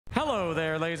Hello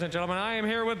there, ladies and gentlemen. I am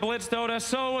here with Blitz Dota.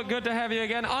 So good to have you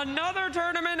again. Another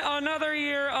tournament, another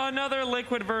year, another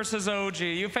Liquid versus OG.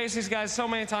 You faced these guys so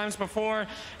many times before.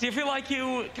 Do you feel like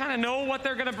you kind of know what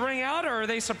they're going to bring out, or are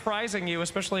they surprising you,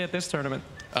 especially at this tournament?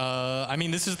 I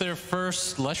mean, this is their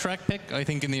first Leshrac pick, I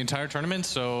think, in the entire tournament,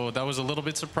 so that was a little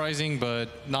bit surprising,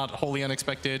 but not wholly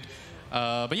unexpected.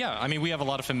 But yeah, I mean, we have a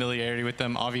lot of familiarity with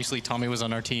them. Obviously, Tommy was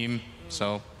on our team,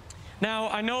 so... Now,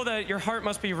 I know that your heart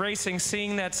must be racing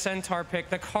seeing that Centaur pick.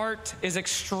 The cart is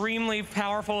extremely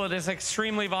powerful. It is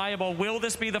extremely viable. Will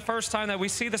this be the first time that we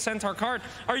see the Centaur cart?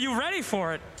 Are you ready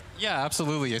for it? Yeah,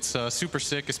 absolutely. It's super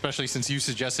sick, especially since you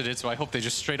suggested it, so I hope they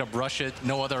just straight up rush it.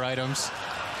 No other items.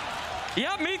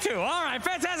 Yep, me too. All right,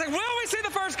 fantastic. Will we see the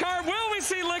first card? Will we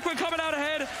see Liquid coming out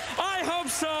ahead? I hope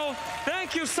so.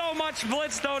 Thank you so much,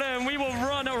 Blitz Dota, and we will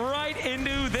run right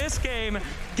into this game.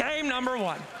 Game number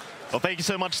one. Well, thank you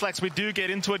so much, Slacks. We do get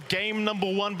into it. Game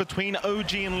number one between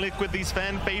OG and Liquid, these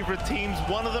fan-favorite teams.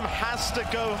 One of them has to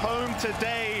go home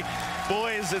today.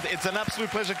 Boys, it's an absolute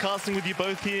pleasure casting with you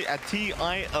both here at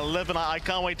TI11. I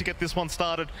can't wait to get this one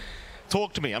started.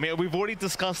 Talk to me. I mean, we've already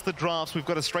discussed the drafts. We've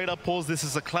got a straight-up pause. This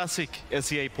is a classic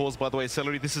SEA pause, by the way,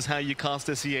 Celery. This is how you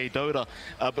cast SEA Dota.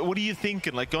 But what are you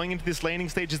thinking? Like, going into this laning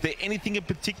stage, is there anything in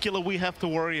particular we have to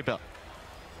worry about?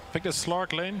 I think the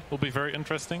Slark lane will be very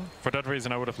interesting. For that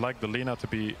reason, I would have liked the Lina to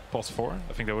be pos 4.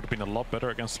 I think that would have been a lot better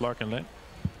against Slark in lane.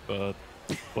 But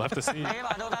we'll have to see.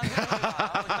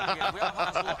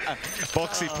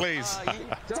 Boxy, please.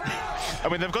 I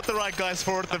mean, they've got the right guys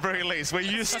for it at the very least. We're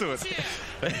used to it.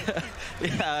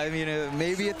 Yeah, I mean,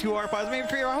 maybe a 2-hour pause, maybe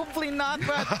 3-hour, hopefully not,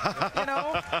 but, you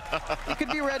know, you could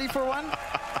be ready for one.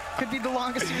 Could be the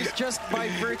longest series just by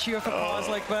virtue of a pause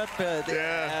like that, but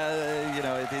yeah. You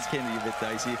know, it can be a bit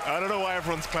dicey. I don't know why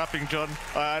everyone's clapping, John.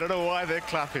 I don't know why they're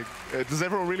clapping. Does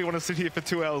everyone really want to sit here for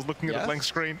 2 hours looking at a blank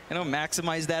screen? You know,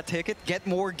 maximize that ticket, get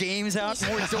more games out,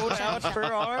 more Dota out per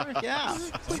hour. Yeah.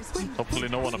 Hopefully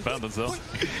no one abandons though.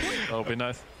 That'll be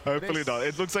nice. Hopefully not.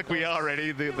 It looks like we are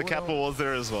ready. The Kappa was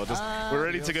there as well. Just we're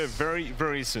ready to go very,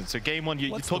 very soon. So game one,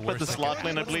 you talked about the Slark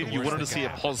lane, I believe. You wanted to see a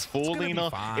pos 4 Lina.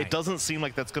 It doesn't seem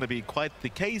like that's going to be quite the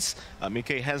case.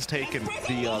 Mickey has taken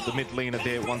the mid laner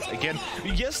there once again.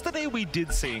 Yesterday we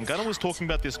did see, and Gunnar was talking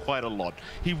about this quite a lot,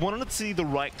 he wanted to see the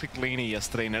right-click Lina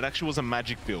yesterday, and it actually was a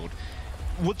magic build.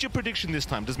 What's your prediction this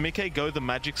time? Does Mickey go the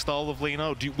magic style of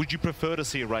Lina, or would you prefer to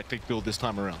see a right-click build this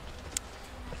time around?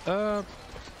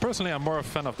 Personally, I'm more a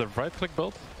fan of the right-click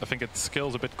build. I think it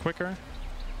scales a bit quicker,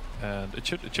 and it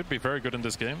should be very good in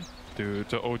this game.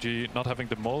 To OG not having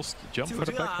the most jump for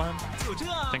the backline.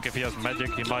 I think if he has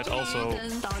magic, he might also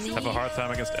have a hard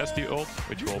time against SD ult,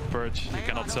 which will purge. He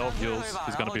cannot self-heals.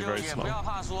 He's going to be very slow.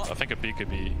 I think a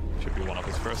BKB should be one of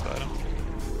his first items.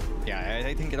 Yeah,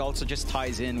 I think it also just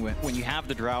ties in with when you have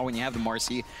the Drow, when you have the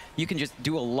Marcy, you can just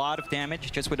do a lot of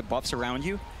damage just with the buffs around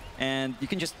you, and you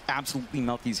can just absolutely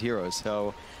melt these heroes.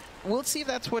 So we'll see if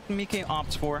that's what Mike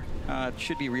opts for. It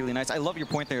should be really nice. I love your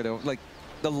point there, though. Like,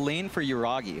 the lane for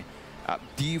Yuragi.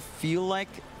 Do you feel like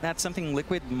that's something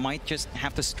Liquid might just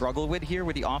have to struggle with here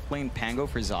with the off-lane Pango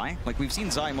for Zai? Like, we've seen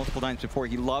Zai multiple times before.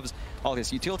 He loves all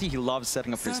his utility. He loves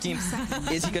setting up for his team.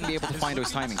 Is he going to be able to find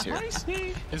those timings here?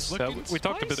 We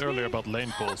talked a bit earlier about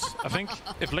lane pulls. I think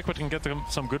if Liquid can get them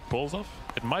some good pulls off,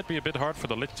 it might be a bit hard for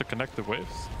the Lich to connect the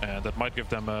waves, and that might give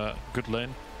them a good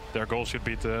lane. Their goal should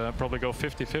be to probably go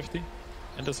 50-50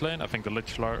 in this lane. I think the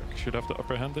Lich Slark should have the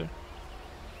upper hand there.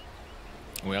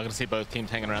 We are going to see both teams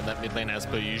hanging around that mid lane as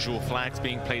per usual. Flags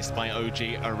being placed by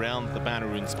OG around the banner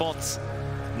rune spots.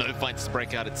 No fights to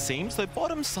break out, it seems. So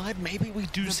bottom side, maybe we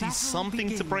do see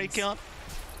something to break out.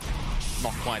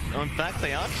 Not quite. In fact,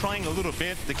 they are trying a little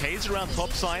bit. Decay's around top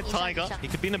side. Tiger, he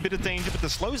could be in a bit of danger, but the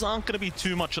slows aren't going to be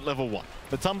too much at level 1.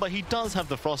 But Tumba, he does have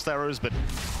the frost arrows, but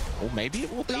or maybe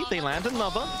it will be. They land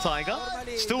another. Tiger,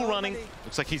 still running.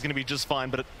 Looks like he's going to be just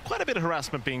fine, but quite a bit of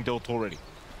harassment being dealt already.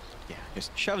 Yeah,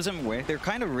 just shoves him away. They're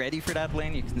kind of ready for that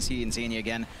lane. You can see Insania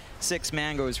again.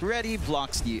 6-man goes ready,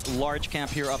 blocks the large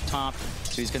camp here up top.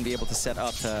 So he's going to be able to set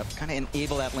up to kind of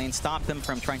enable that lane, stop them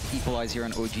from trying to equalize here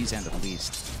on OG's end at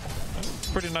least.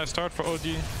 Pretty nice start for OG.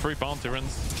 3 bounty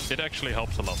runs. It actually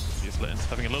helps a lot with these lanes.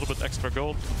 Having a little bit extra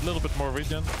gold, a little bit more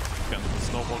regen, can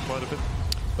snowball quite a bit.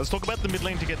 Let's talk about the mid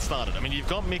lane to get started. I mean, you've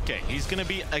got Mickey. He's going to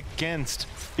be against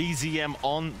BZM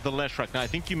on the Leshrac. Now, I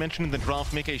think you mentioned in the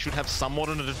draft, Mickey should have somewhat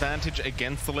of an advantage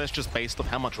against the Lesh just based on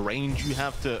how much range you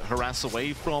have to harass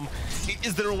away from.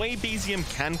 Is there a way BZM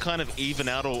can kind of even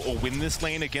out or win this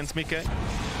lane against Mickey?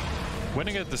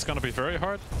 Winning it is going to be very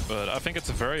hard, but I think it's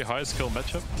a very high skill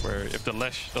matchup where if the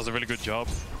Lesh does a really good job,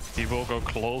 he will go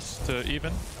close to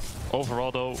even.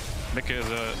 Overall, though, Mickey is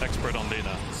an expert on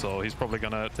Lina, so he's probably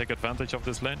gonna take advantage of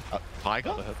this lane.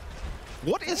 Tiger?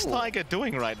 What is Tiger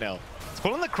doing right now? It's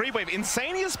pulling the creep wave.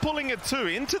 Insania's pulling it too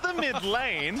into the mid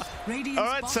lane. All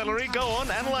right, Celery, go on,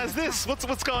 analyze this.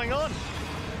 What's going on?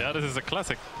 Yeah, this is a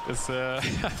classic. It's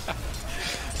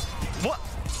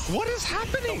What is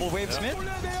happening? Double waves mid.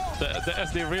 the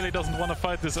SD really doesn't want to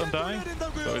fight this Undying,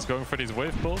 so he's going for these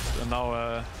wave pulls, and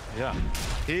now, yeah.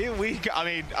 Here we go. I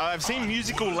mean, I've seen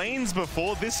musical lanes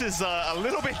before. This is a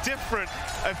little bit different.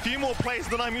 A few more plays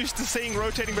than I'm used to seeing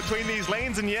rotating between these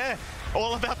lanes, and yeah,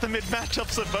 all about the mid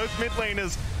matchups of both mid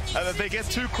laners. They get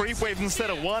 2 creep waves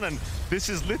instead of 1, and this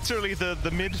is literally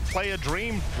the mid player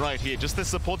dream right here. Just the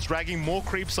supports dragging more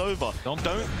creeps over. Don't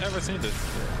ever see this.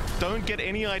 Don't get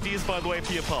any ideas, by the way,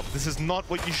 for your pub. This is not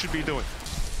what you should be doing.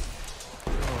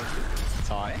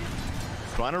 Tie.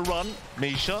 Trying to run.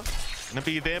 Misha gonna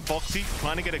be there. Boxy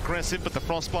trying to get aggressive, but the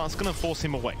Frostblast gonna force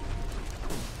him away.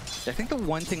 I think the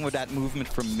one thing with that movement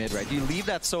from mid, right, you leave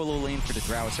that solo lane for the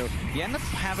Drow, so you end up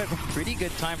having a pretty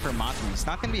good time for Matu. He's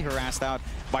not going to be harassed out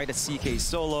by the CK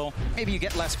solo. Maybe you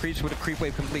get less creeps with a creep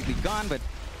wave completely gone, but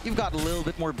you've got a little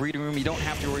bit more breathing room. You don't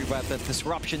have to worry about the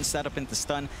disruption set up into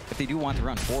stun if they do want to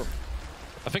run forward.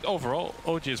 I think overall,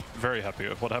 OG is very happy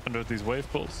with what happened with these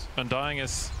wave pulls. Undying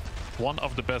is one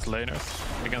of the best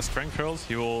laners. Against strength curls,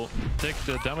 he will take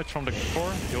the damage from the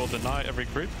core, he will deny every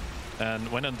creep.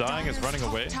 And when Undying is running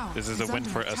away, this is a win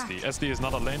for SD. SD is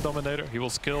not a lane dominator, he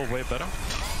will skill way better.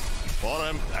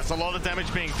 Bottom, that's a lot of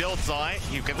damage being dealt, Zai.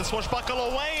 You get the swashbuckle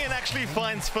away and actually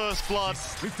finds first blood.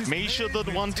 Misha the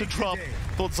one to drop.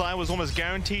 Thought Zai was almost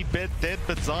guaranteed dead,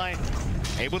 but Zai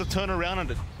able to turn around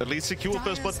and at least secure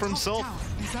first blood for himself.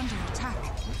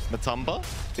 Matumba,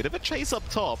 bit of a chase up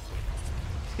top.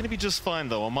 It's going to be just fine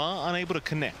though. Amar unable to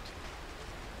connect.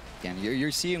 Again, you're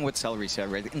seeing what Celery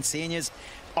said, right? Insania's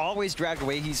always dragged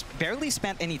away. He's barely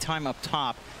spent any time up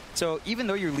top. So even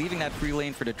though you're leaving that free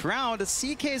lane for the Drow, the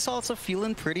CK is also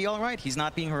feeling pretty all right. He's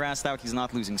not being harassed out, he's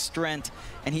not losing strength,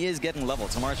 and he is getting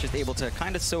leveled. So Amar's just able to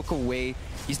kind of soak away.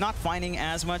 He's not finding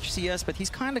as much CS, but he's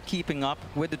kind of keeping up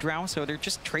with the Drow, so they're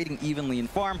just trading evenly in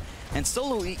farm. And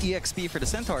solo EXP for the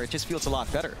Centaur, it just feels a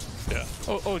lot better. Yeah,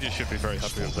 OG should be very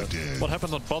happy with that. What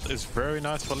happened on bot is very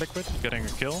nice for Liquid, getting a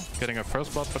kill, getting a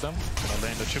first blood for them in a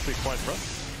lane that should be quite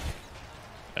rough.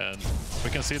 And we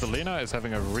can see the Lina is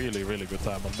having a really, really good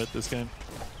time on mid this game.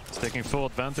 It's taking full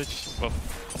advantage of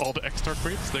all the extra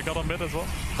creeps they got on mid as well.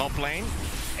 Top lane,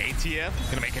 ATF,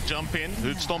 gonna make a jump in.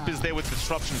 Hood Stomp is there with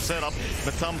disruption setup.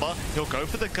 Matumba, he'll go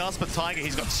for the cast, but Tiger,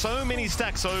 he's got so many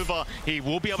stacks over, he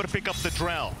will be able to pick up the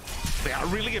Drow. They are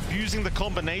really abusing the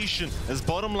combination. As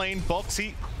bottom lane,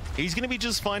 Boxy, he's gonna be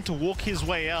just fine to walk his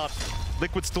way out.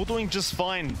 Liquid still doing just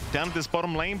fine down at this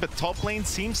bottom lane, but top lane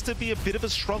seems to be a bit of a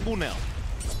struggle now.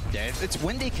 Yeah, it's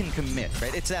when they can commit,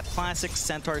 right? It's that classic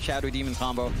Centaur Shadow Demon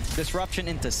combo. Disruption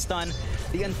into stun.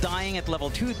 The Undying at level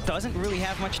 2 doesn't really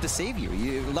have much to save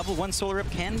you. Level 1 Solar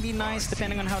Rip can be nice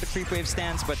depending on how the creep wave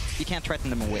stands, but you can't threaten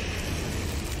them away.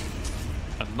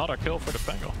 Another kill for the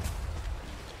Bengal.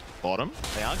 Bottom,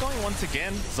 they are going once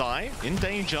again. Zai in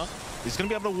danger. He's going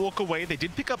to be able to walk away. They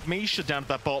did pick up Misha down at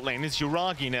that bot lane. It's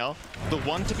Yuragi now. The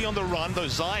one to be on the run, though.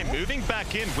 Zai moving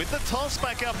back in with the toss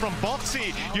back out from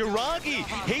Boxy. Yuragi,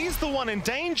 he's the one in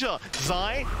danger.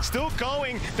 Zai still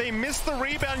going. They missed the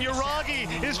rebound.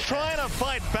 Yuragi is trying to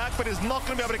fight back, but is not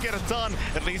going to be able to get it done.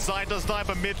 At least Zai does die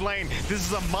for mid lane. This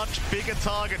is a much bigger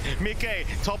target. Mike,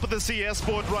 top of the CS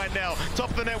board right now. Top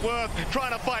of the net worth,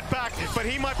 trying to fight back, but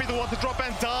he might be the one to drop,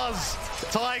 and does.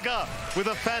 Tiger with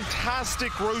a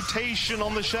fantastic rotation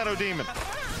on the Shadow Demon.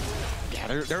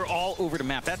 Yeah, they're all over the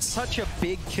map. That's such a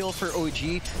big kill for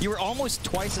OG. You were almost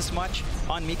twice as much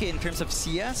on Mika in terms of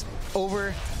CS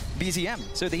over BZM.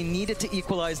 So they needed to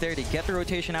equalize there to get the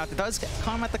rotation out. It does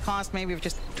come at the cost maybe of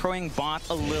just throwing bot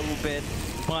a little bit,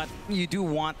 but you do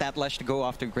want that Lesh to go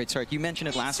off to a great start. You mentioned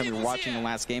it last time we were watching the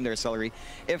last game there, Celery.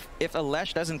 If a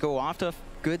Lesh doesn't go off to a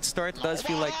good start, it does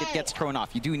feel like it gets thrown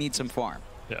off. You do need some farm.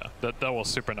 Yeah, that was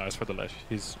super nice for the Lesh.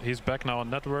 He's back now on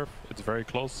net worth. It's very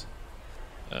close.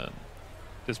 And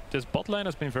this bot lane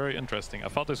has been very interesting. I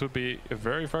thought this would be a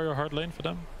very, very hard lane for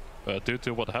them, but due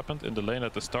to what happened in the lane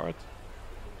at the start,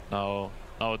 now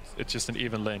it's just an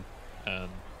even lane, and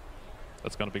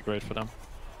that's going to be great for them.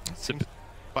 It's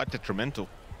quite detrimental.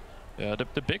 Yeah,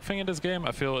 the big thing in this game,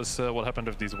 I feel, is what happened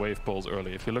with these wave pulls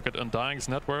early. If you look at Undying's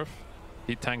net worth,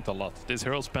 he tanked a lot. This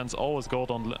hero spends all his gold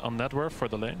on net worth for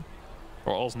the lane,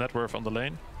 or all his net worth on the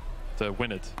lane to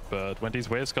win it. But when these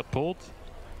waves got pulled,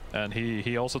 and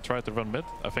he also tried to run mid,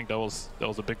 I think that was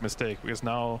a big mistake, because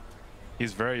now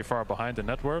he's very far behind the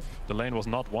net worth. The lane was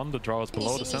not won, the draw is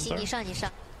below the center.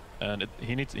 And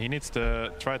he needs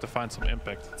to try to find some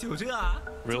impact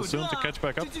real soon to catch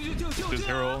back up. This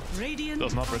hero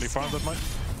does not really farm that much.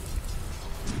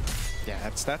 Yeah,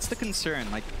 that's the concern.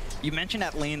 Like you mentioned,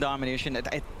 that lane domination.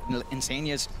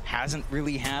 Insania's hasn't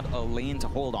really had a lane to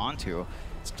hold on to.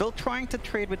 Still trying to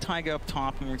trade with Taiga up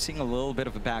top, and we're seeing a little bit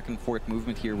of a back and forth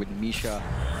movement here with Misha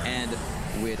and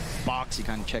with Boxy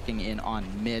kind of checking in on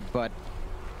mid, but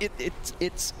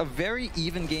it's a very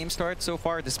even game start so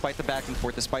far, despite the back and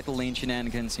forth, despite the lane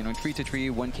shenanigans. You know, 3-3,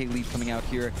 1K lead coming out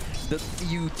here.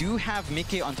 You do have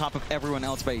Mike on top of everyone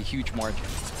else by a huge margin.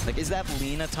 Like, is that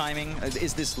Lina timing?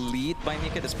 Is this lead by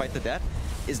Mike despite the death?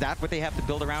 Is that what they have to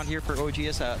build around here for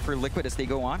OG, for Liquid as they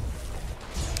go on?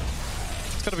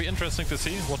 It's going to be interesting to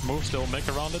see what moves they'll make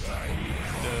around it.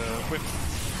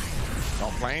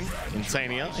 Top lane,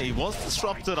 Insania. He was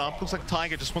disrupted up. Looks like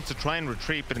Taiga just wants to try and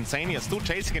retreat, but Insania still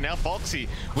chasing it now. Foxy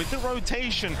with the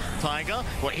rotation. Taiga,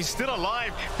 well, he's still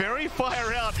alive. Very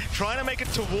fire out, trying to make it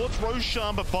towards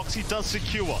Roshan, but Foxy does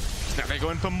secure. Now they're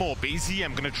going for more.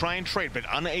 BZM going to try and trade, but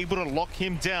unable to lock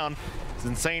him down. It's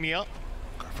Insania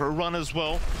for a run as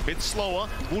well. Bit slower.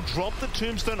 Will drop the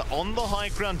tombstone on the high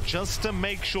ground just to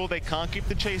make sure they can't keep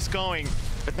the chase going.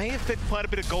 But may have fed quite a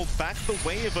bit of gold back the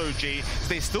way of OG.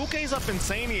 They still gaze up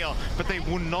Insania, but they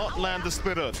will not land the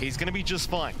split earth. He's going to be just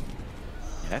fine.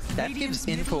 That gives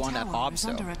info on that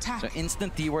Obso. So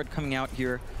instant D-ward coming out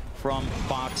here from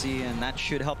Boxy, and that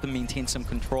should help them maintain some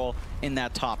control in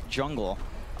that top jungle.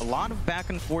 A lot of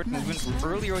back and forth movement,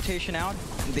 early rotation out.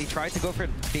 They tried to go for a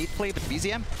bait play, but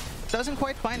BZM doesn't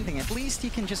quite find anything. At least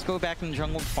he can just go back in the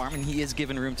jungle farm, and he is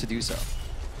given room to do so.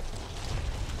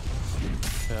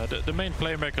 Yeah, the main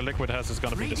playmaker Liquid has is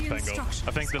going to be this Spango.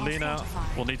 I think the Lina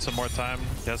will need some more time.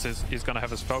 Yes, he's going to have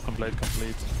his Falcon Blade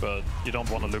complete, but you don't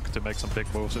want to look to make some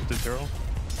big moves with this hero.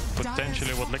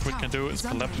 Potentially what Liquid can do is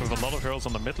collapse with a lot of heroes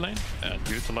on the mid lane and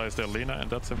utilize their Lina, and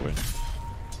that's a win.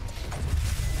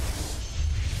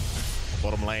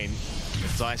 Bottom lane,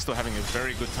 Zai still having a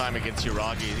very good time against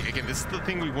Yuragi. Again, this is the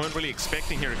thing we weren't really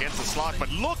expecting here against the Slark, but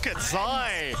look at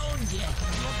Zai!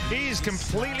 He's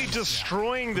completely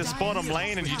destroying this bottom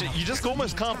lane, and you just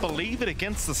almost can't believe it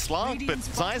against the Slark, but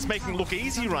Zai's making it look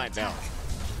easy right now.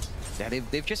 Yeah,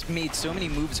 they've just made so many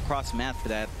moves across the map for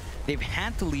that. They've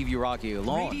had to leave Yuragi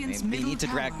alone. They need to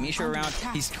drag Misha around.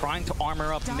 He's trying to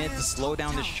armor up mid to slow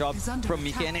down the shove from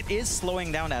Mika, and it is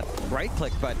slowing down that right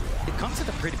click, but it comes at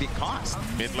a pretty big cost.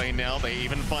 Mid lane now, they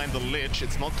even find the Lich.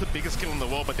 It's not the biggest kill in the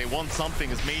world, but they want something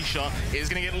as Misha is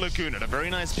going to get Lacuna. A very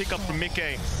nice pickup from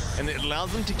Mike, and it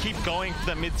allows them to keep going for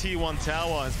that mid-tier 1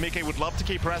 tower, as Mike would love to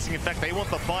keep harassing. In fact, they want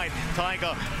the fight.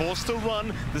 Taiga forced to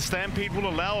run. The Stampede will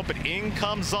allow it, but in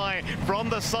comes Zai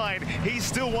from the side. He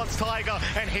still wants Taiga,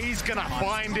 and he's gonna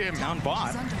find him. Down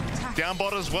bot. Down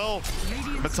bot as well.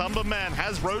 Matumba Man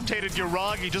has rotated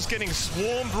Yuragi, just getting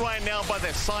swarmed right now by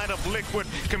the side of Liquid,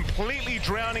 completely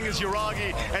drowning his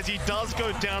Yuragi as he does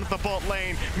go down to the bot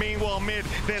lane. Meanwhile, mid,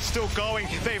 they're still going.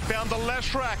 They found the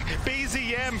Leshrac.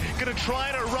 BZM gonna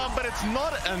try to run, but it's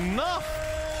not enough.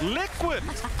 Liquid,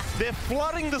 they're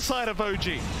flooding the side of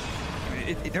OG.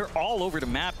 They're all over the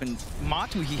map, and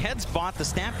Matu, he heads bot. The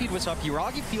Stampede was up.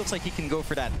 Yuragi feels like he can go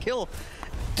for that kill.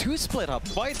 2 split up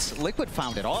fights. Liquid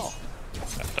found it all.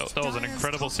 That was an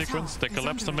incredible sequence. They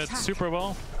collapsed the mid super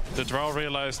well. The Drow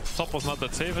realized top was not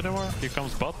that safe anymore. Here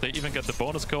comes bot. They even get the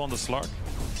bonus kill on the Slark.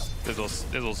 It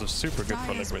was super good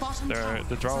for Liquid.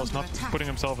 The Drow is not putting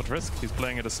himself at risk. He's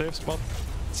playing at a safe spot.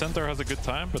 Center has a good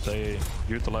time, but they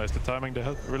utilize the timing they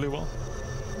had really well.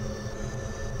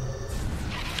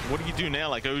 What do you do now?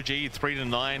 Like OG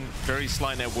 3-9, very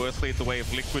slight net worth lead the way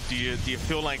of Liquid. Do you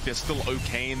feel like they're still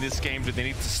okay in this game? Do they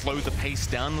need to slow the pace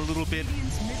down a little bit?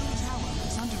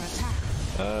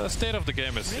 State of the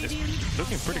game is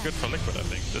looking pretty good for Liquid, I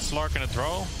think. The Slark and the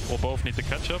Drow will both need to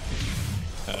catch up.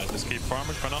 Just keep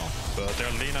farming for now. But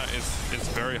their Lina is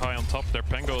very high on top. Their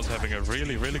Pengo is having a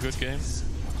really good game.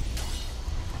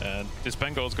 And this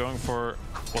Pengo is going for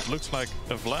what looks like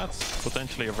a Vlad,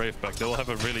 potentially a Wraith back. They will have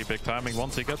a really big timing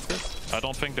once he gets this. I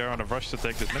don't think they're in a rush to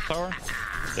take this mid tower.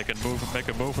 They can make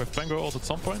a move with Pengo ult at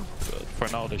some point, but for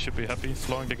now they should be happy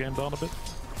slowing the game down a bit.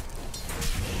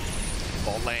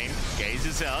 Bot lane,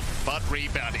 gazes out, but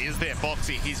rebound is there.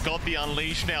 Foxy, he's got the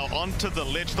Unleash now onto the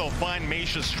Lich. They'll find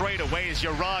Misha straight away as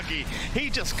Yuragi. He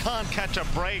just can't catch a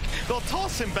break. They'll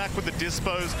toss him back with the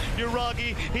Dispose.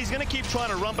 Yuragi, he's going to keep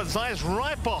trying to run, but Zai's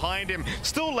right behind him.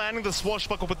 Still landing the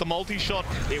swashbuckle with the multi-shot.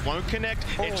 It won't connect.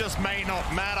 It just may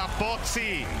not matter.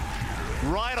 Foxy,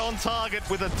 right on target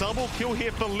with a double kill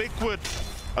here for Liquid.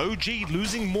 OG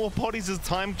losing more bodies as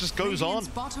time just goes on.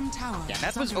 Yeah,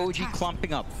 that was OG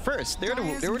clumping up first. They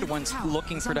were the ones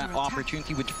looking for that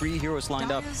opportunity with 3 heroes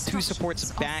lined up, 2 supports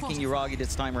backing Yuragi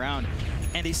this time around,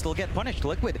 and they still get punished.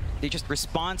 Liquid, they just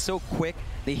respond so quick.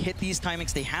 They hit these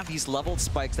timings. They have these level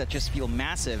spikes that just feel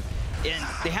massive, and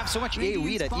they have so much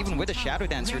AoE that even with a Shadow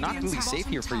Dance, you're not really safe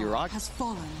here for Yuragi.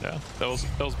 Yeah, that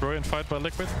was brilliant fight by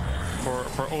Liquid.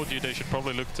 For OG, they should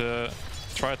probably look to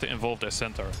try to involve their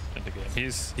center in the game.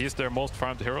 He's their most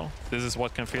farmed hero. This is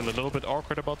what can feel a little bit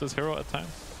awkward about this hero at times.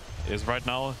 Is right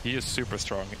now he is super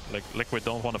strong. Like Liquid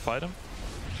don't want to fight him,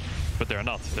 but they're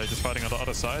not. They're just fighting on the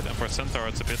other side, and for center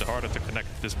it's a bit harder to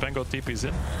connect. This Bengo TP's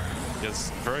in. He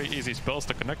has very easy spells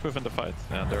to connect with in the fight,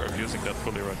 and they're abusing that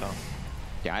fully right now.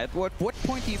 Yeah, at what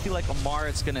point do you feel like Amar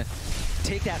is going to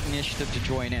take that initiative to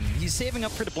join in? He's saving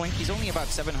up for the blink. He's only about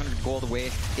 700 gold away.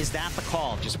 Is that the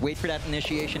call? Just wait for that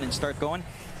initiation and start going?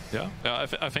 Yeah,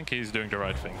 I think he's doing the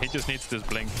right thing. He just needs this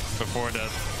blink. Before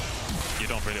that, you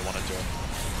don't really want to join.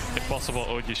 If possible,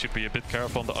 OG should be a bit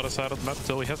careful on the other side of the map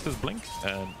until he has this blink,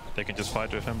 and they can just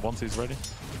fight with him once he's ready.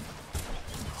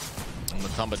 And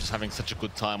Matamba just having such a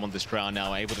good time on this drow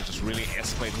now, able to just really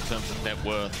escalate in terms of net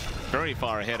worth. Very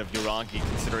far ahead of Yuragi,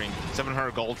 considering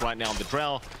 700 gold right now on the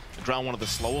drow. The drow, one of the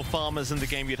slower farmers in the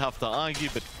game, you'd have to argue,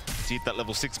 but to hit that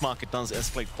level 6 mark, it does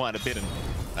escalate quite a bit, and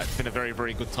it's been a very,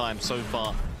 very good time so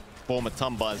far for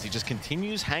Matamba as he just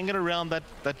continues hanging around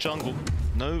that jungle.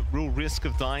 No real risk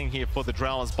of dying here for the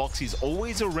drow, as Boxy's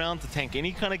always around to tank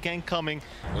any kind of gank coming,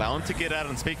 allow him to get out,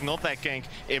 and speaking of that gank,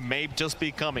 it may just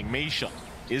be coming. Misha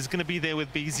is going to be there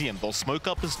with BZM. They'll smoke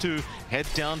up as 2, head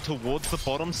down towards the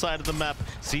bottom side of the map,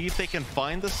 see if they can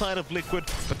find the side of Liquid,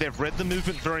 but they've read the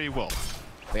movement very well.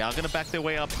 They are going to back their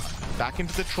way up, back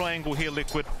into the triangle here,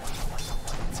 Liquid.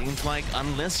 Seems like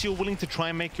unless you're willing to try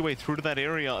and make your way through to that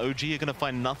area, OG are going to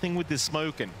find nothing with this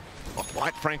smoke, and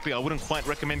quite frankly, I wouldn't quite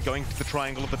recommend going to the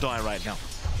triangle of the die right now.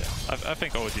 Yeah, I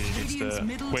think OG needs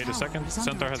to wait a second.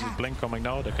 Center has his blink coming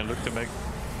now. They can look to make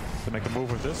a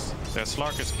move with this. Their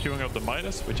Slark is queuing up the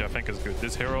Midas, which I think is good.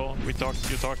 This hero, you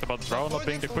talked about Drow not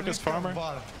being the quickest farmer.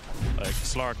 Like,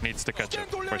 Slark needs to catch up,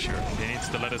 for sure. He needs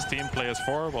to let his team play as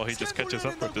 4 while he just catches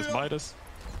up with this Midas.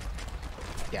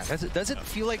 Yeah, does it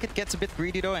feel like it gets a bit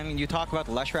greedy though? I mean, you talk about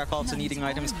Leshrac also needing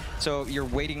items, so you're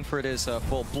waiting for this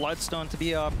full Bloodstone to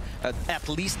be up. At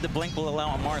least the Blink will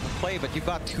allow Amar to play, but you've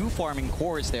got 2 farming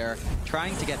cores there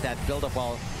trying to get that build up,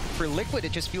 while for Liquid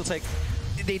it just feels like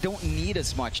they don't need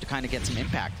as much to kind of get some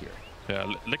impact here.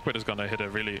 Yeah, Liquid is gonna hit a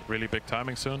really, really big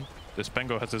timing soon. This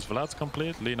Bengo has his Vlad's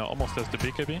complete, Lina almost has the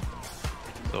BKB.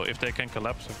 So if they can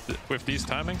collapse with these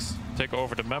timings, take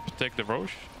over the map, take the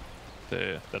Roche,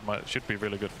 that should be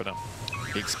really good for them.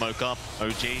 Big smoke up,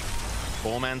 OG.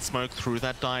 4-man smoke through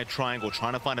that dire triangle,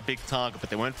 trying to find a big target, but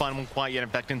they won't find one quite yet. In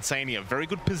fact, Insania, very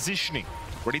good positioning.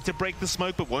 Ready to break the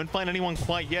smoke, but won't find anyone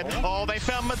quite yet. Oh, they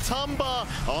found Matamba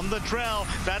on the drow.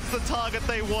 That's the target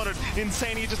they wanted.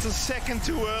 Insania just a second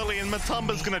too early, and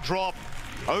Matamba's gonna drop.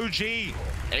 OG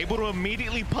able to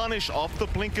immediately punish off the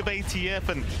blink of ATF,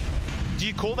 and do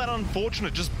you call that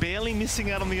unfortunate? Just barely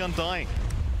missing out on the Undying.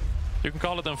 You can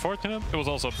call it unfortunate. It was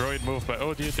also a brilliant move by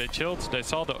OG. They chilled, they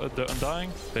saw the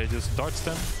Undying, they just dodged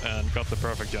them and got the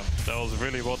perfect jump. That was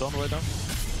really well done by them.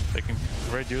 Taking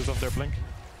great use of their blink.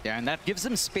 Yeah, and that gives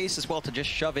them space as well to just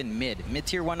shove in mid.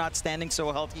 Mid-tier 1 not standing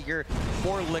so healthy here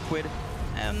for Liquid.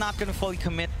 I'm not going to fully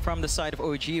commit from the side of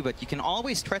OG, but you can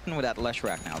always threaten with that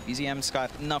Leshrac now. BZM's got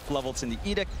enough levels in the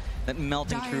Edict that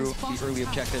melting through the early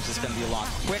objectives is going to be a lot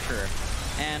quicker.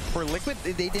 And for Liquid,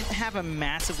 they didn't have a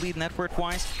massive lead net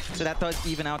worth-wise, so that does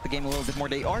even out the game a little bit more.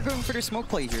 They are going for their smoke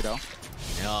play here, though.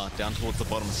 Yeah, down towards the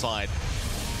bottom side.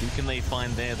 Who can they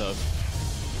find there, though?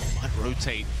 Might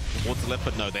rotate towards the left,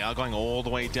 but no, they are going all the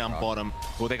way down bottom.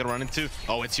 Who are they going to run into?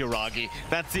 Oh, it's Yuragi.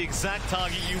 That's the exact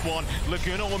target you want.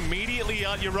 Laguna immediately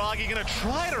out. Yuragi going to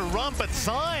try to run, but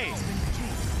Sai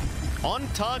on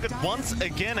target once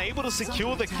again, able to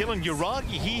secure the kill. And Yuragi,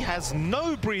 he has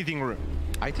no breathing room.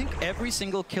 I think every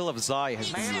single kill of Zai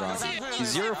has been Yuragi.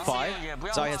 He's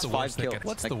 0-5, Zai has 5 kills.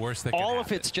 What's the worst that all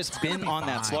of it's just been on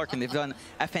that Slark, and they've done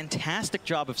a fantastic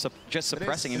job of just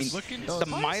suppressing. I mean, the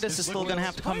Midas is still going to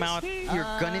have to come out.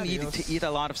 You're going to need to eat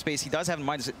a lot of space. He does have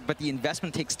Midas, but the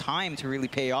investment takes time to really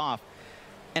pay off.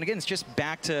 And again, it's just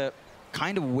back to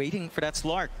kind of waiting for that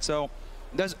Slark. So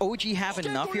does OG have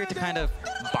enough here to kind of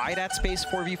buy that space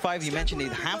 4v5? You mentioned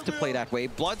they'd have to play that way.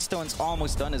 Bloodstone's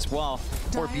almost done as well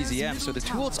for BZM, so the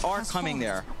tools are coming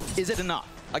there. Is it enough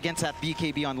against that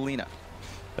BKB on Lina?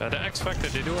 The X factor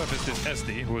they do have is this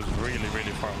SD, who is really,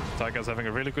 really farmed. Taiga's having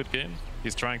a really good game.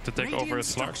 He's trying to take over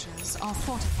his Slark.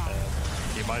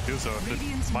 he might do so.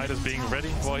 If Midas being ready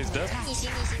while he's dead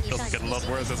doesn't get a lot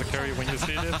worse as a carry when you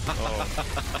see this. Oh.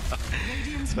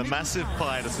 The massive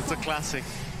Midas, it's a classic.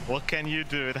 What can you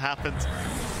do? It happens.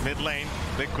 Mid lane,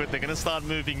 Liquid, they're going to start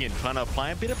moving in, trying to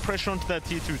apply a bit of pressure onto that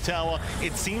tier 2 tower.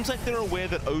 It seems like they're aware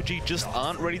that OG just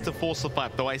aren't ready to force the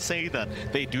fight, though I say that.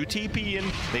 They do TP in,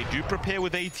 they do prepare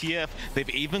with ATF, they've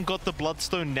even got the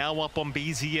Bloodstone now up on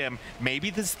BZM.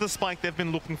 Maybe this is the spike they've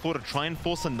been looking for to try and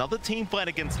force another team fight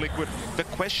against Liquid. The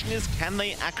question is, can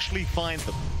they actually find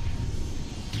them?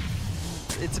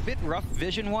 It's a bit rough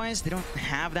vision-wise. They don't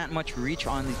have that much reach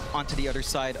onto the other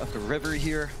side of the river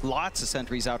here. Lots of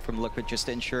sentries out from Liquid just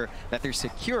to ensure that they're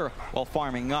secure while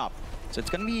farming up. So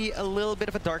it's going to be a little bit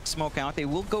of a dark smoke out. They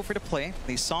will go for the play.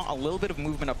 They saw a little bit of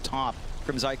movement up top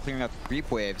from Zai clearing out the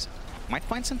creep waves. Might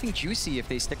find something juicy if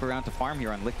they stick around to farm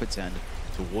here on Liquid's end.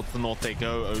 Towards the north they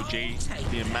go. OG,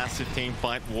 the massive team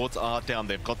fight. Wards are down.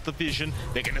 They've got the vision.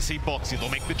 They're going to see Boxy. They'll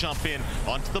make the jump in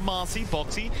onto the Marcy.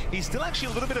 Boxy, he's still actually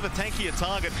a little bit of a tankier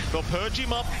target. They'll purge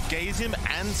him up, gaze him,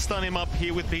 and stun him up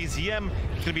here with BZM.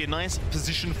 It's going to be a nice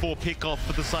position for pickoff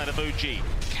for the side of OG.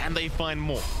 Can they find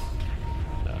more?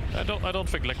 I don't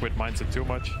think Liquid minds it too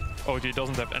much. OG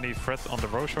doesn't have any threat on the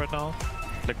Roche right now.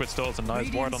 Liquid still has a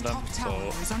nice ward on them,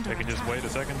 so they can just wait a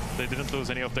second. They didn't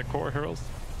lose any of their core heroes,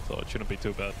 so it shouldn't be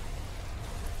too bad.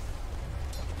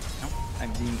 No, I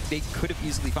mean, they could have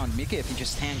easily found Mika if he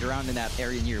just hanged around in that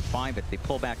area nearby, but they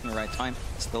pull back in the right time.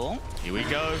 Still. Here we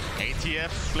go.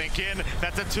 ATF, blink in.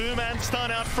 That's a two-man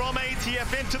stun out from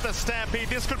ATF into the Stampede.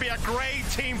 This could be a great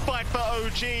team fight for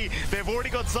OG. They've already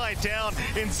got Zai down.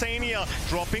 Insania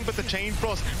dropping, but the Chain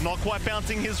Frost not quite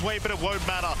bouncing his way, but it won't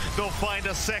matter. They'll find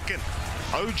a second.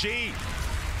 OG.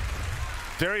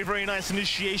 Very, very nice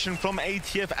initiation from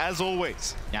ATF as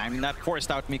always. Yeah, I mean, that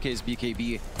forced out Mika's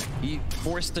BKB. He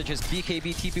forced to just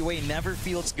BKB TP away, never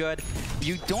feels good.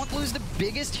 You don't lose the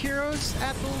biggest heroes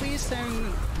at the least. I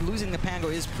mean, losing the Pango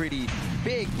is pretty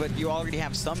big, but you already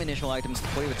have some initial items to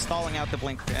play with, stalling out the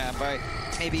Blink by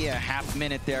maybe a half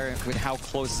minute there with how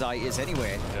close Zai is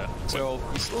anyway. Yeah. So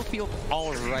you still feel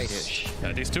all right-ish.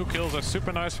 Yeah, these 2 kills are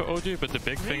super nice for OG, but the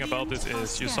big thing about this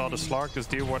is you saw the Slark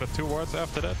just de-warded 2 wards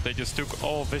after that. They just took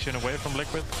all vision away from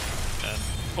Liquid, and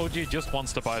OG just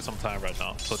wants to buy some time right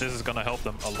now, so this is going to help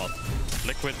them a lot.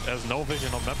 Liquid has no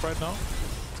vision on map right now.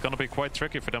 It's going to be quite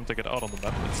tricky for them to get out on the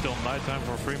map. It's still nighttime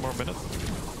for 3 more minutes.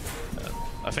 And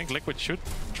I think Liquid should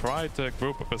try to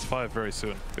group up as 5 very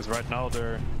soon, because right now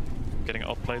they're getting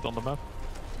outplayed on the map.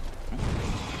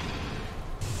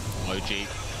 OG,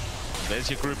 there's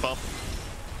your group up.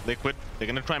 Liquid, they're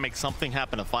going to try and make something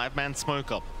happen. A 5-man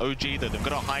smoke up. OG, though, they've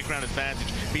got a high ground advantage.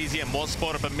 BZM was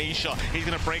spotted, but Misha, he's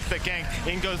going to break the gank.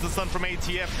 In goes the stun from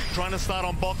ATF, trying to start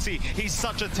on Boxy. He's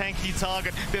such a tanky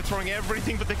target. They're throwing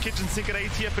everything but the kitchen sink at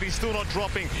ATF, but he's still not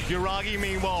dropping. Yuragi,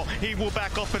 meanwhile, he will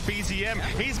back off at BZM.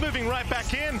 He's moving right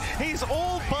back in. He's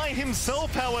all by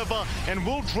himself, however, and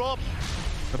will drop.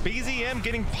 The BZM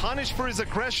getting punished for his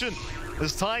aggression.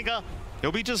 As Tiger,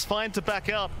 he'll be just fine to back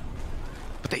out.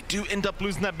 But they do end up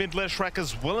losing that mid-Leshrac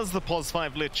as well as the Pos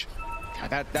 5 Lich.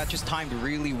 That just timed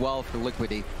really well for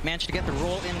Liquid. They managed to get the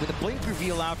roll in with a blink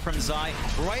reveal out from Zai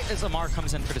right as Amar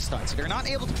comes in for the stun. So they're not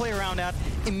able to play around that.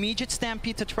 Immediate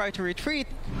Stampede to try to retreat.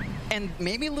 And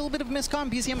maybe a little bit of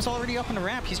miscom. BZM's already up on the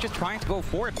ramp. He's just trying to go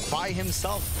for it by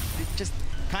himself. It just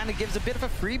kind of gives a bit of a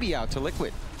freebie out to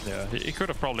Liquid. Yeah, he could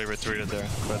have probably retreated there,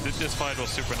 but this fight was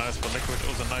super nice for Liquid. It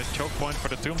was a nice choke point for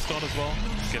the Tombstone as well,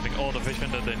 giving all the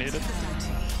vision that they needed.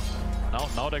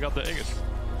 Now they got the Aegis,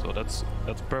 so that's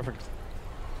perfect.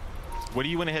 Where do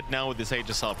you want to head now with this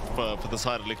Aegis up for the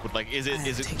side of Liquid? Like, is it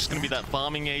just going to be that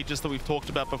farming Aegis that we've talked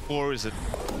about before? Is it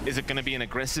going to be an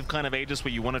aggressive kind of Aegis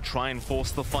where you want to try and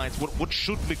force the fights? What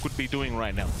should Liquid be doing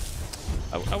right now?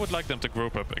 I would like them to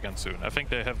group up again soon. I think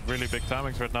they have really big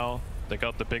timings right now. They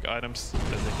got the big items that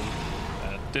they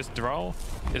need. And this Drow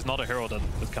is not a hero that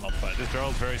cannot fight. This Drow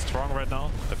is very strong right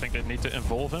now. I think they need to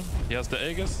involve him. He has the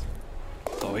Aegis,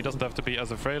 so he doesn't have to be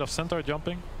as afraid of centaur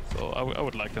jumping. So I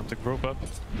would like them to group up,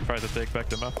 try to take back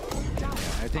the map.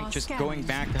 I think just going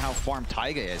back to how farmed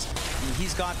Taiga is,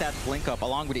 he's got that blink up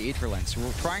along with the Aether Lens.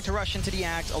 We're trying to rush into the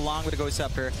Axe along with the Ghost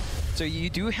Scepter. So you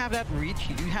do have that reach,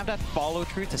 you do have that follow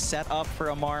through to set up for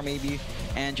Amar maybe,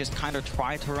 and just kind of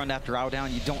try to run that Drow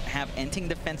down. You don't have anything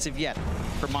defensive yet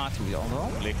for Matu,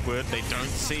 although. Liquid, they don't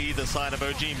see the side of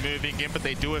OG moving in, but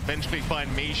they do eventually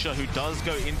find Misha, who does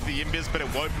go into the Invis, but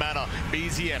it won't matter.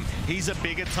 BZM, he's a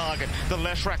bigger target. The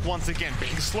Leshrac once again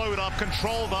being slowed up,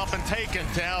 controlled up, and taken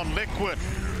down. Liquid.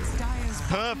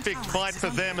 Perfect fight for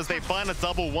them as they find a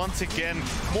double once again.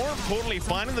 More importantly,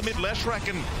 finding the mid Leshrac,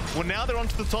 and well, now they're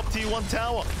onto the top tier 1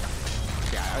 tower.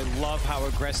 Yeah, I love how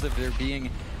aggressive they're being.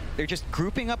 They're just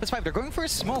grouping up as 5. They're going for a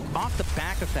smoke off the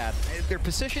back of that. Their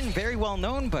position very well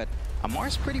known, but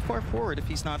Amar's pretty far forward if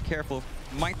he's not careful.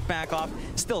 Might back off.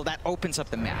 Still, that opens up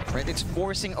the map, right? It's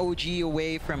forcing OG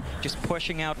away from just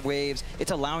pushing out waves.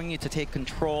 It's allowing you to take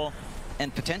control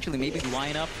and potentially maybe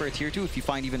line up for a tier 2 if you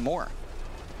find even more.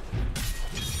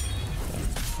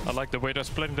 I like the way they're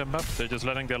splitting them up. They're just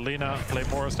letting their Lina play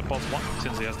more as the boss 1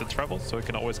 since he has the travel, so he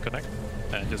can always connect.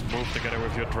 And just move together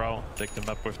with your Drow, take the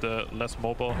map with the less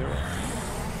mobile hero.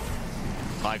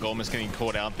 Tiger almost getting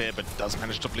caught out there, but does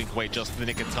manage to blink away just in the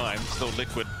nick of time. Still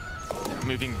Liquid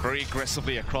moving very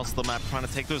aggressively across the map, trying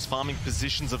to take those farming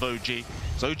positions of OG.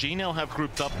 So OG now have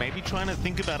grouped up, maybe trying to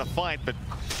think about a fight, but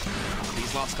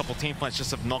these last couple team fights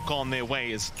just have not gone their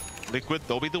way. As Liquid,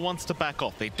 they'll be the ones to back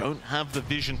off. They don't have the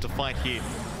vision to fight here.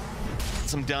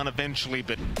 Gets them down eventually,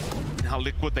 but now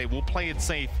Liquid, they will play it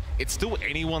safe. It's still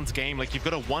anyone's game. Like, you've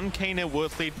got a 1k net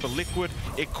worth lead for Liquid.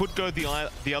 It could go the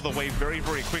other way very,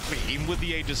 very quickly. Even with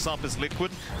the Aegis up as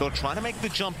Liquid, they'll try to make the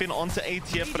jump in onto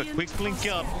ATF, but a quick link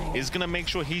up is going to make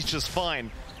sure he's just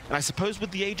fine. And I suppose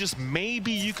with the Aegis,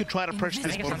 maybe you could try to pressure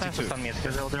this bottom too. I'm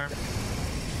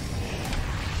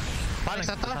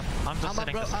just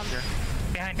sitting here.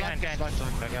 Behind.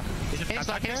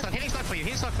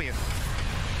 He's stuck for you.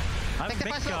 I'm big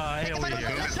AoE here.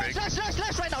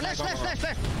 Let's right now. Let's.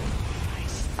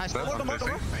 Nice.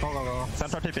 Go.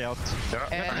 Center TP out.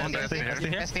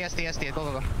 SD.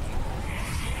 Go.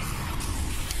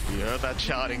 You heard that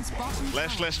shouting.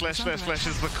 Lesh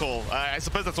is the call. I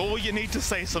suppose that's all you need to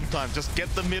say sometimes. Just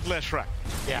get the mid Lesh rack.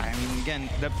 Yeah, I mean, again,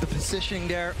 the positioning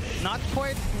there, not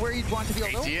quite where you'd want to be.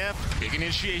 ATF, big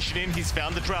initiation in. He's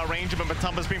found the Drow Ranger, but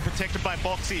Matumba's being protected by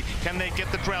Boxy. Can they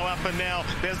get the Drow out for now?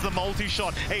 There's the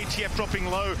multi-shot. ATF dropping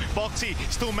low. Boxy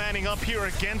still manning up here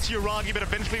against Yuragi, but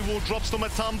eventually will drops to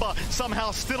Matumba.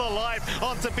 Somehow still alive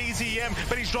onto BZM,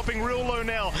 but he's dropping real low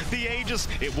now. The Aegis,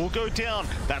 it will go down.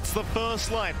 That's the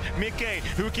first life. Mickey,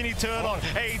 who can he turn on?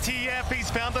 ATF,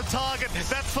 he's found the target.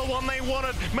 That's the one they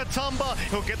wanted. Matumba,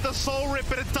 he'll get the soul rip,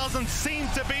 but it doesn't seem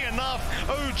to be enough.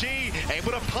 OG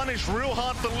able to punish real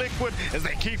hard for Liquid as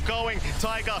they keep going.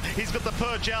 Tiger, he's got the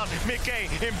purge out. Mickey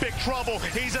in big trouble.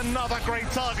 He's another great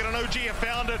target, and OG have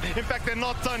found it. In fact, they're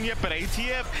not done yet, but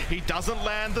ATF, he doesn't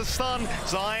land the stun.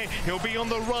 Zai, he'll be on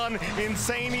the run.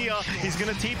 Insania, he's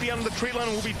going to TP under the tree line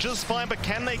and will be just fine, but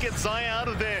can they get Zai out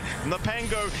of there? And the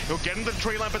Pango, he'll get in the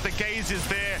tree line, but the gaze is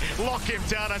there. Lock him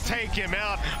down and take him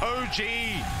out. OG,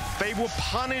 they will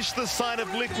punish the side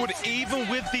of Liquid even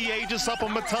with the Aegis up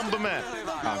on Matumba, man.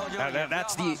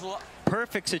 That's the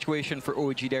perfect situation for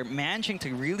OG there, managing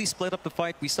to really split up the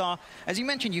fight. We saw, as you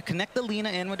mentioned, you connect the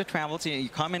Lina in with the travel, so you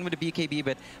come in with the BKB,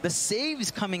 but the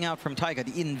saves coming out from Taiga,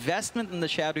 the investment in the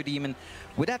Shadow Demon,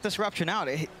 with that disruption out,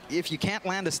 if you can't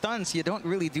land the stuns, you don't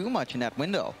really do much in that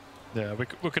window. Yeah,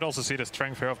 we could also see the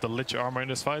strength here of the Lich armor in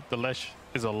this fight. The Lesh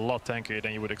is a lot tankier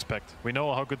than you would expect. We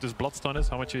know how good this Bloodstone is,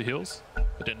 how much he heals.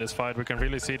 But in this fight, we can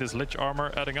really see this Lich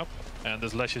armor adding up. And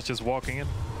this Lesh is just walking in.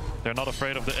 They're not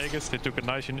afraid of the Aegis. They took a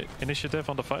nice initiative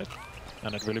on the fight.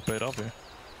 And it really paid off here.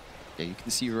 Yeah, you can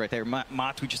see right there,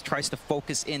 Matu just tries to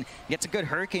focus in. Gets a good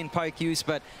Hurricane Pike use,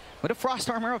 but with a Frost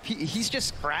armor up, he's just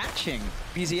scratching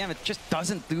BZM. It just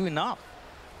doesn't do enough.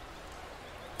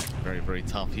 Very, very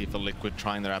tough here for Liquid,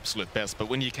 trying their absolute best. But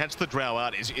when you catch the Drow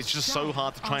out, it's just so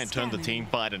hard to try and turn the team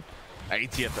fight. And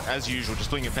ATF, as usual, just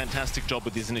doing a fantastic job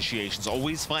with his initiations.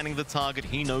 Always finding the target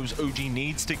he knows OG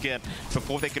needs to get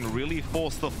before they can really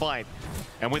force the fight.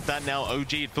 And with that now,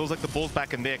 OG, it feels like the ball's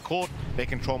back in their court. They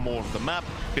control more of the map.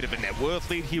 Bit of a net worth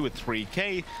lead here with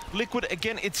 3k. Liquid,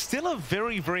 again, it's still a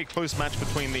very, very close match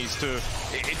between these two.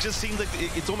 It just seems like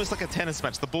it's almost like a tennis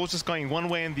match. The ball's just going one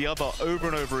way and the other over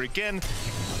and over again.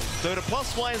 Dota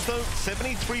plus-wise, though,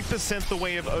 73% the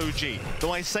way of OG.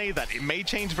 Though I say that, it may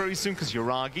change very soon because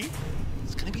Yuragi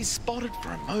is going to be spotted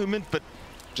for a moment, but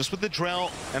just with the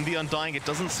Drow and the Undying, it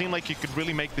doesn't seem like you could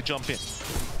really make the jump in.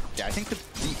 Yeah, I think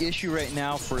the issue right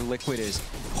now for Liquid is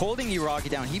holding Yuragi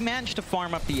down. He managed to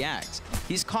farm up the Ags.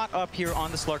 He's caught up here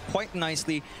on the Slark quite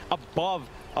nicely above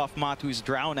of Matu's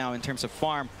Drow now in terms of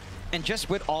farm. And just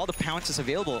with all the pounces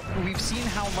available, we've seen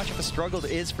how much of a struggle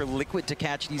it is for Liquid to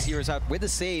catch these heroes out with the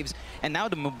saves. And now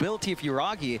the mobility of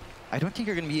Yuragi, I don't think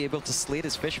you're going to be able to slay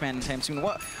this Fishman anytime soon.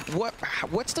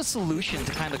 What's the solution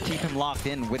to kind of keep him locked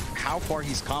in with how far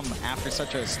he's come after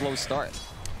such a slow start?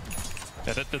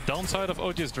 Yeah, the downside of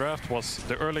OG's draft was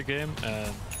the early game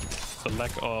and the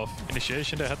lack of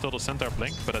initiation. They had till the center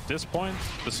blink, but at this point,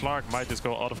 the Slark might just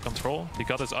go out of control. He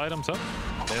got his items up.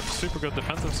 They have super good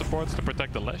defensive supports to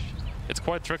protect the Lesh. It's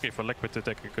quite tricky for Liquid to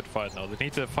take a good fight now. They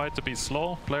need the fight to be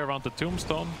slow, play around the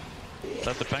Tombstone,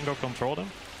 let the Pango control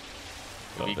them.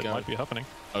 So that might be happening.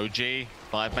 OG,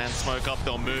 5-man smoke up,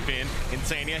 they'll move in.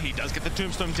 Insania, he does get the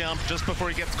tombstone down just before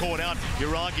he gets caught out.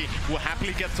 Yuragi will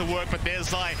happily get to work, but there's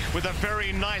Zai with a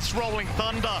very nice rolling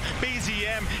thunder.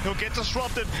 BZM, he'll get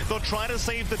disrupted. They'll try to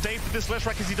save the day for this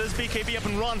Leshrac as he does BKB up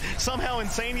and run. Somehow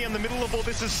Insania in the middle of all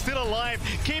this is still alive,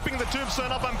 keeping the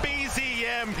tombstone up, and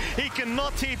BZM, he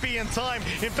cannot TP in time.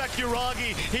 In fact,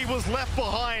 Yuragi, he was left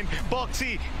behind.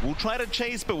 Boxy will try to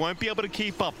chase, but won't be able to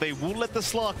keep up. They will let the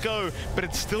Slark go, but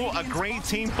it's still a great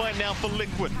team fight now for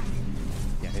Liquid.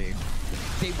 Yeah,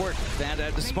 they work.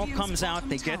 The smoke comes out,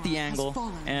 they get the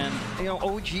angle, and you know,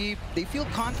 OG, they feel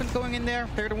confident going in there.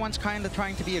 They're the ones kind of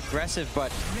trying to be aggressive,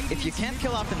 but if you can't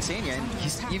kill off Insania,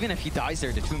 and even if he dies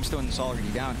there, the tombstone is already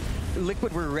down.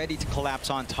 Liquid were ready to collapse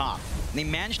on top. They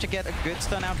managed to get a good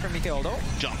stun out from Mike, although.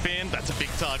 Jump in, that's a big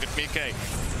target, Mike.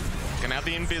 Can have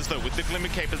the invis though with the Glimmer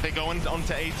Cape as they go onto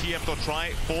ATF. They'll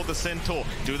try for the Centaur.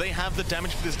 Do they have the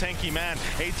damage for this tanky man?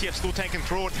 ATF still tanking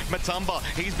through it. Matamba,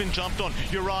 he's been jumped on.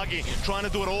 Yuragi trying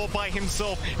to do it all by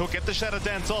himself. He'll get the Shadow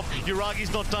Dance off.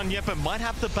 Yuragi's not done yet, but might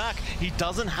have to back. He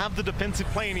doesn't have the defensive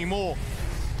play anymore.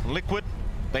 Liquid,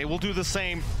 they will do the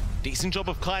same. Decent job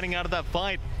of kiting out of that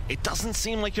fight. It doesn't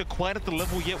seem like you're quite at the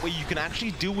level yet where you can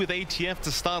actually deal with ATF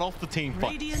to start off the team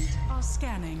fight. Radiant are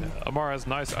scanning. Amar has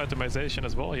nice itemization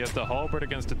as well. He has the Halberd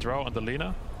against the Drow and the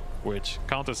Lina, which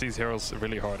counters these heroes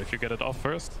really hard if you get it off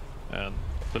first. And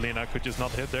the Lina could just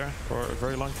not hit there for a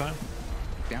very long time.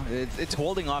 Yeah, it's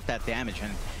holding off that damage,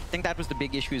 and I think that was the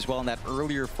big issue as well in that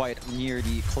earlier fight near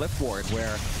the cliff ward,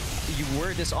 where you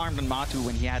were disarmed on Matu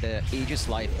when he had an Aegis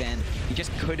life, and he just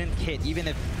couldn't hit. Even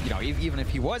if, you know, even if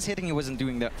he was hitting, he wasn't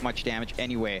doing that much damage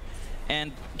anyway.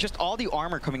 And just all the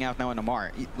armor coming out now in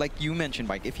Amar, like you mentioned,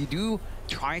 Mike, if you do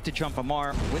try to jump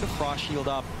Amar with a Frost Shield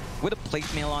up, with a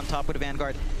Plate Mail on top with a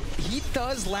Vanguard, he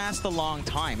does last a long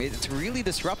time. It's really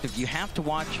disruptive. You have to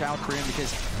watch out for him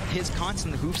because his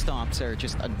constant hoof stomps are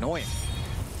just annoying.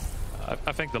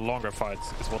 I think the longer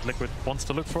fights is what Liquid wants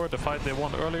to look for. The fight they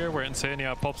won earlier where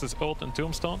Insania pops his ult and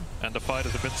Tombstone, and the fight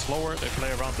is a bit slower. They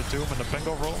play around the Tomb and the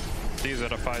Pango roll. These are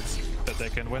the fights that they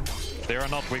can win. They are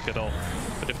not weak at all.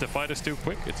 But if the fight is too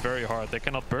quick, it's very hard. They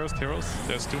cannot burst heroes.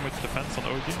 There's too much defense on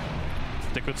OG.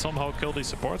 If they could somehow kill these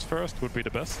supports first, would be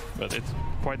the best. But it's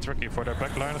quite tricky for their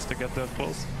backliners to get that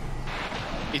close.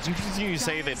 It's interesting you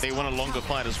say that they want a longer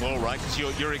fight as well, right?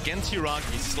 Because you're against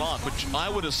Yuragi's Slark, which I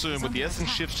would assume with the Essence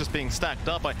shifts just being stacked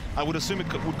up, I would assume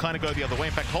it would kind of go the other way.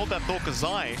 In fact, hold that thought, because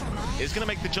Zai is going to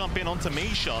make the jump in onto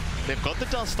Misha. They've got the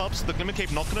dust up, so the Glimmer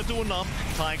Cape not going to do enough.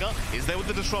 Tiger is there with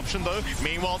the disruption though.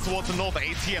 Meanwhile, towards the north,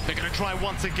 ATF, they're going to try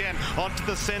once again onto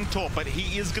the Centaur, but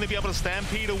he is going to be able to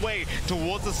stampede away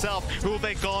towards the south. Who have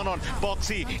they gone on?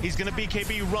 Boxy, he's going to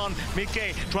BKB run.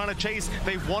 Mickey trying to chase.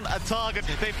 They want a target.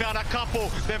 They found a couple.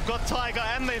 They've got Tiger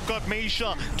and they've got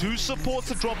Misha. 2 supports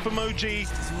to drop from OG.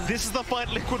 This is the fight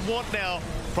Liquid want now.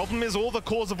 Problem is all the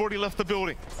cores have already left the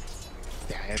building.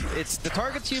 Yeah, it's the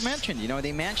targets you mentioned. You know,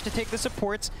 they managed to take the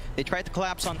supports. They tried to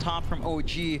collapse on top from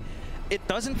OG. It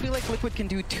doesn't feel like Liquid can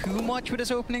do too much with this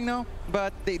opening though,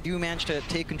 but they do manage to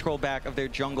take control back of their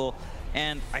jungle.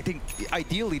 And I think,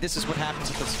 ideally, this is what happens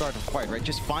at the start of the fight, right?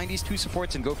 Just find these 2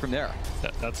 supports and go from there.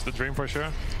 That's the dream for sure.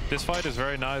 This fight is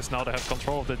very nice. Now they have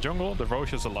control of the jungle. The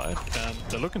Roche is alive, and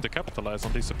they're looking to capitalize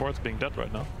on these supports being dead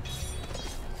right now.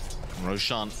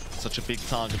 Roshan, such a big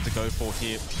target to go for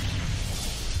here.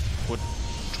 Would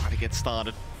try to get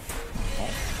started. Oh.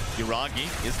 Yuragi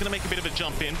is going to make a bit of a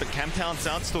jump in, but can pounce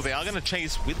out. Still, they are going to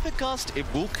chase with the gust. It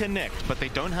will connect, but they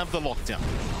don't have the lockdown.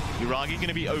 Yuragi going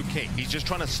to be okay. He's just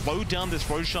trying to slow down this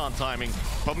Roshan timing.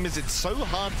 Problem is, it's so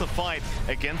hard to fight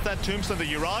against that Tombstone. The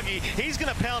Yuragi, he's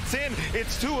going to pounce in.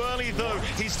 It's too early, though.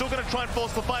 He's still going to try and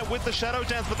force the fight with the Shadow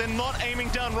Dance, but they're not aiming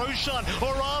down Roshan.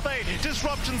 Or are they?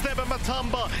 Disruptions there, but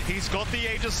Matamba, he's got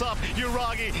the Aegis up.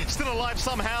 Yuragi, still alive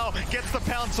somehow, gets the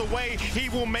pounce away. He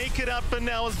will make it out for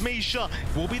now as Misha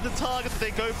will be the target that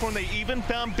they go for, and they even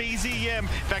found BZM. In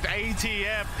fact,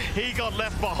 ATF, he got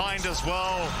left behind as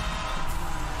well.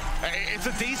 It's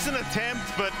a decent attempt,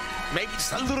 but maybe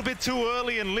just a little bit too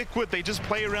early, and Liquid, they just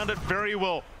play around it very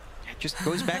well. It just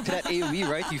goes back to that AoE,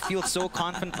 right? You feel so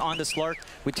confident on the Slark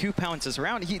with 2 pounces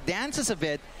around. He dances a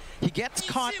bit. He gets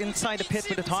caught inside the pit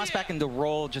with a toss back, and the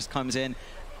roll just comes in.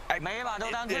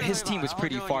 His team was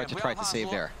pretty far to try to save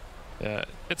there. Yeah,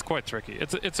 it's quite tricky.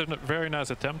 It's a very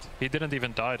nice attempt. He didn't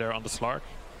even die there on the Slark,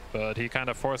 but he kind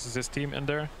of forces his team in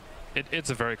there. It's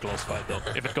a very close fight though.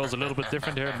 If it goes a little bit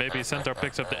different here, maybe Centaur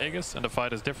picks up the Aegis and the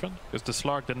fight is different, because the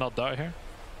Slark did not die here.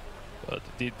 But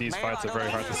these fights are very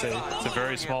hard to say. It's a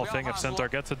very small thing. If Centaur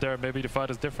gets it there, maybe the fight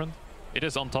is different. It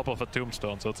is on top of a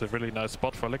Tombstone, so it's a really nice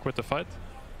spot for Liquid to fight.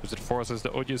 because it forces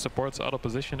the OG supports out of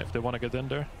position if they want to get in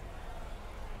there.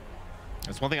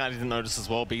 That's one thing I didn't notice as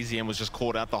well. BZM was just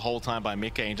caught out the whole time by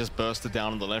Mikke and just bursted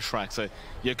down on the left rack. So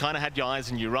you kind of had your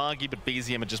eyes on Yuragi, but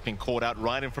BZM had just been caught out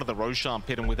right in front of the Roshan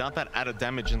pit. And without that added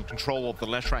damage and control of the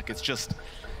left rack,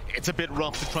 it's a bit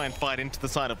rough to try and fight into the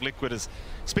side of Liquid.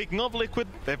 Speaking of Liquid,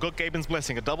 they've got Gaben's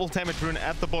Blessing, a double damage rune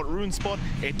at the bot rune spot.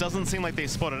 It doesn't seem like they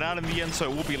spotted out in the end, so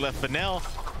it will be left for now.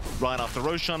 Right after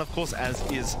Roshan, of course, as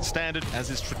is standard,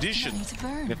 as is tradition.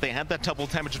 If they had that double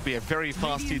damage, it'd be a very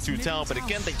fast tier 2 tower, but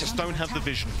again, they just don't have the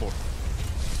vision for it.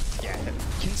 Yeah, it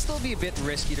can still be a bit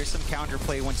risky. There's some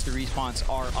counterplay once the respawns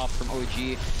are up from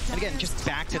OG. And again, just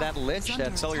back to that Lich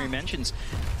that Celery mentions.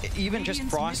 Even just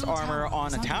frost armor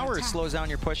on a tower slows down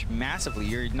your push massively.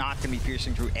 You're not going to be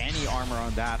piercing through any armor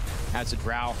on that as a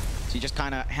Drow. So you just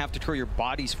kind of have to throw your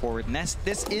bodies forward. And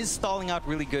this is stalling out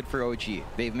really good for OG.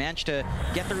 They've managed to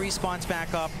get the respawns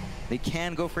back up. They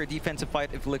can go for a defensive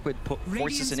fight if Liquid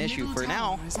forces an issue. For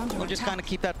now, we'll just kind of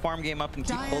keep that farm game up and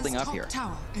keep holding up here.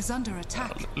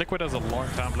 Liquid has a long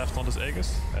time left on this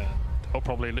Aegis, and he'll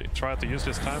probably try to use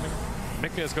this timing.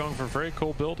 Mikke is going for a very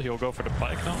cool build. He'll go for the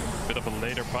pike now, a bit of a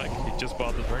later pike. He just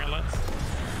bought the Dragon Lance,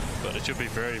 but it should be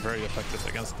very, very effective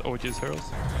against OG's heroes.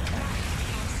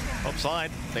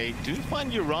 Upside, they do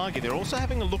find Yuragi. They're also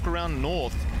having a look around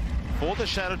north for the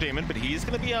Shadow Demon, but he is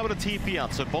going to be able to TP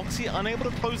out. So Boxy unable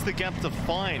to close the gap to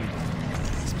find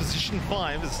his position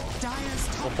 5.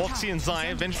 Boxy and Zai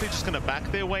eventually just going to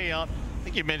back their way out. I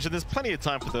think you mentioned there's plenty of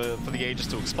time for the Aegis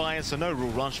to expire, so no real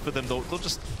rush for them. They'll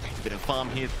just take a bit of farm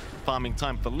here, farming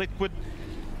time for Liquid.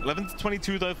 11 to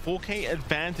 22 though, 4K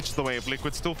advantage the way of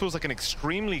Liquid. Still feels like an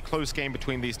extremely close game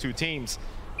between these two teams.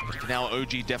 But now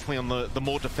OG definitely on the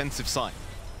more defensive side.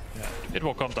 Yeah, it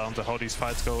will come down to how these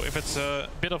fights go. If it's a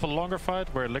bit of a longer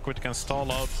fight where Liquid can stall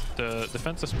out the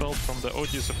defensive spells from the OG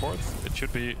support, it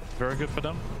should be very good for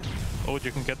them. OG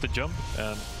can get the jump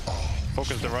and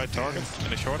focus the right target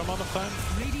in a short amount of time.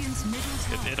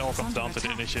 It all comes down to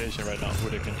the initiation right now, who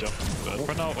they can jump. But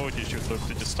for now, OG should look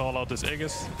to just stall out this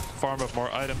Aegis, farm up more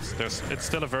items. It's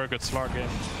still a very good Slark game.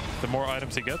 The more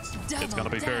items he gets, it's going to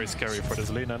be very scary for this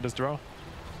Lina and this Drow.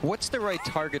 What's the right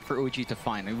target for OG to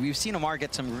find? I mean, we've seen Amar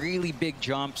get some really big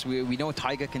jumps. We know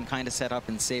Taiga can kind of set up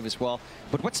and save as well.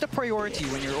 But what's the priority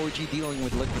when you're OG dealing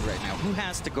with Liquid right now? Who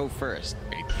has to go first?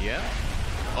 Yeah.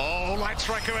 Oh, light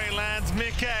strike away lands.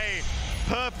 Mikke.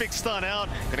 Perfect stun out.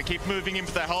 Gonna keep moving in,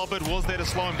 but the halberd was there to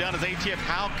slow him down as ATF.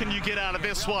 How can you get out of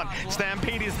this one?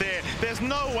 Stampede is there. There's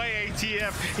no way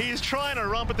ATF. He's trying to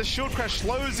run, but the shield crash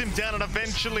slows him down, and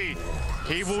eventually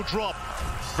he will drop.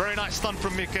 Very nice stun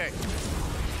from Mikke.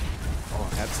 Oh,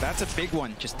 that's a big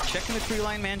one. Just checking the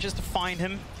 3-line man just to find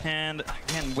him. And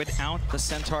again, without the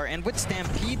Centaur and with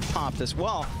Stampede popped as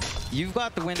well, you've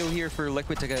got the window here for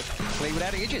Liquid to play with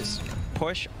that Aegis.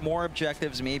 Push more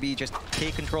objectives, maybe just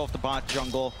take control of the bot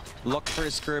jungle, look for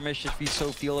a skirmish if you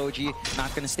so feel. OG not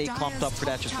going to stay clumped up for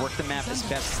that, just work the map as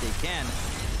best as they can.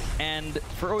 And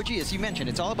for OG, as you mentioned,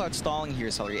 it's all about stalling here,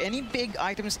 Celery. Any big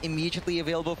items immediately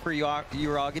available for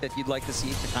Yuragi that you'd like to see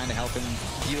to kind of help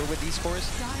him deal with these scores?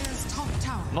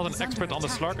 Not an expert on the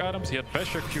Slark items. He had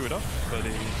Basher queued up, but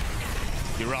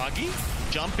Yuragi,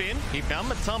 jump in. He found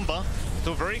Matumba.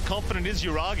 Still very confident is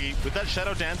Yuragi. With that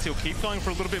Shadow Dance, he'll keep going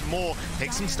for a little bit more.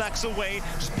 Take some stacks away,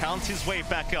 just pounce his way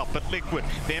back up. But Liquid,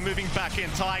 they're moving back in.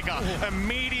 Taiga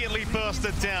immediately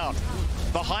bursted down.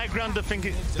 The high ground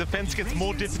defense gets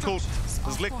more difficult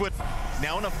as Liquid,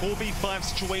 now in a 4v5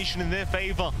 situation in their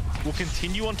favor, will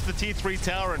continue onto the tier 3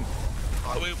 tower. And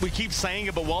we keep saying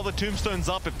it, but while the tombstone's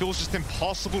up, it feels just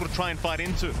impossible to try and fight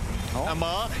into.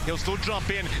 Amar, he'll still jump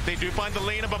in. They do find the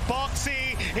Lina, but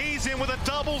Boxy, he's in with a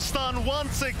double stun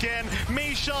once again.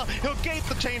 Misha, he'll gate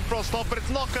the Chain Frost off, but it's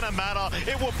not going to matter.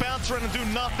 It will bounce around and do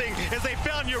nothing as they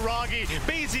found Yuragi.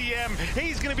 BZM,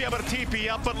 he's going to be able to TP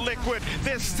up, but Liquid,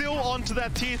 they're still onto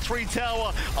that tier 3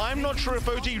 tower. I'm not sure if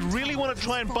OG really want to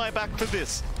try and buy back for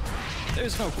this.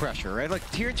 There's no pressure, right? Like,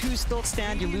 tier 2 still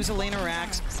stand, you lose a lane of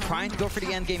racks, trying to go for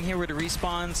the end game here with the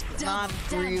respawns, not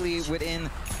really within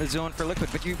the zone for Liquid,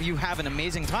 but you have an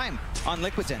amazing time on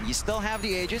Liquid's end. You still have the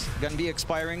Aegis, gonna be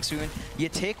expiring soon. You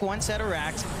take one set of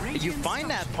racks, you find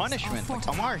that punishment. Like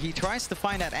Amar, he tries to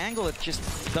find that angle, it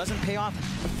just doesn't pay off.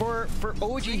 For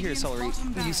OG here, Celery,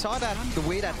 you saw that the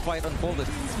way that fight unfolded.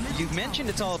 You mentioned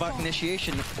it's all about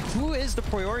initiation. Who is the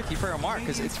priority for Amar?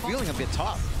 Because it's feeling a bit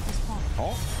tough.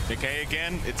 Oh, Mikke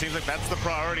again. It seems like that's the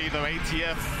priority, though.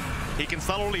 ATF, He can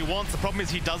stun all he wants. The problem is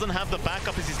he doesn't have the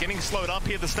backup as he's getting slowed up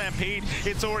here. The Stampede,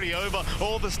 it's already over.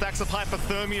 All the stacks of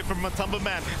hypothermia from Matumba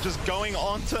Man just going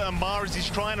on to Amar as he's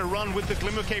trying to run with the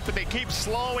Glimmer Cape, but they keep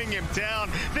slowing him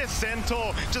down. This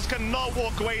Centaur just cannot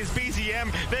walk away as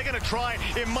BZM. They're going to try.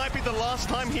 It might be the last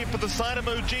time here for the side of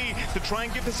OG to try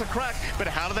and give this a crack, but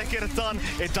how do they get it done?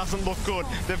 It doesn't look good.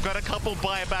 They've got a couple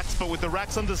buybacks, but with the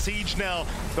racks under siege now,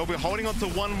 they'll be holding on to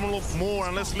one more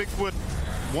unless Liquid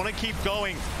want to keep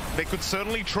going. They could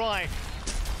certainly try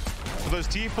for those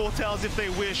tier 4 towers if they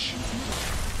wish,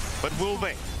 but will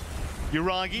they?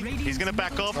 Yuragi, he's going to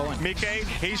back off. Mickey,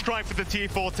 he's trying for the tier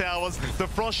 4 towers. The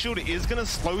Frost Shield is going to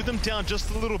slow them down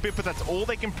just a little bit, but that's all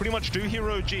they can pretty much do here,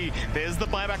 OG. There's the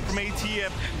buyback from ATF.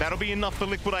 That'll be enough for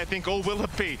Liquid, I think, or will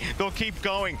it be? They'll keep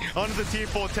going onto the tier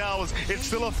 4 towers. It's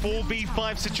still a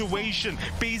 4v5 situation.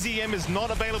 BZM is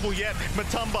not available yet.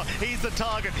 Matumba, he's the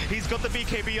target. He's got the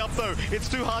BKB up, though. It's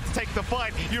too hard to take the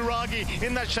fight. Yuragi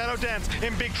in that Shadow Dance,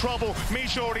 in big trouble.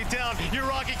 Misha already down.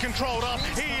 Yuragi controlled up.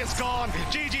 He is gone.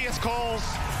 GG is called.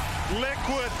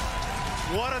 Liquid,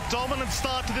 what a dominant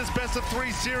start to this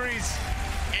best-of-3 series.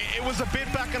 It was a bit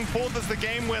back and forth as the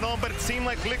game went on, but it seemed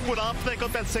like Liquid, after they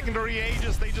got that secondary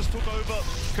Aegis, they just took over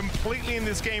completely in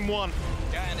this game 1.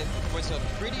 Yeah, and it was a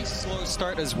pretty slow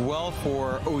start as well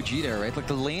for OG there, right? Like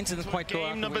the lanes didn't quite go out.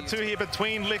 Game number 2 here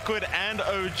between Liquid and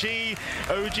OG.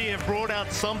 OG have brought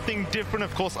out something different.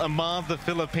 Of course, Amar the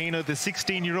Filipino, the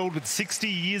 16-year-old with 60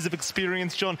 years of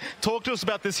experience. John, talk to us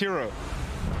about this hero.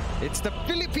 It's the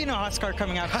Filipino Huskar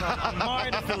coming out from Amar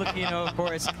the Filipino, of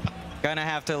course. Gonna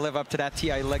have to live up to that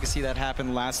TI legacy that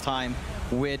happened last time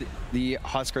with the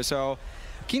Huskar. So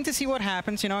keen to see what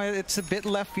happens. You know, it's a bit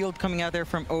left field coming out there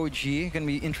from OG. Gonna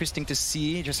be interesting to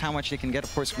see just how much they can get.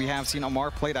 Of course, we have seen Amar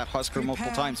play that Huskar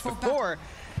multiple times before.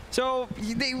 So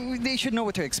they should know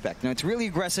what to expect. You know, it's really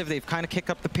aggressive. They've kind of kicked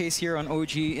up the pace here on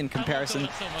OG in comparison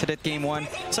to that game 1.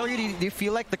 So do you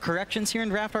feel like the corrections here in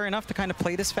draft are enough to kind of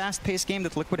play this fast-paced game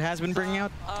that Liquid has been bringing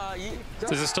out?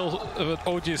 This is still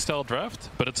OG-style draft,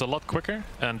 but it's a lot quicker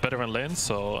and better in lanes,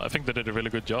 so I think they did a really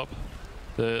good job.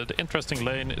 The interesting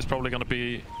lane is probably going to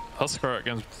be Huskar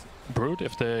against Brood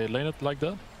if they lane it like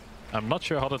that. I'm not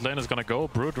sure how that lane is going to go.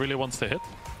 Brood really wants to hit,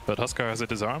 but Huskar has a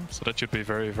disarm, so that should be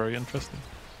very, very interesting.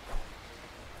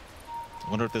 I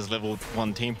wonder if there's level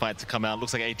 1 team fight to come out.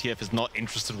 Looks like ATF is not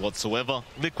interested whatsoever.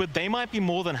 Liquid, they might be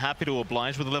more than happy to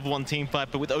oblige with a level 1 team fight,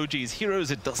 but with OG's heroes,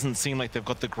 it doesn't seem like they've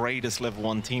got the greatest level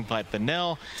 1 team fight for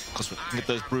now. Of course, we can get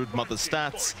those Brood Mother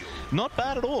stats. Not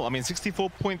bad at all. I mean,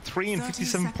 64.3 and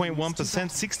 57.1%,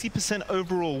 60%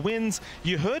 overall wins.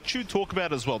 You heard Chu talk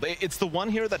about it as well. It's the one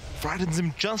hero that frightens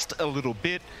him just a little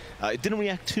bit. It didn't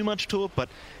react too much to it, but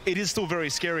it is still very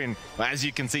scary. And as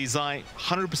you can see, Zai,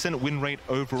 100% win rate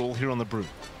overall here on the Brood.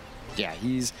 Yeah,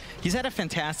 he's had a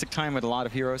fantastic time with a lot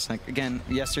of heroes. Like again,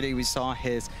 yesterday we saw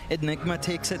his Enigma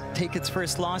take its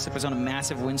first loss. It was on a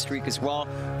massive win streak as well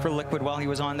for Liquid while he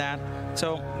was on that.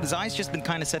 So Zai's just been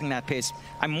kind of setting that pace.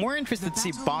 I'm more interested to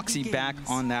see Boxy back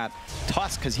on that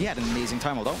Tusk because he had an amazing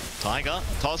time. Although Tiger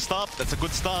tossed up, that's a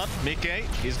good start. Mickey,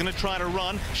 he's going to try to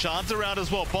run. Shards are out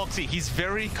as well. Boxy, he's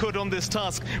very good on this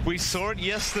Tusk. We saw it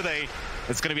yesterday.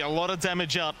 It's going to be a lot of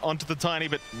damage out onto the Tiny,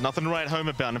 but nothing to write home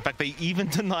about. In fact, they even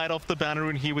denied off the banner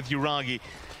rune here with Yuragi.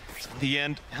 So in the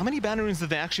end, how many banner runes did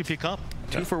they actually pick up?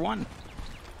 2 for 1.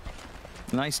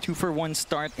 Nice 2-for-1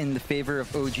 start in the favor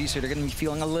of OG, so they're going to be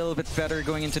feeling a little bit better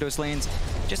going into those lanes.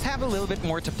 Just have a little bit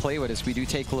more to play with as we do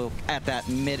take a look at that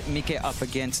mid. Mike up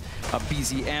against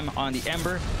BZM on the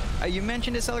Ember. You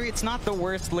mentioned this, Ellery, it's not the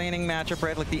worst laning matchup,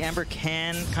 right? Like the Ember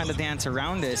can kind of dance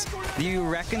around this. Do you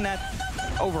reckon that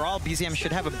overall BZM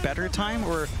should have a better time,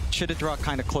 or should it draw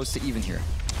kind of close to even here?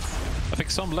 I think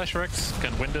some Leshracs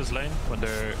can win this lane when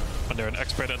they're an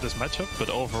expert at this matchup, but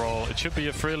overall it should be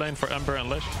a free lane for Ember and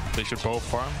Lesh. They should both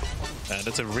farm, and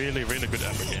it's a really, really good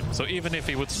Ember game. So even if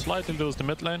he would slightly lose the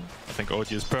mid lane, I think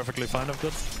OG is perfectly fine with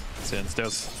it, since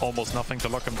there's almost nothing to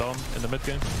lock him down in the mid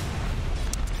game.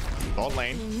 Bot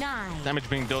lane, damage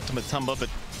being dealt to Matumba, but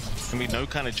there's going to be no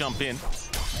kind of jump in.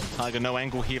 Tiger, no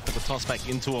angle here for the toss back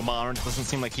into Amar, and it doesn't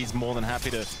seem like he's more than happy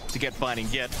to get fighting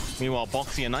yet. Meanwhile,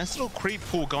 Boxy, a nice little creep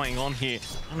pool going on here.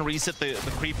 Trying to reset the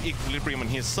creep equilibrium on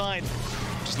his side.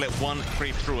 Just let one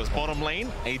creep through his bottom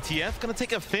lane. ATF going to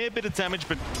take a fair bit of damage,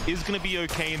 but is going to be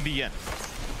okay in the end.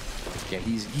 Yeah,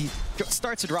 he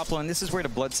starts to drop low, and this is where the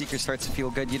Bloodseeker starts to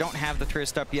feel good. You don't have the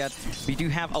Thirst up yet. We do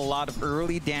have a lot of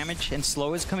early damage and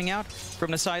slow is coming out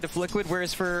from the side of Liquid,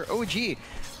 whereas for OG,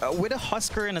 with a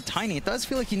Husker and a Tiny, it does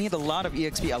feel like you need a lot of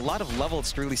EXP, a lot of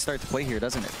levels to really start to play here,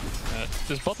 doesn't it?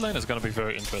 This bot lane is going to be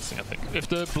very interesting, I think. If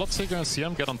the Bloodseeker and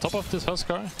CM get on top of this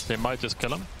Huskar, they might just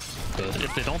kill him. But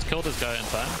if they don't kill this guy in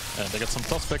time, and they get some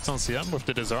tough picks on CM with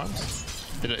the disarms,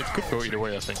 it could go either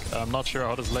way, I think. I'm not sure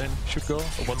how this lane should go,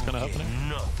 or what's going to happen.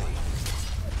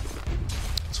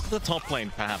 Let's look at the top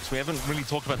lane, perhaps. We haven't really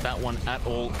talked about that one at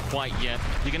all quite yet.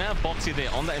 You're going to have Boxy there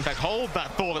on that. In fact, hold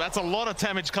that thought. That's a lot of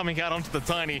damage coming out onto the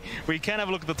Tiny. We can have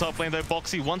a look at the top lane, though.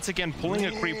 Boxy, once again, pulling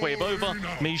a creep wave over.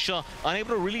 Misha,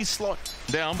 unable to really slot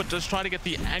down, but just trying to get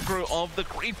the aggro of the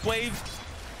creep wave.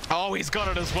 Oh, he's got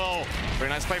it as well. Very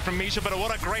nice play from Misha, but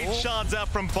what a great shards out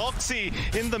from Boxy.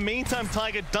 In the meantime,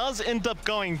 Tiger does end up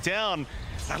going down.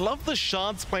 I love the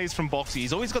shards plays from Boxy.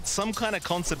 He's always got some kind of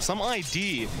concept, some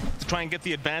idea to try and get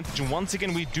the advantage. And once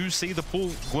again, we do see the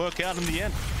pull work out in the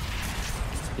end.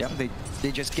 Yeah,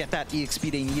 they just get that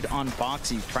EXP they need on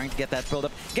Boxy, trying to get that build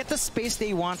up, get the space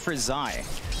they want for Zai.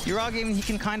 Uragi, he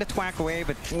can kind of twack away,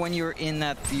 but when you're in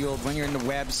that field, when you're in the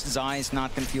webs, Zai's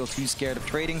not going to feel too scared of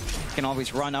trading. He can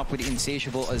always run up with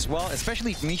Insatiable as well,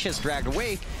 especially if Misha's dragged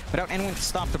away without anyone to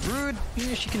stop the Brood.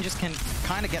 She can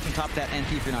kind of get on top of that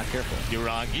NP if you're not careful.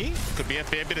 Uragi could be a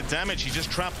fair bit of damage. He's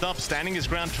just trapped up, standing his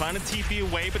ground, trying to TP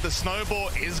away, but the snowball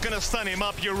is going to stun him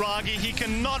up. Uragi, he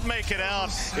cannot make it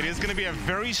out. It is going to be a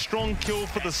very strong kill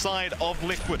for the side of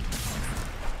Liquid.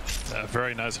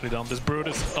 Very nicely done. This Brood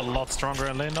is a lot stronger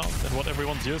in lane now than what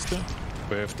everyone's used to.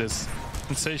 With this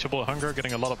insatiable hunger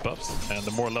getting a lot of buffs, and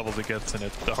the more levels it gets in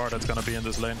it, the harder it's going to be in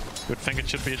this lane. You'd think it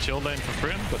should be a chill lane for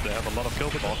Fryn, but they have a lot of kill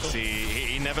potential. Boxy,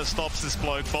 he never stops this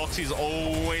bloke. Boxy's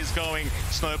always going.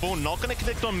 Snowball not going to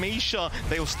connect on Misha.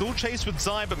 They will still chase with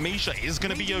Zai, but Misha is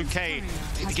going to be okay.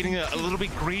 Getting a little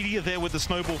bit greedier there with the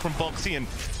snowball from Boxy, and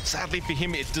sadly for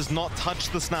him, it does not touch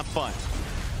the snapfire.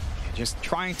 Just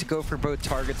trying to go for both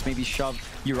targets, maybe shove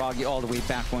Uragi all the way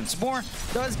back once more.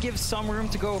 Does give some room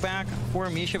to go back for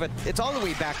Misha, but it's all the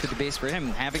way back to the base for him.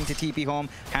 Having to TP home,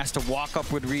 has to walk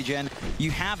up with regen.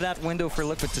 You have that window for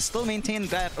Liquid to still maintain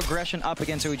that aggression up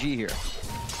against OG here.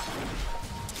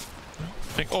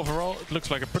 I think overall, it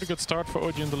looks like a pretty good start for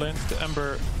OG in the lane. The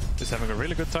Ember is having a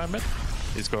really good time mid.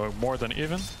 He's going more than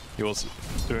even. He was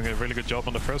doing a really good job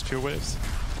on the first few waves.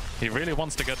 He really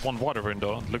wants to get one water rune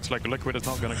though. Looks like Liquid is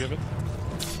not going to give it.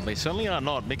 They certainly are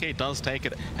not. Mickey does take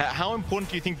it. How important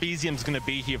do you think BZM's going to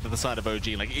be here for the side of OG?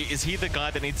 Like, is he the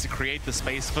guy that needs to create the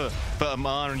space for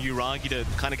Amar and Uragi to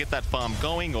kind of get that farm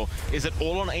going? Or is it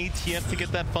all on ATF to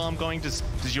get that farm going? Does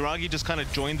Uragi just kind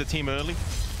of join the team early?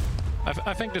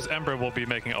 I think this Ember will be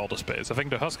making all the space. I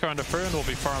think the Huskar and the Fryn will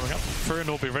be farming up. Fryn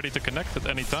will be ready to connect at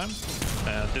any time.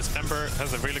 And this Ember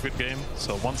has a really good game.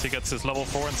 So once he gets his level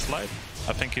 4 in Slide,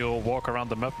 I think he'll walk around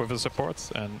the map with his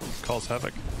supports and cause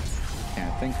havoc.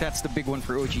 Yeah, I think that's the big one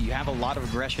for OG. You have a lot of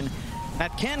aggression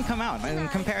that can come out. In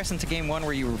comparison to game 1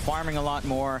 where you were farming a lot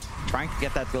more, trying to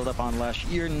get that build up on Lush,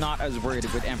 you're not as worried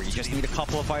with Ember. You just need a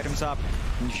couple of items up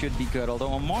and you should be good.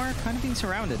 Although Amar kind of being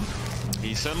surrounded.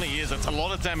 He certainly is. That's a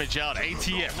lot of damage out.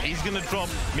 ATF, he's going to drop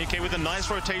Mickey with a nice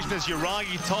rotation as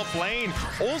Uragi top lane.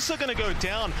 Also going to go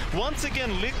down. Once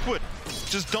again, Liquid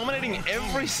just dominating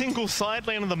every single side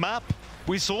lane of the map.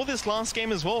 We saw this last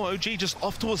game as well. OG just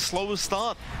off to a slower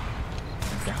start.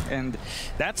 And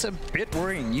that's a bit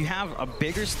worrying. You have a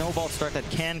bigger snowball start that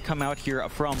can come out here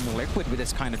from Liquid with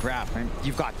this kind of draft. And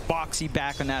you've got Boxy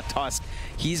back on that Tusk.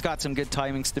 He's got some good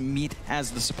timings to meet as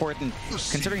the support. And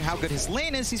considering how good his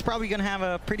lane is, he's probably going to have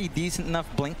a pretty decent enough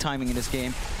blink timing in this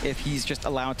game if he's just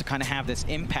allowed to kind of have this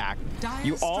impact.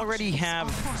 You already have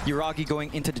Uragi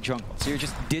going into the jungle. So you're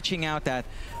just ditching out that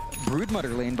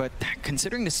Broodmother lane. But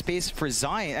considering the space for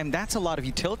Zai, and that's a lot of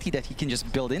utility that he can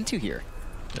just build into here.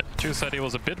 Yeah, Chu said he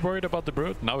was a bit worried about the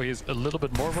Brood. Now he's a little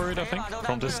bit more worried, I think,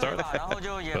 from this start. But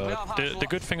the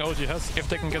good thing OG has, if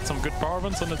they can get some good power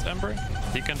runs on this Ember,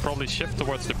 he can probably shift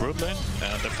towards the Brood lane,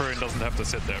 and the Fryn doesn't have to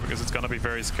sit there, because it's going to be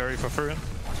very scary for Fryn.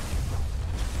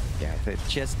 Yeah,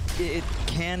 it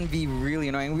can be really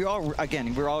annoying. We're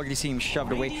already seeing him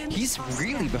shoved away. He's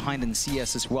really behind in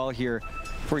CS as well here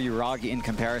for Uragi in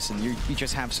comparison. You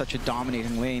just have such a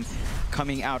dominating lane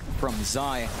coming out from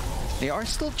Zai. They are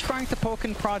still trying to poke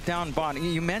and prod down bot.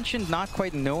 You mentioned not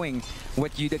quite knowing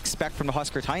what you'd expect from the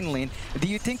Husker Tiny lane. Do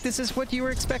you think this is what you were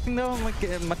expecting though? Like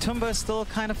Matumba is still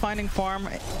kind of finding farm.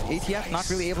 ATF not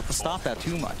really able to stop that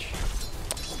too much.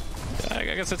 I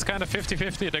guess it's kind of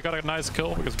 50-50. They got a nice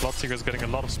kill because Bloodseeker is getting a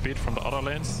lot of speed from the other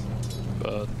lanes.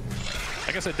 But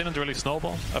I guess it didn't really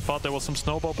snowball. I thought there was some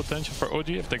snowball potential for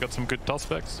OG if they got some good toss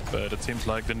backs, but it seems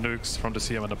like the nukes from the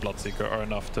CM and the Bloodseeker are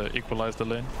enough to equalize the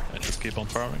lane and just keep on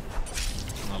farming.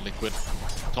 Liquid,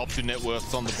 top 2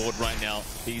 networks on the board right now.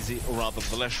 BZ, or rather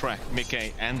the Leshrac,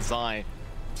 Mickey, and Zai.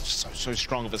 So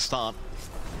strong of a start.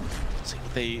 See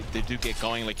what they do get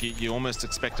going. Like you almost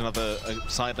expect another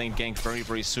side lane gank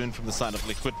very soon from the side of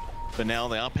Liquid. But now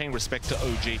they are paying respect to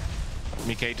OG.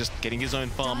 Mickey just getting his own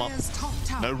farm up.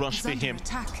 No rush for him.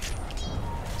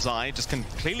 Zai just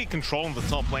completely controlling the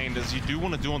top lane as you do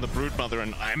want to do on the Broodmother,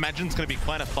 and I imagine it's going to be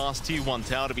quite a fast tier 1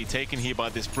 tower to be taken here by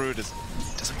this Brood. As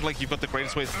it doesn't feel like you've got the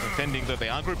greatest ways of defending, though they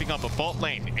are grouping up a bot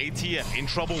lane. ATF in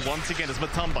trouble once again as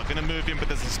Matumba going to move in, but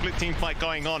there's a split team fight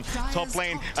going on. Top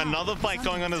lane, another fight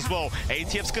going on as well.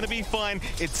 ATF's going to be fine.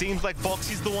 It seems like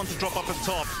Boxy's the one to drop up at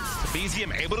top.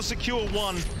 BZM able to secure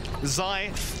 1.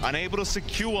 Zai unable to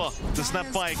secure the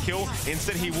Snapfire kill.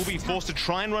 Instead, he will be forced to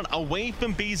try and run away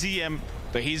from BZM.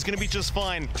 But he's going to be just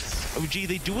fine. OG,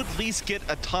 they do at least get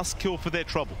a Tusk kill for their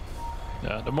trouble.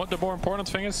 Yeah, the more important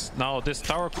thing is, now this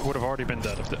tower would have already been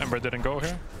dead if the Ember didn't go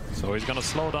here. So he's going to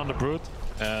slow down the Brood,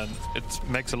 and it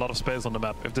makes a lot of space on the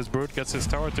map. If this Brood gets his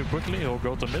tower too quickly, he'll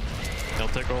go to mid. He'll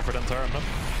take over the entire map.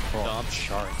 Oh,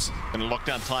 shards. Gonna lock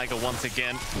down Tiger once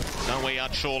again. No way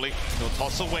out, surely. He'll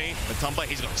toss away. Matumba,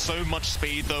 he's got so much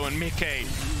speed though, and Mickey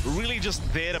really just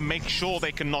there to make sure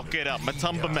they can knock it out.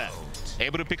 Matumba man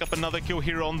able to pick up another kill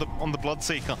here on the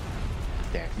Bloodseeker.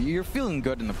 Yeah, you're feeling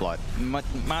good in the blood.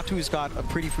 Matu's got a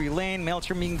pretty free lane,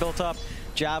 Maelstrom being built up,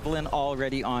 Javelin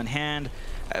already on hand.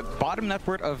 Bottom net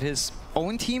worth of his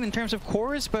own team in terms of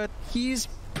cores, but he's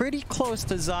pretty close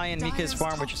to Zai and Mika's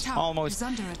farm, which is almost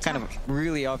kind of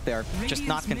really out there, just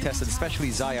not contested, especially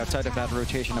Zai outside of that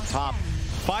rotation up top.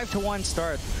 5-1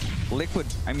 start. Liquid,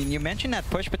 I mean, you mentioned that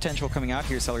push potential coming out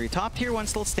here, Celery. Top tier 1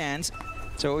 still stands,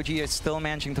 so OG is still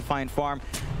managing to find farm.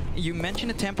 You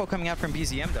mentioned a tempo coming out from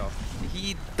BZM though.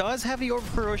 He does have the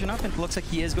over-corrosion up, and it looks like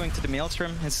he is going to the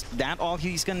Maelstrom. Is that all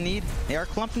he's going to need? They are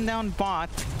clumping down bot,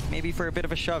 maybe for a bit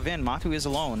of a shove in. Matu is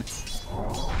alone.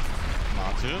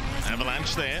 Matu,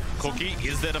 Avalanche there. Cookie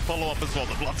is there to follow up as well.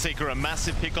 The Bloodseeker, a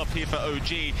massive pickup here for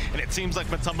OG, and it seems like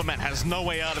Matumba Man has no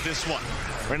way out of this one.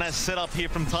 Very nice setup here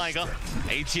from Tiger.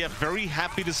 ATF very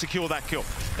happy to secure that kill.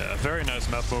 Yeah, very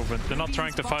nice map movement. They're not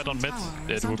trying to fight on mid.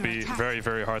 It would be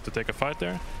very hard to take a fight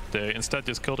there. They instead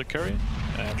just killed a carry,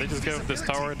 and they just gave up this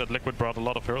tower that Liquid brought a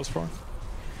lot of heroes for.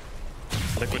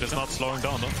 Liquid is not slowing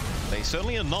down though. They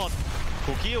certainly are not.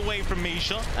 Cookie away from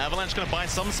Misha. Avalanche going to buy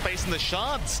some space in the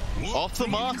shards. Off the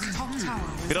mark.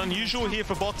 Bit unusual here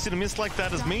for Boxy to miss like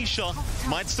that, as Misha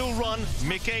might still run.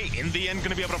 Mickey in the end going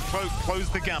to be able to close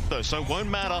the gap though, so it won't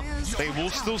matter. They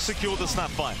will still secure the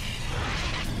Snapfire.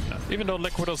 Even though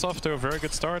Liquid was off to a very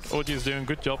good start, OG is doing a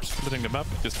good job splitting the map,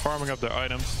 just farming up their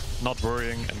items, not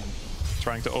worrying and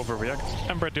trying to overreact.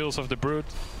 Ember deals with the Brood.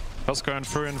 Huskar and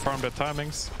Furin farm their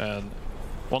timings, and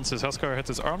once his Huskar hits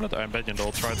his armlet, I imagine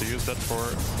they'll try to use that for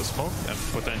the smoke and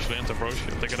potentially into Roche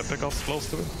if they get a pick-off close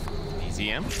to it.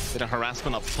 BZM, bit of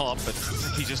harassment up top, but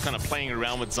he's just kind of playing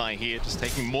around with Zai here, just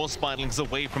taking more Spiderlings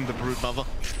away from the Broodmother.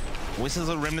 Always has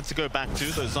a Remnant to go back to,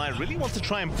 though Zai really wants to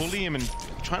try and bully him and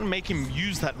try and make him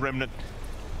use that Remnant.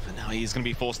 But now he's going to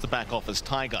be forced to back off as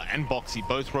Tiger and Boxy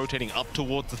both rotating up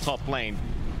towards the top lane.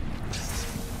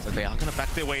 So they are going to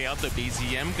back their way out. The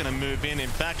BZM going to move in. In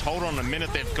fact, hold on a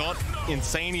minute. They've got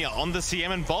Insania on the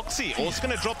CM, and Boxy also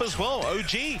going to drop as well.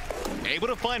 OG able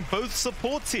to find both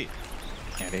supports here.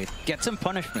 Yeah, they get some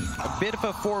punishment. A bit of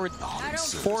a forward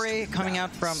foray coming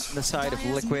out from the side of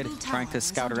Liquid, trying to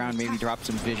scout around, maybe drop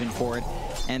some vision forward,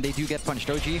 and they do get punished.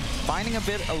 OG finding a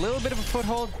little bit of a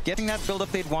foothold, getting that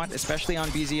build-up they'd want, especially on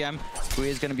BZM, who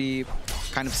is going to be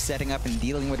kind of setting up and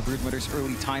dealing with Broodmother's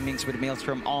early timings with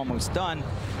Maelstrom almost done.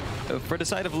 For the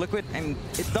side of Liquid, and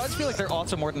it does feel like they're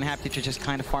also more than happy to just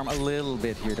kind of farm a little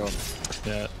bit here, though.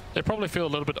 Yeah, they probably feel a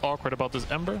little bit awkward about this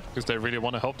Ember, because they really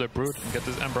want to help their Brood and get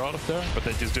this Ember out of there, but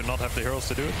they just do not have the heroes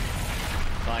to do it.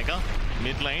 Tiger,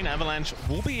 mid lane, Avalanche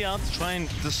will be out to try and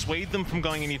dissuade them from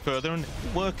going any further and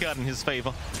work out in his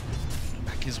favor.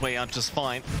 Back his way out just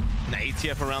fine. And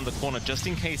ATF around the corner just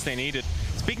in case they need it.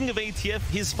 Speaking of ATF,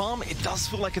 his farm, it does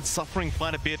feel like it's suffering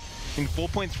quite a bit. In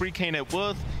 4.3k net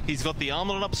worth, he's got the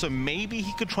armor up, so maybe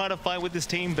he could try to fight with his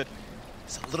team, but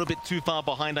it's a little bit too far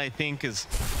behind, I think.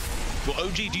 Well,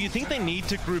 OG, do you think they need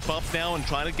to group up now and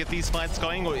try to get these fights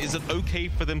going, or is it okay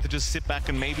for them to just sit back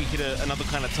and maybe hit another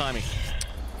kind of timing?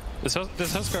 This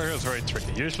Huskar hero is very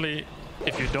tricky. Usually,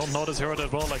 if you don't know this hero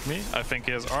that well like me, I think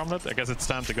he has armlet, I guess it's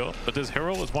time to go. But this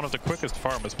hero is one of the quickest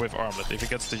farmers with armlet. If he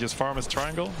gets to just farm his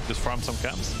triangle, just farm some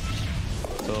camps.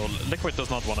 So Liquid does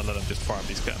not want to let them just farm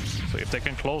these camps. So if they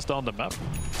can close down the map,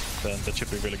 then that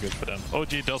should be really good for them.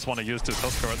 OG does want to use this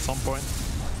Huskar at some point.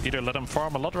 Either let them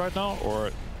farm a lot right now,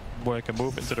 or make a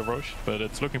move into the Roche. But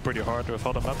it's looking pretty hard with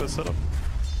how the map is set up.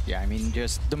 Yeah, I mean,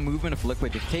 just the movement of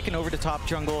Liquid. They've taken over the top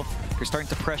jungle. They're starting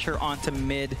to pressure onto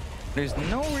mid. There's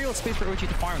no real space for OG to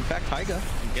farm. In fact, Taiga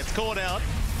gets caught out.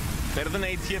 Better than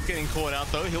ATF getting caught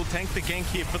out, though. He'll tank the gank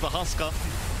here for the Huskar.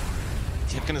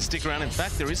 ATF going to stick around. In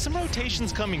fact, there is some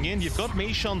rotations coming in. You've got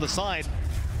Misha on the side.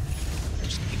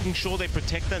 Just making sure they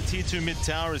protect that tier 2 mid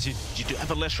tower, as you do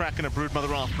have a Leshrac and a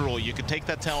Broodmother after all. You could take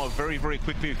that tower very, very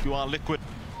quickly if you are Liquid.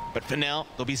 But for now,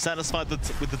 they'll be satisfied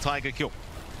with the Taiga kill.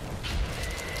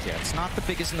 Yeah, it's not the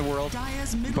biggest in the world,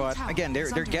 but again,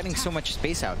 they're getting so much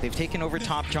space out. They've taken over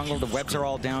top jungle, the webs are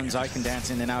all down, Zai can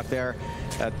dance in and out there.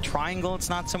 Triangle, it's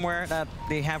not somewhere that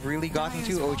they have really gotten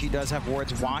to. OG does have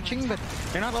wards watching, but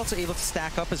they're not also able to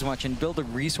stack up as much and build the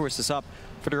resources up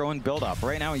for their own build-up.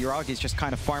 Right now, Yuragi is just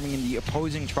kind of farming in the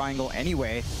opposing triangle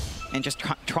anyway, and just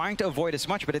trying to avoid as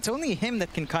much, but it's only him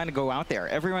that can kind of go out there.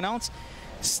 Everyone else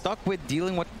stuck with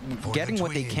getting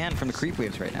what they can from the creep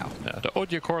waves right now. Yeah, the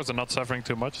OG cores are not suffering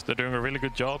too much. They're doing a really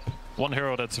good job. One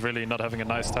hero that's really not having a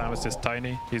nice time is this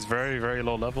Tiny. He's very, very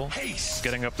low level.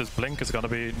 Getting up this blink is going to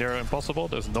be near impossible.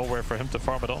 There's nowhere for him to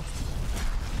farm at all.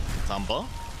 Tumba,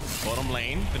 bottom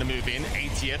lane, gonna move in.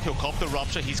 ATF, he'll cop the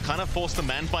rupture. He's kind of forced to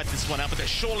man fight this one out, but there's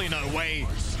surely no way.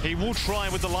 He will try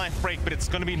with the life break, but it's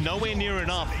gonna be nowhere near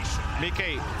enough.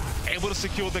 Mike able to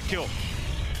secure the kill.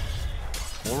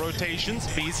 More rotations,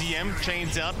 BZM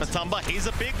chains out, Matumba, he's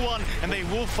a big one, and they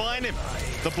will find him.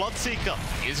 The Bloodseeker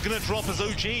is going to drop as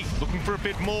OG, looking for a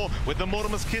bit more. With the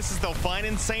Mortimer's Kisses, they'll find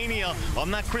Insania on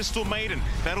that Crystal Maiden.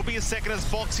 That'll be a second as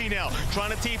Boxy now,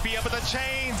 trying to TP up, but the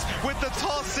chains with the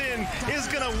toss-in is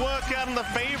going to work out in the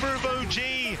favor of OG.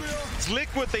 It's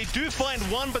Liquid, they do find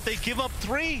one, but they give up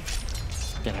 3.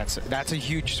 Yeah, that's a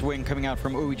huge swing coming out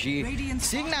from OG.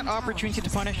 Seeing that opportunity to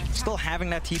punish, still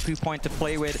having that TP point to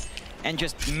play with, and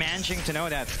just managing to know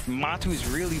that Matu is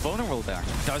really vulnerable there.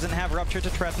 Doesn't have Rupture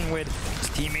to threaten with. His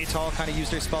teammates all kind of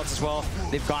use their spells as well.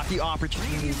 They've got the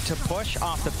opportunity to push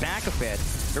off the back of it.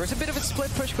 There was a bit of a split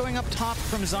push going up top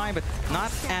from Zai, but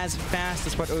not as fast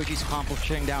as what OG's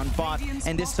accomplishing down bot.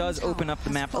 And this does open up the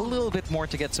map a little bit more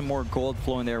to get some more gold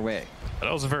flowing their way.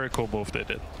 That was a very cool move they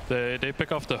did. They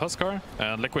pick off the Huskar,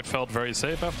 and Liquid felt very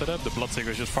safe after that. The Bloodseeker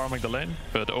is just farming the lane,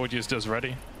 but OG is just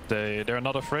ready. They're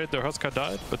not afraid. Their Huskar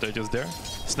died, but they're just there.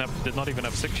 Snap did not even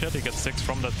have 6 yet. He gets 6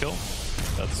 from that kill.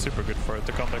 That's super good for it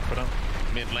to come back for them.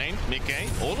 Mid lane, Mickey,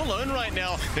 all alone right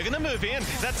now. They're going to move in.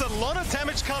 That's a lot of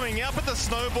damage coming out, but the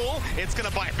snowball, it's going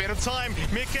to buy a bit of time.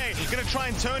 Mickey going to try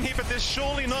and turn here, but there's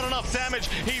surely not enough damage.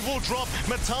 He will drop.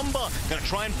 Matumba going to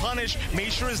try and punish.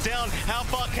 Misha is down. How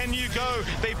far can you go?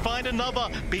 They find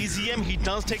another. BZM, he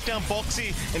does take down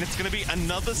Boxy, and it's going to be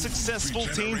another successful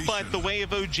team fight the way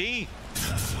of OG.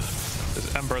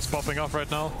 This Ember is popping off right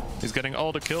now. He's getting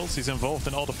all the kills. He's involved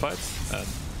in all the fights. And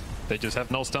they just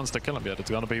have no stuns to kill him yet. It's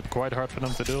going to be quite hard for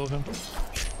them to deal with him.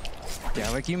 Yeah,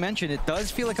 like you mentioned, it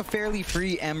does feel like a fairly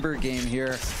free Ember game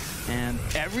here. And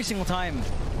every single time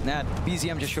that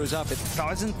BZM just shows up, it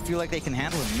doesn't feel like they can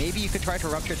handle him. Maybe you could try to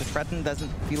Rupture to threaten, doesn't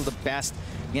feel the best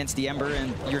against the Ember,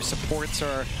 and your supports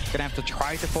are going to have to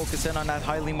try to focus in on that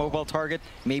highly mobile target,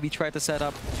 maybe try to set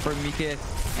up for Mike.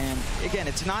 And again,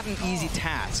 it's not an easy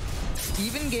task.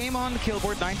 Even game on the kill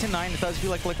board, 9-9, it does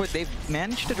feel like Liquid, they've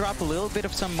managed to drop a little bit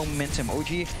of some momentum.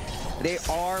 OG, they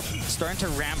are starting to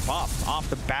ramp up off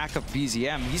the back of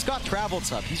BZM. He's got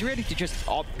travels up. He's ready to just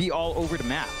be all over the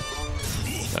map.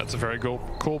 That's a very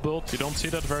cool build. You don't see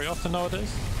that very often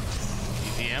nowadays.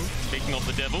 BZM, speaking of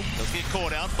the devil, does get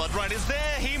caught out. Bloodright is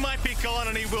there. He might be gone,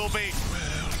 and he will be.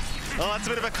 Oh, that's a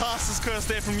bit of a caster's curse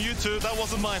there from you two. That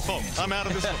wasn't my fault. I'm out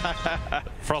of this one.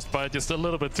 Frostbite just a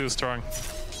little bit too strong.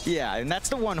 Yeah, and that's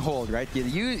the one hold, right?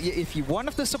 If one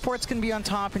of the supports can be on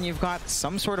top and you've got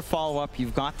some sort of follow-up,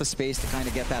 you've got the space to kind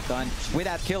of get that done. With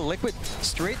that kill, Liquid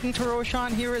straight into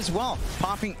Roshan here as well,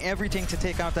 popping everything to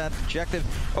take out that objective.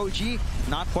 OG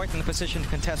not quite in the position to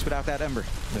contest without that Ember.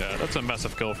 Yeah, that's a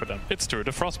massive kill for them. It's true,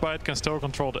 the Frostbite can still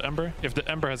control the Ember. If the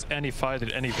Ember has any fight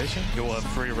and any vision, you will have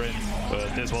free reign.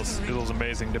 But this was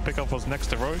amazing. The pickup was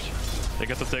next to Roche. They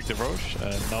get to take the Roche,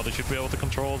 and now they should be able to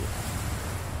control.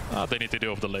 They need to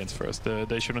deal with the lanes first.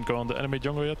 They shouldn't go on the enemy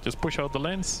jungle yet. Just push out the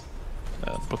lanes.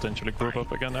 and potentially group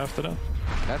up again after that.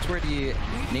 That's where the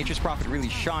Nature's Prophet really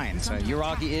shines.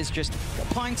 Yuragi is just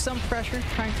applying some pressure,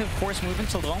 trying to force movement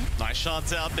to Dome. Nice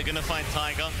shots out. They're going to find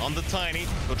Tiger on the Tiny.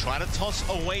 He'll try to toss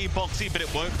away Boxy, but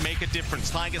it won't make a difference.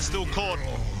 Tiger's still caught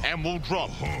and will drop.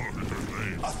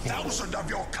 1,000 of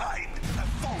your kind.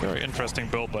 Very interesting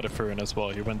build by the Furion as well.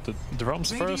 He went the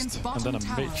drums first and then a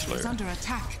Mage Slayer.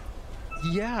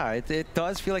 Yeah, it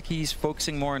does feel like he's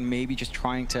focusing more on maybe just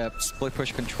trying to split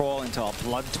push control into a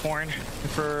Bloodtorn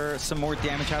for some more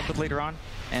damage output later on,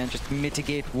 and just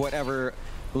mitigate whatever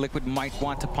Liquid might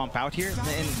want to pump out here,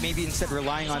 and maybe instead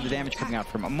relying on the damage coming out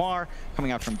from Amar,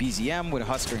 coming out from BZM with a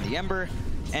Husker and the Ember,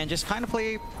 and just kind of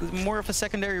play more of a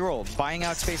secondary role, buying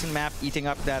out space in map, eating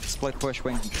up that split push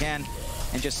when he can,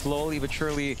 and just slowly but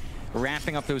surely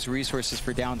ramping up those resources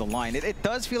for down the line. It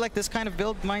does feel like this kind of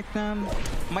build might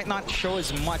not show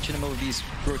as much in the middle of these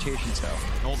rotations, though.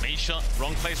 Oh, Misha,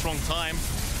 wrong place, wrong time.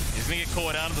 He's going to get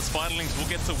caught out, and the Spiderlings will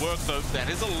get to work, though. That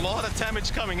is a lot of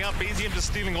damage coming up. BZM just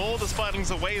stealing all the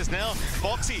Spiderlings away is now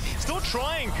Boxy still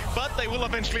trying, but they will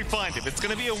eventually find him. It's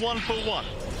going to be a 1-for-1.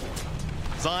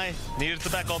 Zai needed to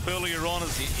back off earlier on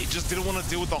as he just didn't want to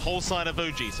deal with the whole side of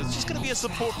OG, so it's just going to be a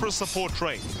support for a support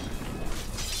trade.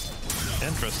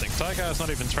 Interesting. Taiga is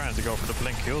not even trying to go for the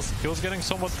blink. He was getting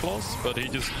somewhat close, but he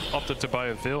just opted to buy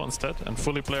a Veil instead and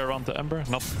fully play around the Ember,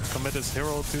 not commit his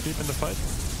hero too deep in the fight.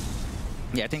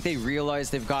 Yeah, I think they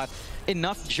realize they've got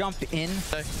enough jump in.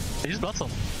 They just got some.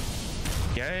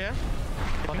 Yeah.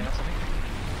 Something.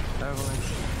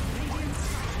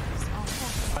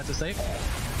 Fight to save.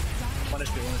 1 HP,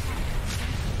 1 HP.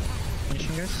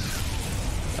 Finishing guys.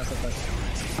 That's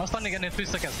it. I'm standing again in 3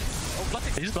 seconds. Oh, bloody.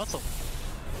 He just got some.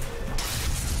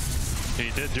 He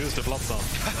did use the Bloodstone.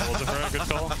 That was a very good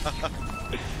call.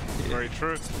 Very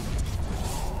true.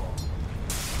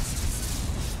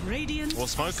 Radiant We'll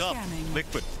smoke up.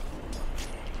 Liquid.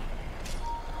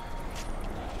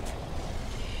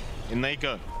 In they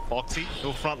go. Boxy,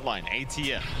 he'll frontline.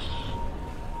 ATF.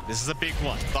 This is a big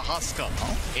one. The Husker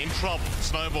in trouble.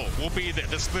 Snowball will be there.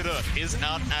 The Splitter is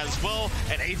out as well,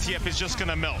 and ATF is just going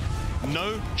to melt.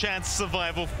 No chance of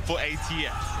survival for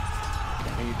ATF.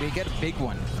 They get a big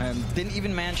one. Didn't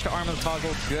even manage to arm the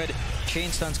toggle. Good chain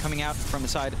stuns coming out from the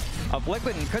side of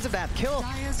Liquid, and because of that kill,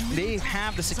 they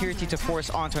have the security to force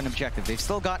onto an objective. They've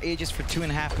still got Aegis for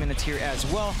 2.5 minutes here as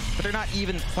well, but they're not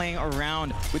even playing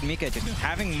around with Mika. Just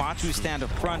having Matu stand up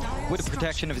front with the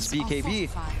protection of his BKB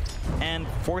and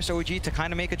force OG to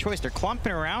kind of make a choice. They're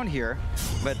clumping around here,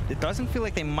 but it doesn't feel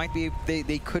like they might be.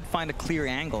 They could find a clear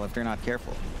angle if they're not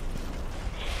careful.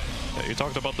 Yeah, you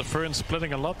talked about the Furion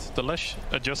splitting a lot. The Lesh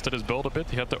adjusted his build a bit.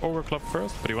 He had the overclock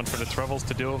first, but he went for the travels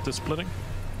to deal with the splitting.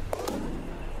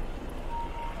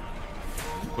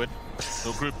 Liquid,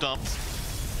 still grouped up.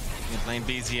 In lane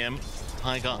BZM,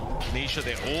 Tiger, Nisha,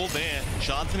 they're all there.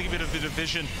 Shard's gonna give it a bit of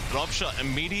vision. Robsha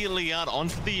immediately out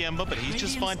onto the Ember, but he's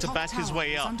just fine to back his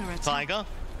way out. Tiger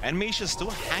and Misha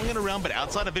still hanging around, but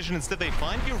outside of vision instead. They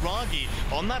find Yuragi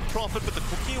on that Prophet, but the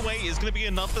cookie away is going to be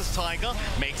enough as Tiger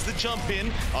makes the jump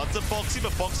in onto Boxy,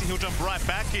 but Boxy, he'll jump right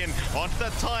back in onto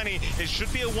that Tiny. It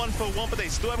should be a 1-for-1, but they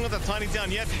still haven't got that Tiny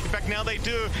down yet. In fact, now they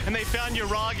do, and they found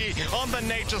Yuragi on the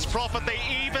Nature's Prophet. They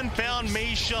even found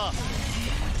Misha.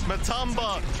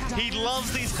 Matumba, he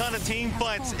loves these kind of team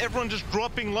fights. Everyone just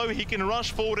dropping low. He can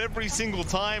rush forward every single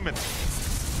time, and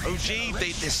OG,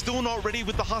 they're still not ready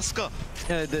with the Husker.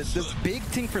 The big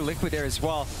thing for Liquid there as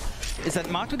well is that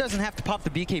Matu doesn't have to pop the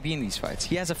BKB in these fights.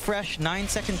 He has a fresh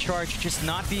 9-second charge just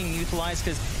not being utilized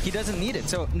because he doesn't need it.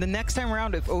 So the next time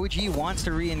around, if OG wants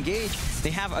to re-engage,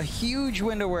 they have a huge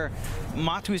window where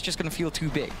Matu is just going to feel too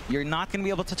big. You're not going to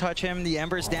be able to touch him. The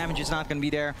Ember's damage is not going to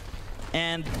be there.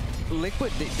 And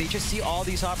Liquid, they just see all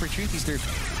these opportunities. They're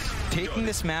taking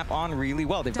this map on really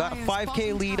well. They've got a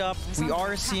 5k lead up. We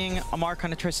are seeing Amar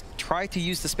kind of try to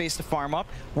use the space to farm up,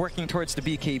 working towards the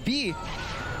BKB.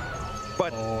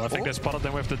 But I think they spotted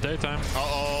them with the daytime.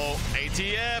 Uh-oh,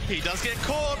 ATF, he does get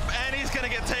caught, and he's going to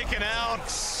get taken out.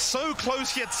 So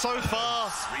close yet so far.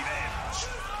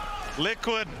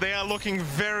 Liquid, they are looking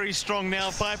very strong now.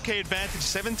 5k advantage,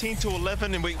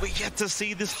 17-11, and we yet to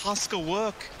see this Husker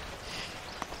work.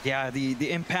 Yeah,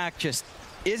 the impact just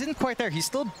isn't quite there. He's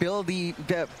still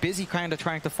busy kind of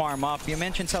trying to farm up. You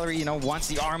mentioned Celery, you know, once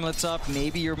the armlet's up,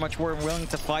 maybe you're much more willing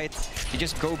to fight. You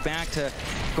just go back to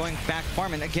going back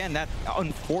farm. And again, that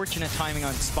unfortunate timing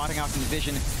on spotting out in the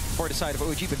vision for the side of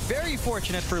OG, but very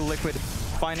fortunate for Liquid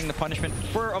finding the punishment.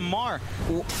 For Amar,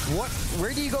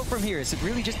 where do you go from here? Is it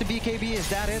really just the BKB? Is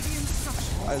that it?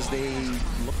 as they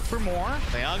look for more.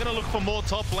 They are going to look for more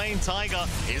top lane. Tiger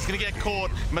is going to get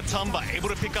caught. Matumba able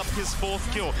to pick up his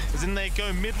 4th kill. As in they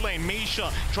go mid lane.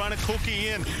 Misha trying to cookie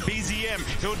in. BZM,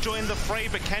 he'll join the fray,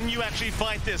 but can you actually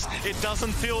fight this? It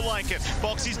doesn't feel like it.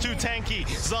 Boxy's too tanky.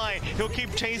 Zai, he'll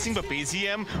keep chasing, but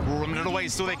BZM will run it away.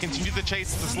 Still, they continue the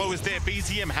chase. The slow is there.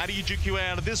 BZM, how do you juke your way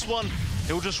out of this one?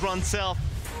 He'll just run south.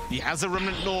 He has a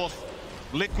remnant north.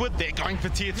 Liquid, they're going for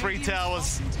tier 3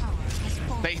 towers.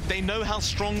 They know how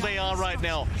strong they are right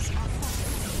now.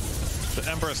 The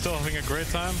Ember is still having a great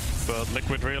time, but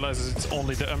Liquid realizes it's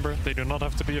only the Ember. They do not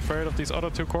have to be afraid of these other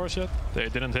 2 cores yet. They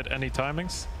didn't hit any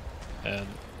timings. And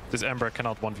this Ember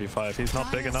cannot 1v5. He's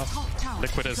not big enough.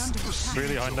 Liquid is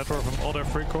really high net worth from all their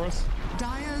 3 cores.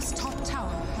 Dire's top tower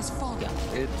has fallen.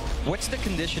 What's the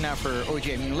condition now for OG?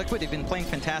 I mean, Liquid, they've been playing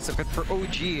fantastic, but for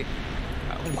OG,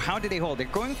 how do they hold? They're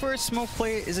going for a smoke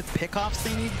play. Is it pickoffs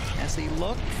they need as they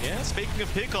look? Yeah, speaking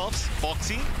of pickoffs,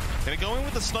 Boxy gonna go in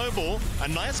with the snowball. A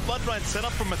nice blood ride set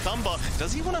up from Matumba.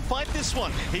 Does he want to fight this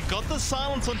one? He got the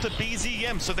silence onto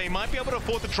BZM, so they might be able to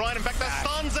afford to try it. In fact, the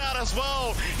stun's out as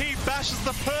well. He bashes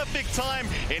the perfect time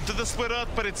into the split earth,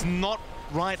 but it's not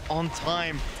right on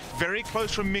time. Very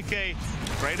close from Mickey.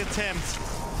 Great attempt.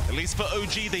 At least for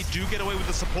OG, they do get away with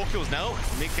the support kills. Now,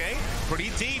 Mickey, pretty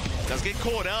deep, does get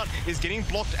caught out, is getting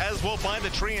blocked as well by the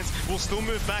Treants. Will still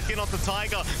move back in onto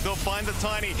Tiger. They'll find the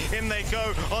Tiny. In they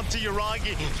go onto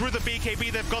Yuragi. Through the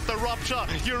BKB, they've got the Rupture.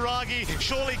 Yuragi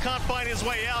surely can't find his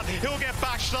way out. He'll get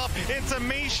bashed up. Into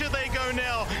Misha they go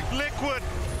now. Liquid,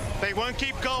 they won't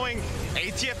keep going.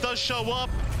 ATF does show up.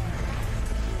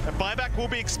 A buyback will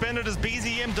be expended as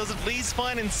BZM does at least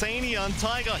find Insania and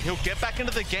Tiger. He'll get back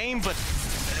into the game, but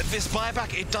this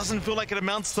buyback, it doesn't feel like it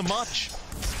amounts to much.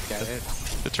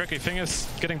 The tricky thing is,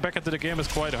 getting back into the game is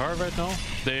quite hard right now.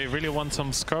 They really want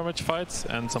some skirmish fights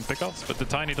and some pickups, but the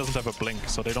Tiny doesn't have a blink,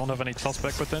 so they don't have any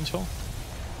tossback potential.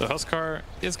 The Huskar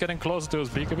is getting closer to his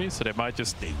BKB, so they might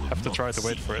just have to try to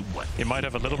wait for it. He might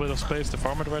have a little bit of space to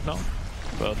farm it right now,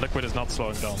 but Liquid is not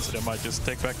slowing down, so they might just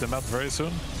take back the map very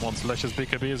soon, once Lesh's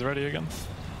BKB is ready again.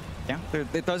 Yeah,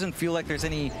 it doesn't feel like there's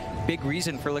any big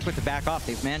reason for Liquid to back off.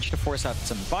 They've managed to force out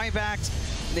some buybacks.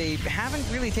 They haven't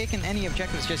really taken any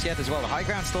objectives just yet as well. The high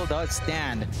ground still does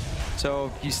stand.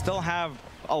 So you still have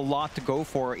a lot to go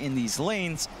for in these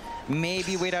lanes.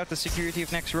 Maybe wait out the security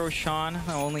of next Roshan.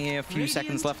 Only a few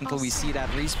seconds left until we see that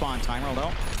respawn timer,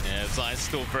 though. Yeah, Zai's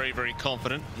still very, very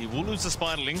confident. He will lose the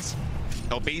Spiderlings.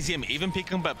 BZM even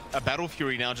picking up a Battle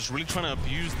Fury now, just really trying to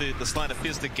abuse the Sleight of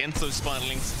Fist against those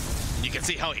Spiderlings. You can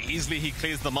see how easily he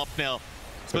clears them up now.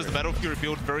 I suppose the Battle Fury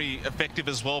build very effective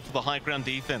as well for the high ground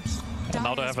defense. And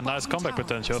now they have a nice comeback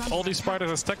potential. If all these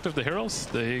spiders are stacked with the heroes,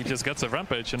 he just gets a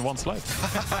rampage in one slide.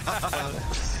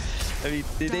 I mean,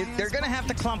 they're going to have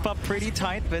to clump up pretty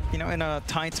tight, but, you know, in a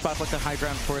tight spot like the high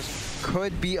ground force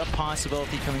could be a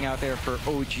possibility coming out there for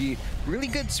OG. Really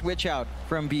good switch out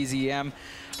from BZM.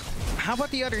 How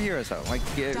about the other heroes, though? Like,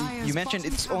 you mentioned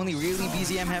it's only really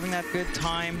BZM having that good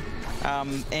time.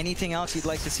 Anything else you'd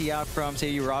like to see out from,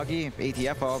 say, Yuragi?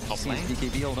 ATF, obviously,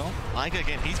 BKB will know. Like,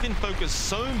 again, he's been focused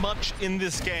so much in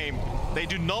this game. They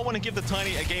do not want to give the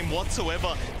Tiny a game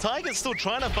whatsoever. Tiger's still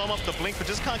trying to bum up the blink, but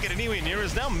just can't get anywhere near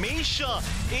us. Now Misha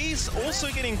is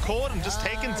also getting caught and just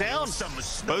taken down.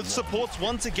 Both supports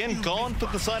once again gone for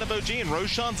the side of OG, and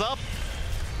Roshan's up.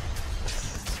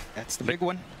 That's the big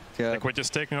one. Like we're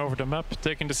just taking over the map,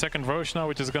 taking the second Roche now,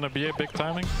 which is going to be a big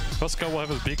timing. Huskar will have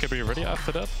his BKB ready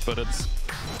after that, but it's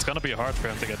going to be hard for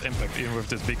him to get impact even with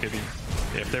this BKB.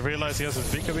 If they realize he has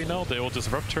his BKB now, they will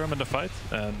just rupture him in the fight,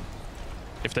 and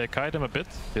if they kite him a bit,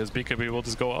 his BKB will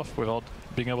just go off without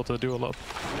being able to do a lot.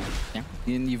 Yeah,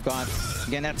 and you've got,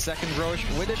 again, that second Roche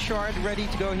with a shard ready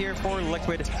to go here for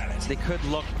Liquid. So they could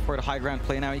look for the high ground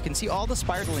play now. You can see all the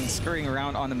Spiderlings scurrying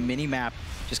around on the mini-map,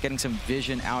 just getting some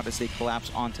vision out as they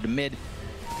collapse onto the mid.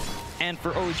 And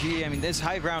for OG, I mean, this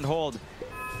high ground hold,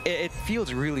 it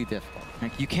feels really difficult.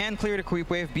 Like, you can clear the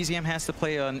creep wave. BZM has to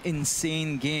play an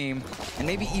insane game. And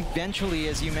maybe eventually,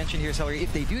 as you mentioned here, Celery,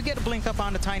 if they do get a blink up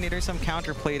on the Tiny, there's some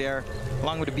counterplay there,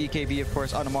 along with the BKB, of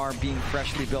course, Audemars being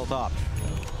freshly built up.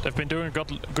 They've been doing a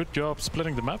good job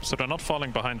splitting the map, so they're not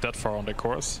falling behind that far on their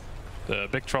course. The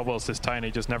big trouble is this Tiny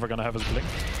just never going to have his blink.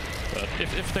 But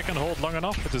if they can hold long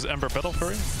enough with this Ember Battle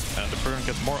Fury, and the Fury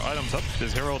gets more items up,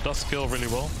 this hero does scale really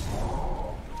well.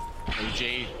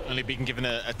 OG only being given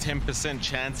a 10%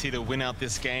 chance here to win out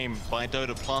this game by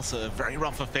Dota Plus. A very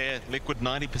rough affair. Liquid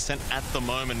 90% at the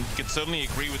moment. You can certainly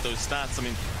agree with those stats. I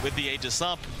mean, with the Aegis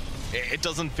up, It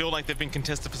doesn't feel like they've been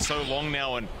contested for so long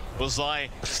now, and Zai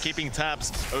is keeping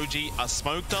tabs. OG are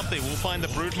smoked up. They will find the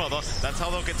Broodmother. That's how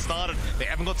they'll get started. They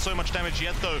haven't got so much damage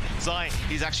yet, though. Zai,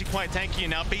 he's actually quite tanky.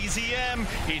 Now BZM,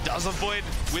 he does avoid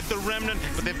with the Remnant,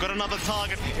 but they've got another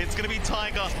target. It's going to be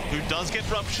Tiger, who does get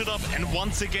ruptured up, and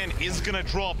once again is going to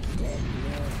drop.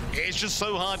 It's just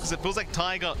so hard because it feels like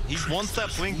Tiger, he wants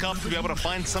that blink up to be able to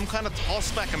find some kind of toss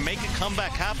back and make a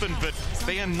comeback happen, but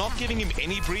they are not giving him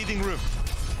any breathing room.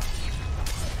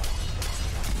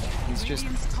 He's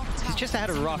just had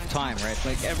a rough time, right?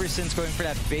 Like ever since going for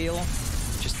that Veil,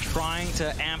 just trying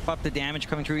to amp up the damage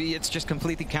coming through, it's just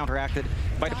completely counteracted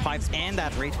by the pipe and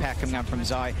that Wraith Pack coming out from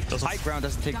Zai. High ground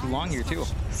doesn't take too long here too.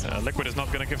 Liquid is not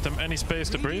going to give them any space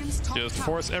to breathe. Just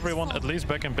force everyone at least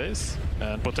back in base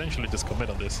and potentially just commit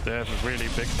on this. They have really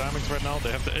big timings right now.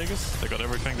 They have the Aegis. They got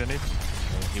everything they need.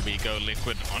 Here we go,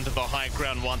 Liquid onto the high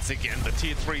ground once again. The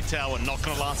tier 3 tower not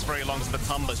going to last very long as the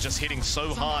Tumba's just hitting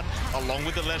so hard along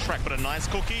with the Leshrac, but a nice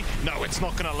cookie. No, it's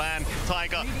not going to land.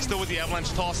 Tiger still with the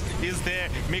avalanche toss is there.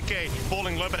 Mickey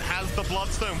falling low, but has the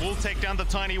Bloodstone. Will take down the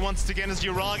Tiny once again as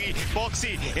Yuragi.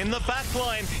 Boxy in the back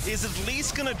line is at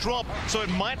least going to drop, so it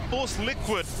might force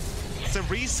Liquid to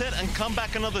reset and come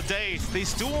back another day. They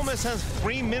still almost have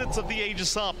 3 minutes of the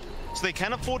Aegis up, so they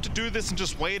can afford to do this and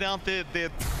just wait out their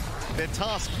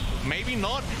task. Maybe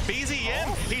not.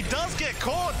 BZM, he does get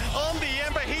caught on the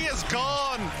Ember. He is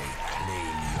gone.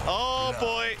 Oh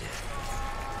boy.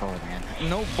 Oh man.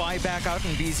 No buyback out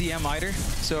in BZM either.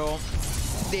 So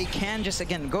they can just,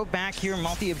 again, go back here,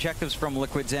 multi-objectives from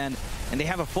Liquid's end, and they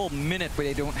have a full minute where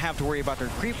they don't have to worry about their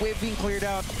creep wave being cleared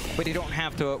out, but they don't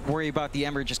have to worry about the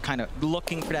Ember just kind of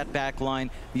looking for that back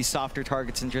line, these softer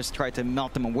targets, and just try to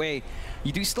melt them away.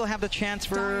 You do still have the chance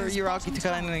for Yuragi to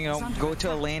kind of, you know, go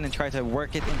to a lane and try to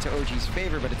work it into OG's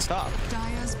favor, but it's stopped.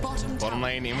 Bottom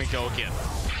lane, in we go again.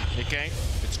 Okay,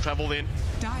 it's traveled in.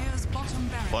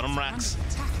 Bottom racks,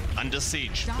 under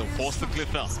siege. They'll force the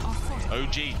cliff out.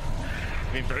 OG,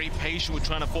 been very patient with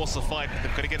trying to force a fight.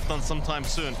 They've got to get it done sometime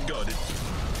soon. Got it.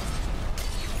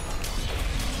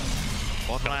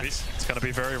 It's going to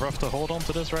be very rough to hold on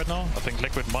to this right now. I think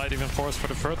Liquid might even force for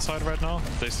the third side right now.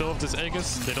 They still have this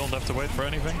Aegis. They don't have to wait for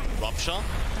anything. Rupture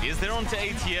is there onto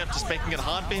ATF, just making it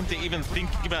hard for him to even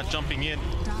thinking about jumping in.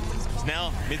 It's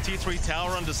now mid-tier 3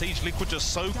 tower under siege. Liquid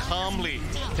just so calmly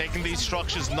taking these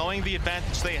structures, knowing the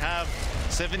advantage they have.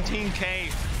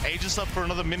 17k, Aegis up for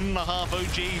another minute and a half.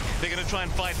 OG, they're going to try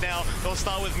and fight now. They'll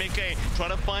start with Mickey, try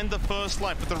to find the first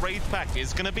life, but the Wraith Pack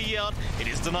is going to be out. It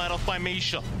is denied off by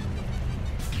Misha.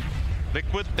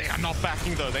 Liquid, they are not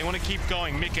backing though. They want to keep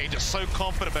going. Mickey just so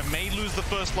confident, but may lose the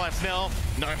first life now.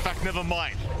 No, in fact, never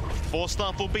mind.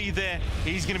 4-staff will be there.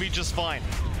 He's going to be just fine.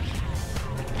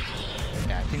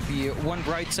 Yeah, I think the one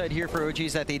bright side here for OG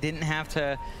is that they didn't have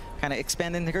to kind of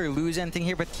expand anything or lose anything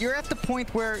here, but you're at the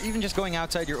point where even just going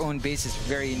outside your own base is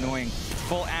very annoying.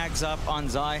 Full ags up on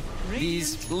Zai.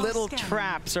 These little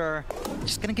traps are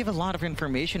just going to give a lot of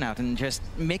information out and just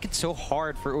make it so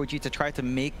hard for OG to try to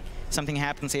make something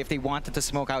happen. Say if they wanted to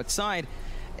smoke outside,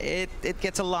 it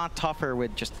gets a lot tougher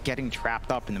with just getting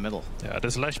trapped up in the middle. Yeah,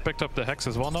 this Lash picked up the Hex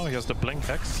as well now. He has the Blink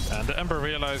Hex, and the Ember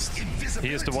realized he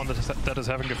is the one that is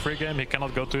having the free game. He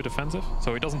cannot go too defensive,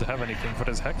 so he doesn't have anything for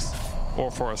this Hex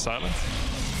or for a Silence.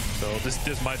 So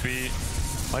this might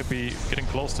be getting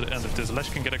close to the end if this Lash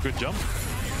can get a good jump.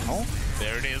 Oh,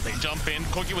 there it is. They jump in.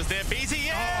 Cookie was there.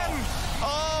 BZM!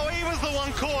 Oh, he was the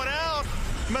one caught out.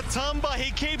 Matumba,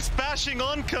 he keeps bashing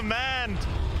on command.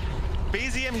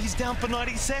 BZM, he's down for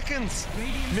 90 seconds.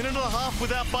 Minute and a half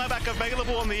without buyback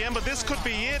available on the Ember. This could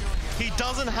be it. He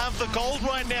doesn't have the gold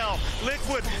right now.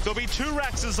 Liquid, there'll be 2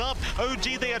 Raxes up.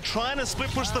 OG, they are trying to split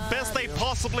push the best they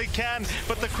possibly can,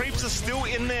 but the creeps are still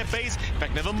in their base. In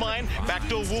fact, never mind.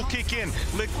 Backdoor will kick in.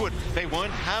 Liquid, they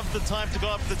won't have the time to go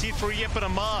up the tier 3 yet, but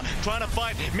Amar trying to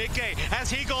fight Mickey. Has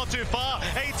he gone too far?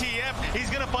 ATF, he's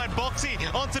going to fight Boxy.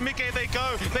 Onto Mickey they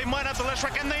go. They might have the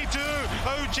Leshrac, and they do.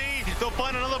 OG, they'll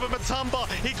find another bit of Matumba.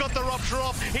 He got the rupture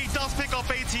off. He does pick off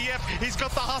ATF. He's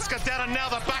got the Husker down, and now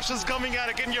the bash is coming out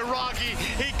again. Yuragi,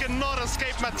 he cannot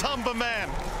escape Matumba, man.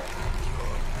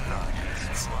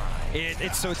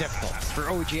 It's so difficult for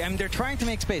OG. I mean, they're trying to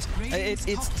make space.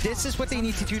 This is what they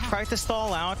need to do. Try to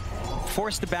stall out,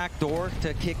 force the back door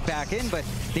to kick back in, but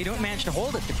they don't manage to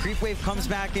hold it. The creep wave comes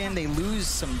back in. They lose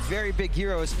some very big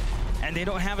heroes, and they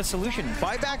don't have a solution.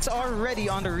 Buybacks are ready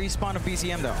on the respawn of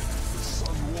BZM, though.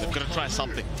 They've got to try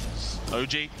something.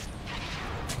 OG,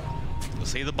 you'll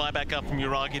see the buyback up from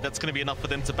Yuragi. That's going to be enough for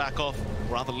them to back off.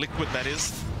 Rather Liquid, that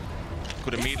is.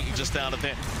 Could immediately just out of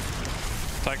there.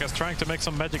 Tiger's trying to make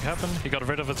some magic happen. He got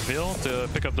rid of his Veil to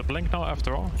pick up the Blink now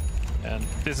after all. And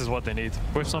this is what they need.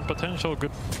 With some potential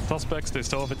good prospects, they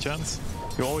still have a chance.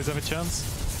 You always have a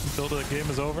chance until the game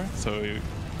is over. So you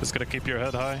just gotta keep your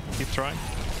head high, keep trying.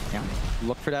 Yeah,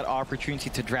 look for that opportunity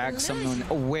to drag someone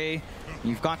away.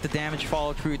 You've got the damage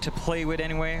follow through to play with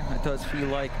anyway. It does feel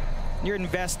like your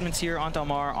investments here onto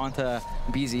Amar, onto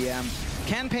BZM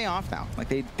can pay off now. Like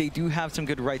they do have some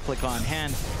good right click on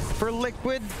hand. For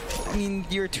Liquid, I mean,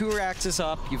 your 2 racks is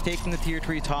up. You've taken the tier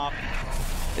 3 top.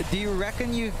 Do you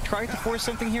reckon you try to force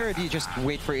something here, or do you just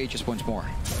wait for Aegis once more?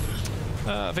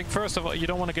 I think first of all, you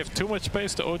don't want to give too much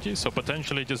space to OG, so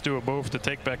potentially just do a move to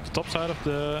take back the top side of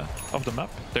the map.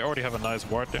 They already have a nice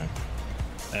ward there.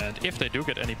 And if they do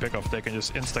get any pickoff, they can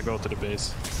just insta-go to the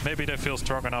base. Maybe they feel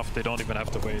strong enough, they don't even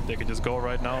have to wait. They can just go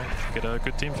right now, get a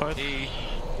good team fight.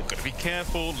 They've got to be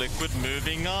careful. Liquid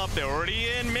moving up. They're already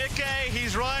in. Mickey,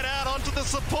 he's right out onto the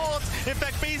supports. In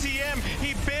fact, BZM,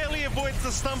 he barely avoids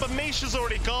the stun, but Misha's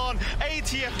already gone.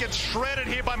 ATF gets shredded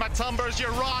here by Matumba as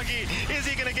Yuragi. Is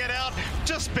he going to get out?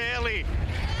 Just barely.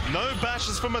 No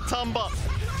bashes for Matumba.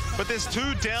 But there's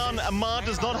 2 down. Amar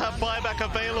does not have buyback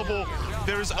available.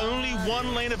 There is only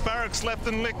 1 lane of barracks left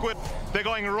in Liquid. They're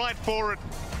going right for it.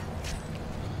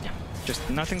 Just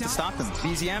nothing to stop him.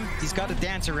 BZM, he's got to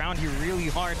dance around here really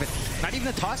hard, but not even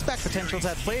the tossback potential's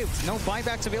at play. No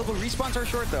buybacks available. Respawns are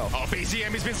short, though. Oh,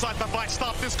 BZM, he's been sniped by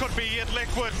Stop. This could be it,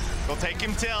 Liquid. They'll take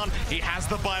him down. He has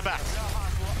the buyback.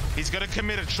 He's going to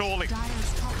commit it, surely.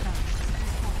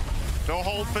 No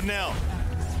hold for now.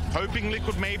 Hoping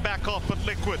Liquid may back off, but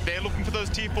Liquid, they're looking for those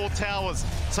T4 towers.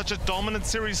 Such a dominant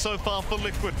series so far for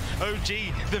Liquid. OG,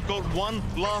 they've got 1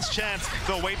 last chance.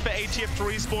 They'll wait for ATF to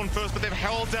respawn first, but they've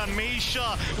held down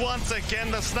Misha. Once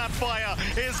again, the Snapfire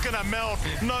is gonna melt.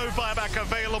 No buyback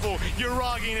available.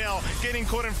 Yuragi now getting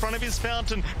caught in front of his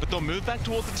fountain, but they'll move back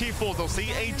towards the T4. They'll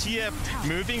see ATF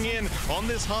moving in on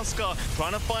this Husker,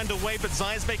 trying to find a way, but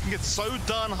Zai's making it so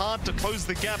darn hard to close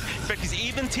the gap. In fact, he's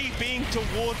even TPing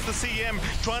towards the CM,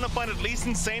 trying to find at least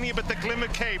Insania, but the Glimmer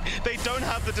Cape, they don't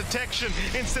have the detection.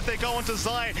 Instead, they go onto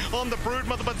Zai on the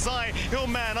Broodmother, but Zai, he'll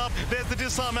man up. There's the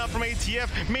disarm out from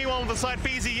ATF. Meanwhile, on the side,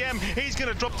 BZM, he's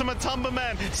going to drop to Matumba,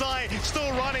 man. Zai still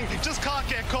running, just can't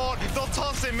get caught. They'll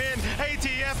toss him in.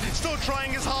 ATF still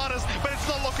trying his hardest, but it's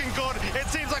not looking good. It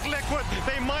seems like Liquid,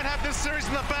 they might have this series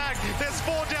in the bag. There's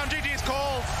 4 down. GG's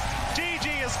called.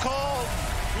 GG is called.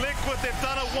 Liquid, they've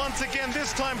done it once again,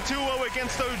 this time 2-0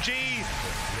 against OG.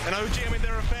 And OG, I mean,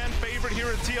 they're a fan favorite here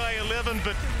at TI11,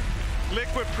 but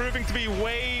Liquid proving to be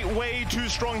way, way too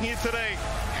strong here today.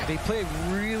 They played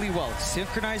really well,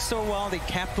 synchronized so well. They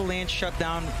kept the lane shut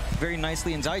down very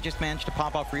nicely, and Zai just managed to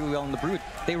pop off really well in the Brood.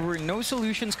 There were no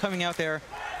solutions coming out there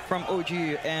from OG,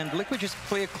 and Liquid just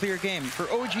play a clear game. For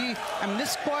OG, I mean,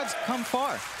 this squad's come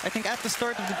far. I think at the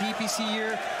start of the DPC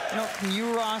year, you know,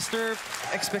 new roster,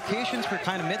 expectations were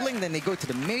kind of middling. Then they go to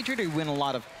the major, they win a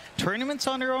lot of tournaments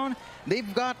on their own.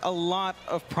 They've got a lot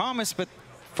of promise, but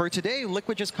for today,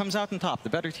 Liquid just comes out on top, the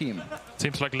better team.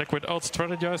 Seems like Liquid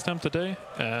out-strategized them today,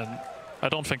 and I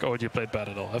don't think OG played bad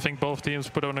at all. I think both teams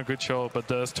put on a good show, but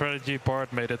the strategy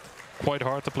part made it quite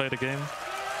hard to play the game.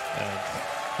 And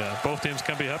yeah, both teams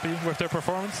can be happy with their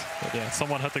performance, but yeah,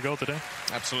 someone had to go today.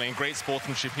 Absolutely, and great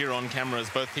sportsmanship here on cameras.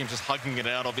 Both teams just hugging it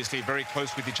out, obviously very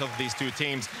close with each other, these 2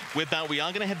 teams. With that, we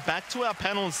are going to head back to our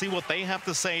panel and see what they have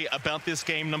to say about this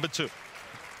game number 2.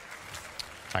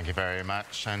 Thank you very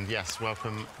much, and yes,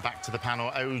 welcome back to the panel.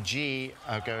 OG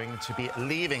are going to be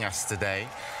leaving us today,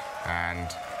 and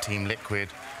Team Liquid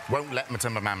won't let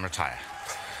Matumba Man retire.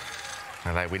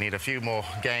 We need a few more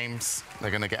games. They're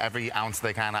going to get every ounce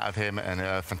they can out of him, and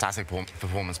a fantastic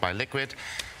performance by Liquid.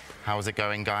 How is it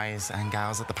going, guys and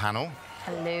gals at the panel?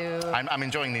 Hello. I'm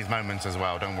enjoying these moments as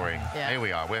well, don't worry. Yeah. Here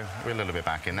we are, we're a little bit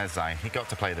back in. There's Zai. He got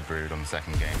to play the Brood on the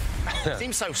second game. He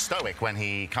seems so stoic when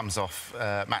he comes off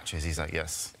matches. He's like,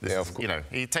 yes, this is, you know,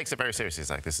 he takes it very seriously. He's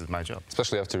like, this is my job.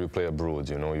 Especially after you play a Brood,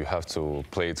 you know, you have to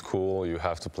play it cool. You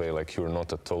have to play like you're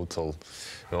not a total,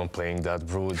 you know, playing that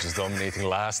Brood, just dominating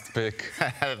last pick.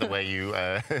 The way you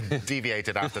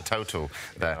deviated after total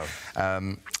there.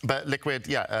 Yeah. But Liquid,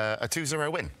 yeah, a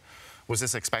 2-0 win. Was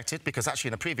this expected? Because actually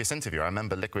in a previous interview, I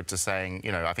remember Liquid just saying,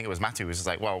 you know, I think it was Matthew who was just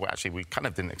like, well, actually, we kind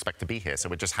of didn't expect to be here, so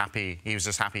we're just happy, he was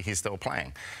just happy he's still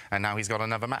playing. And now he's got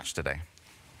another match today.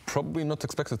 Probably not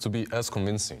expected to be as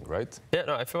convincing, right? Yeah,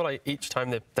 no, I feel like each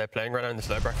time they're playing right now in this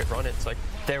low bracket run, it's like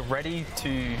they're ready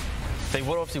to... They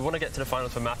will obviously want to get to the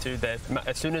finals for Matu.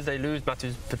 As soon as they lose,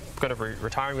 Matu's going to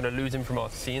retire. We're going to lose him from our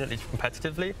scene, at least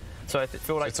competitively. So I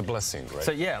feel like it's a blessing, right?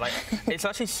 So yeah, like it's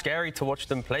actually scary to watch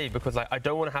them play because like I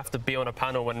don't want to have to be on a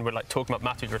panel when we're like talking about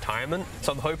Matthew's retirement.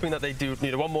 So I'm hoping that they do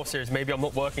one more series. Maybe I'm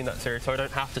not working that series, so I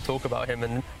don't have to talk about him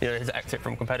and his exit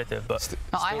from competitive. But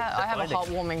no, I have a hot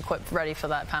warming quip ready for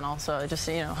that panel, so just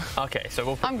so you know. Okay,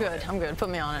 so I'm good. I'm good. Put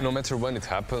me on it. No matter when it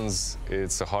happens,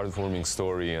 it's a heartwarming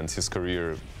story, and his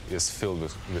career is filled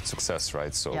with success,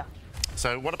 right? So. Yeah.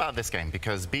 So what about this game?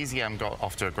 Because BZM got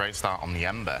off to a great start on the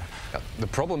Ember. The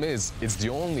problem is, it's the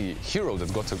only hero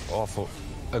that got off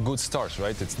a good start,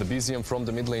 right? It's the BZM from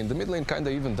the mid lane. The mid lane kind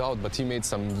of evened out, but he made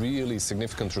some really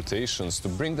significant rotations to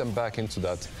bring them back into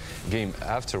that game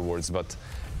afterwards. But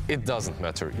it doesn't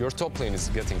matter. Your top lane is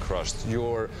getting crushed.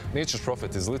 Your Nature's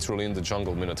Prophet is literally in the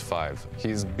jungle minute 5.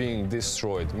 He's being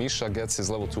destroyed. Misha gets his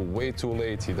level 2 way too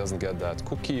late. He doesn't get that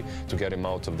cookie to get him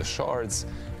out of the shards.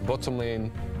 Bottom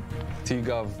lane,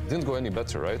 T-Gov didn't go any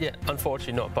better, right? Yeah,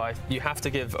 unfortunately not, but you have to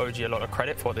give OG a lot of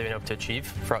credit for what they've been able to achieve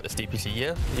throughout this DPC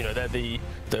year. You know, they're the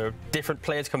different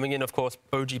players coming in. Of course,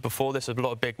 OG before this was a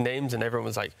lot of big names, and everyone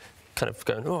was like, kind of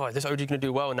going, oh, is this OG going to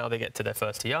do well? And now they get to their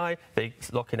first TI, they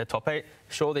lock in a top 8.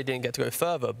 Sure, they didn't get to go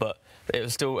further, but it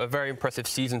was still a very impressive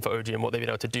season for OG and what they've been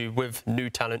able to do with new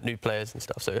talent, new players and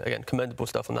stuff. So, again, commendable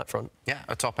stuff on that front. Yeah,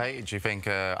 a top 8, do you think,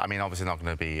 I mean, obviously not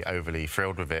going to be overly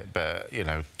thrilled with it, but, you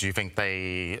know, do you think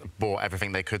they brought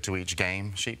everything they could to each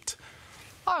game, Sheeped?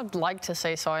 I'd like to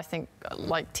say so. I think,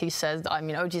 like T said, I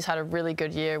mean, OG's had a really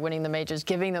good year winning the majors,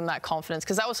 giving them that confidence,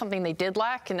 because that was something they did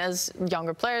lack. And as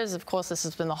younger players, of course, this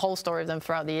has been the whole story of them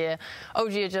throughout the year.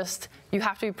 OG are just, you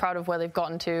have to be proud of where they've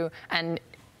gotten to. And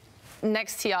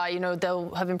next TI, you know,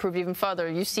 they'll have improved even further.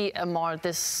 You see Amar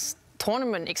this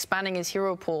tournament expanding his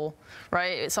hero pool,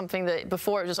 right? It's something that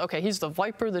before it was just, okay, he's the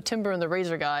Viper, the Timber, and the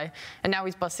Razor guy, and now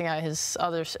he's busting out his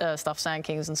other stuff, Sand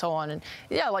Kings and so on. And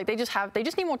yeah, like they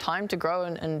just need more time to grow,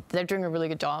 and they're doing a really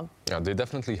good job. Yeah, they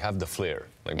definitely have the flair.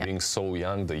 Like being so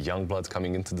young, the young blood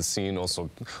coming into the scene. Also,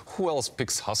 who else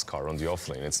picks Huskar on the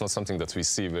offlane? It's not something that we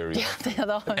see very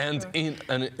often. And in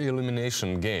an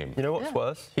elimination game. You know what's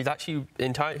worse? He's actually,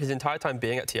 his entire time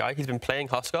being at TI, he's been playing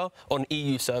Huskar on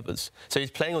EU servers. So he's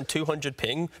playing on 200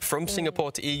 ping from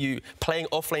Singapore to EU, playing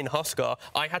offlane Huskar.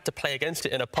 I had to play against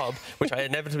it in a pub, which I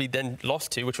inevitably then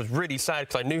lost to, which was really sad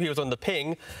because I knew he was on the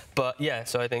ping. But yeah,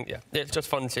 so I think, yeah, it's just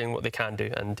fun seeing what they can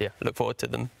do. And yeah, look forward to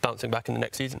them bouncing back in the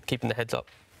next season, keeping their heads up.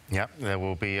 Yep, there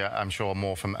will be, I'm sure,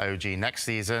 more from OG next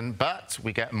season, but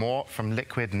we get more from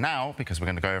Liquid now because we're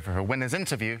going to go over a winner's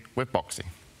interview with Boxy.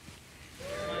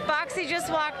 Boxy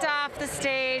just walked off the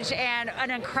stage and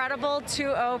an incredible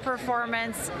 2-0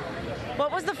 performance.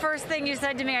 What was the first thing you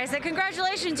said to me? I said,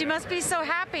 congratulations, you must be so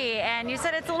happy. And you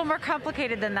said it's a little more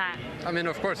complicated than that. I mean,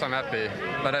 of course I'm happy,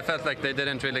 but I felt like they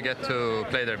didn't really get to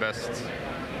play their best.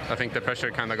 I think the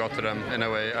pressure kind of got to them in a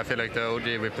way. I feel like the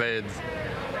OG we played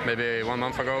maybe 1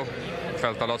 month ago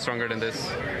felt a lot stronger than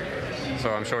this.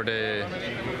 So I'm sure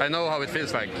I know how it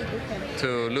feels like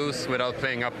to lose without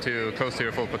playing up to close to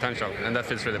your full potential, and that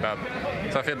feels really bad.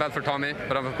 So I feel bad for Tommy,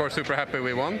 but I'm of course super happy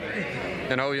we won.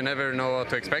 You know, you never know what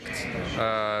to expect.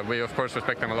 We of course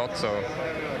respect them a lot, so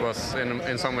it was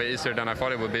in some way easier than I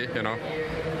thought it would be, you know.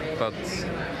 But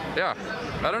yeah,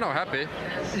 I don't know, happy.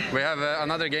 We have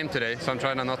another game today, so I'm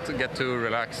trying to not get too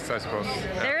relaxed, I suppose.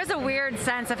 There is a weird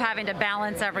sense of having to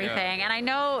balance everything, and I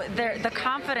know the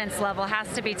confidence level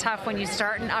has to be tough when you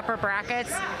start in upper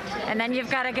brackets, and then you've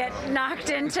got to get knocked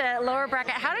into lower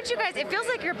bracket. How did you guys, it feels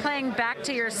like you're playing back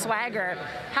to your swagger.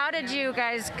 How did you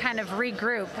guys kind of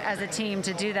regroup as a team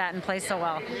to do that and play so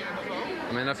well?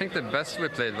 I mean, I think the best we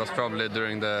played was probably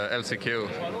during the LCQ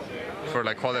for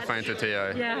like qualifying to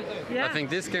TI. Yeah. I think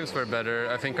these games were better.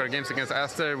 I think our games against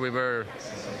Aster, we were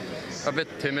a bit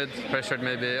timid, pressured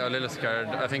maybe, a little scared.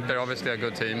 I think they're obviously a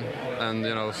good team, and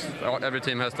you know, every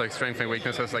team has like strengths and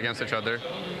weaknesses against each other.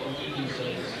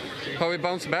 How we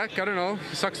bounce back, I don't know.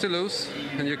 It sucks to lose,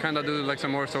 and you kind of do like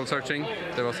some more soul searching.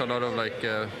 There was a lot of like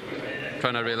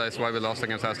trying to realize why we lost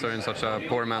against Aster in such a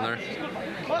poor manner,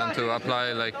 and to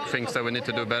apply like things that we need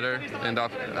to do better in the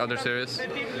other series.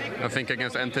 I think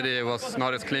against Entity it was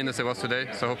not as clean as it was today,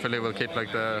 so hopefully we'll keep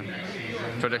like the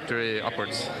trajectory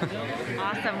upwards.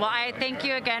 Awesome. Well, I thank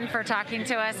you again for talking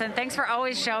to us, and thanks for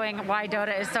always showing why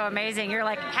Dota is so amazing. You're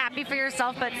like happy for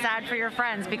yourself but sad for your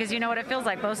friends because you know what it feels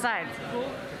like, both sides.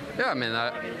 Yeah, I mean,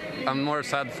 I'm more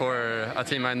sad for a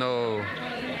team I know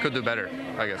could do better,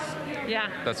 I guess.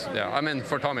 Yeah. I mean,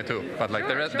 for Tommy too, but like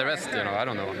the rest, you know, I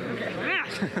don't know. Yeah,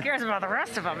 who cares about the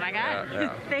rest of them, my guy?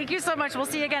 Yeah. Thank you so much. We'll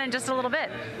see you again in just a little bit.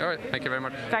 All right, thank you very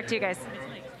much. Back to you guys.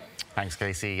 Thanks,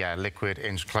 Casey. Yeah, Liquid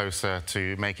inch closer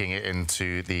to making it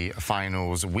into the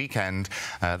finals weekend.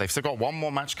 They've still got one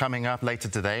more match coming up later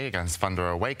today against Thunder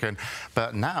Awaken.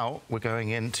 But now we're going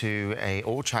into a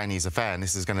all-Chinese affair, and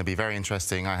this is going to be very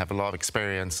interesting. I have a lot of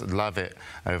experience, love it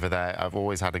over there. I've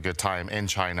always had a good time in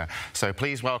China. So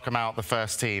please welcome out the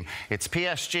first team. It's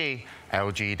PSG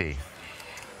LGD.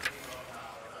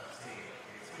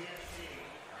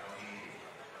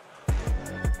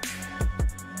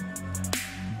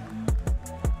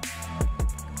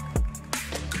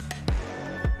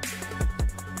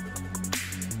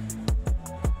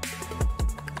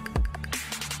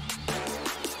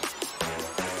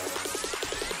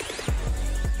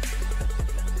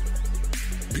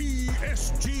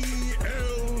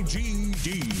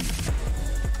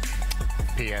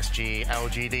 PSG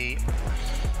LGD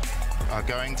are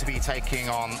going to be taking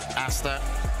on Aster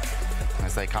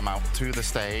as they come out to the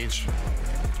stage.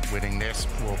 Winning this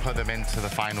will put them into the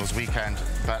finals weekend.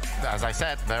 But as I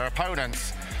said, their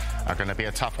opponents are going to be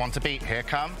a tough one to beat. Here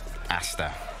come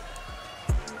Aster.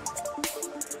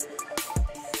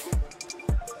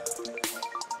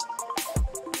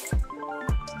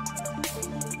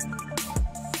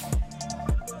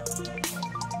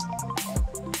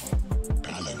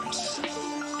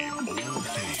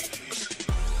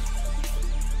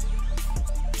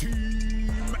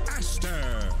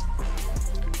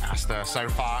 So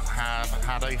far have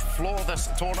had a flawless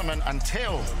tournament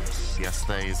until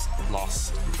yesterday's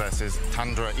loss versus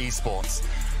Tundra Esports.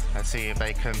 Let's see if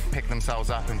they can pick themselves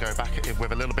up and go back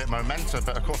with a little bit of momentum.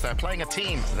 But of course, they're playing a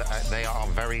team that they are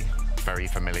very, very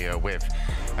familiar with.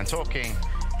 And talking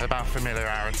about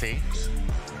familiarity,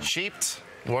 Sheept,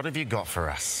 what have you got for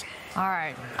us? All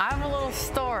right, I have a little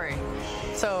story.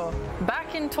 So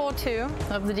back in Tour 2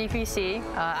 of the DPC,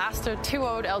 Aster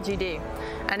 2-0'd LGD.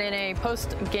 And in a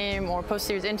post-game or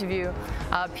post-series interview,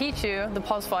 Pichu, the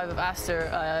POS5 of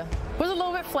Aster, was a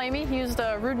little bit flamey. He used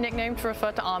a rude nickname to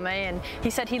refer to Ame, and he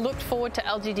said he looked forward to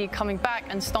LGD coming back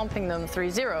and stomping them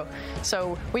 3-0.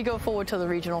 So we go forward to the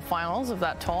regional finals of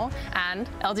that tour, and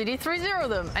LGD 3-0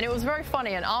 them. And it was very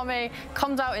funny, and Ame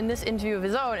comes out in this interview of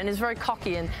his own and is very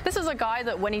cocky. And this is a guy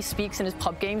that when he speaks in his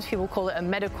pub games, people call it a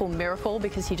medical miracle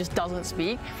because he just doesn't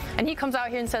speak. And he comes out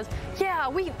here and says, yeah,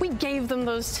 we gave them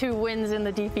those 2 wins in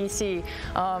the DPC.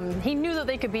 He knew that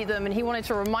they could beat them, and he wanted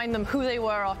to remind them who they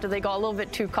were after they got a little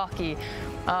bit too cocky.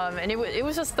 And it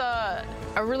was just a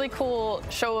really cool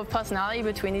show of personality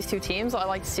between these 2 teams that I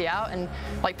like to see out. And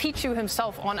like Pichu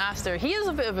himself on Aster, he is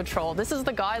a bit of a troll. This is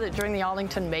the guy that during the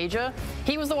Arlington Major,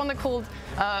 he was the one that called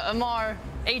Amar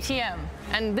ATM.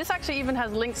 And this actually even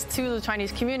has links to the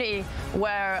Chinese community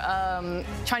where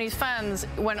Chinese fans,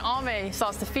 when Ame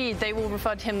starts to feed, they will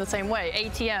refer to him the same way,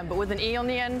 ATM, but with an E on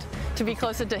the end to be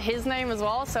closer to his name as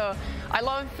well. So I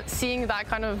love seeing that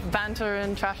kind of banter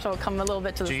and trash talk come a little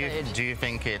bit to the stage. Do you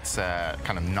think it's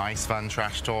kind of nice, fun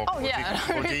trash talk? Oh, yeah.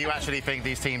 Or do you actually think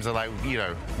these teams are like, you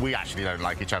know, we actually don't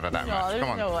like each other that much?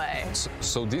 Come on. No way.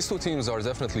 So these 2 teams are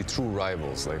definitely true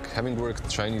rivals. Like, having worked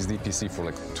Chinese DPC for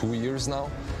like 2 years now,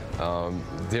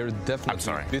 they're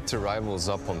definitely bitter rivals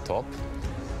up on top.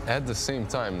 At the same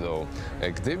time, though,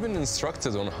 like they've been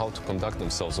instructed on how to conduct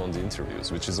themselves on the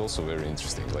interviews, which is also very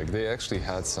interesting. Like they actually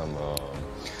had some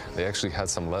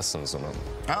lessons on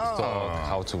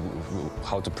how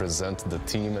to present the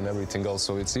team and everything else.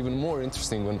 So it's even more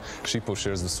interesting when Shippo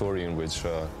shares the story in which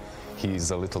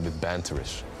he's a little bit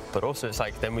banterish. But also, it's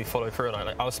like then we follow through, and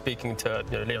like I was speaking to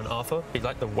Leon Arthur. He's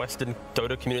like the Western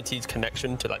Dota community's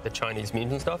connection to like the Chinese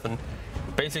memes and stuff, and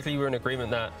basically we're in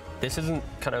agreement that this isn't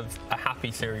kind of a happy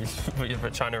series for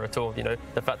China at all. You know,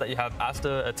 the fact that you have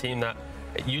Aster, a team that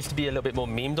it used to be a little bit more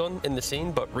memed on in the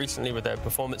scene, but recently with their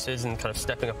performances and kind of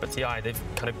stepping up at TI, they've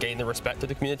kind of gained the respect of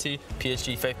the community.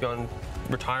 PSG, Faithbeyond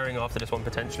retiring after this one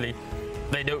potentially.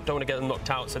 They don't want to get them knocked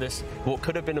out, so this, what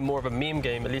could have been more of a meme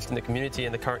game, at least in the community,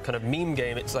 and the current kind of meme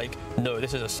game, it's like, no,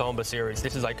 this is a somber series.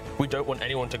 This is like, we don't want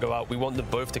anyone to go out. We want them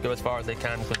both to go as far as they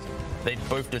can, because they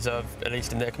both deserve, at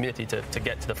least in their community, to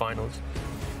get to the finals.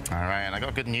 All right, and I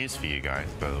got good news for you guys,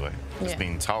 by the way. It's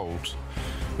been told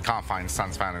we can't find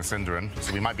Sunsfan and Cinderin,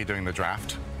 so we might be doing the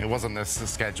draft. It wasn't this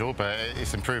schedule, but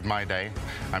it's improved my day.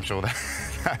 I'm sure that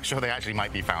I'm sure they actually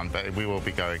might be found, but we will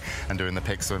be going and doing the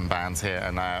picks and bans here.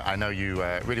 And I know you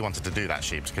really wanted to do that,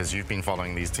 Sheeps, because you've been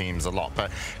following these teams a lot.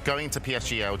 But going to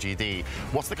PSG LGD,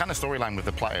 what's the kind of storyline with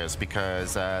the players?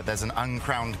 Because there's an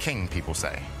uncrowned king, people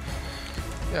say.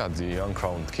 Yeah, the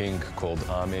uncrowned king called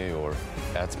Ame, or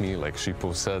Atme, like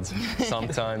Shippo said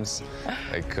sometimes.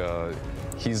 Like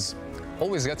he's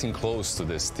always getting close to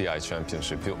this TI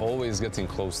championship. He's always getting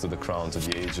close to the crown, to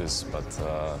the ages, but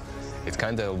it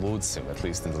kind of eludes him, at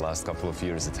least in the last couple of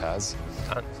years it has.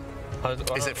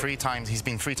 Is it 3 times? He's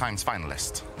been 3 times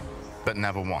finalist, but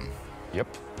never won. Yep.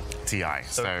 TI.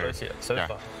 So close, yeah.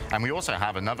 Far. And we also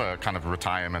have another kind of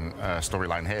retirement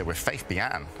storyline here with Faith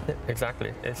Bian.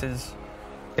 Exactly.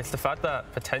 It's the fact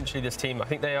that potentially this team, I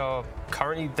think they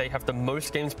have the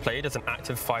most games played as an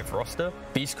active 5 roster.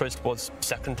 Beast Coast was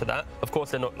second to that. Of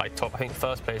course, they're not like top. I think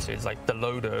first place is like the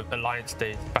Loader Alliance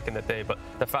days back in the day. But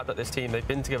the fact that this team, they've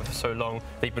been together for so long,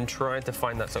 they've been trying to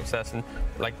find that success, and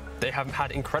like they have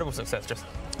had incredible success, just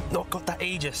not got that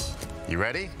Aegis. You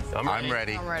ready? I'm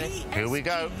ready. I'm ready. Here we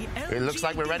go. It looks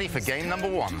like we're ready for game number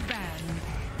 1.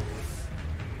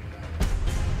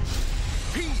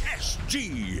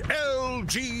 PSG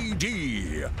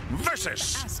LGD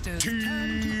versus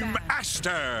Team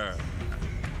Aster.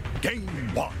 Game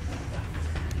 1.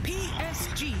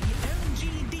 PSG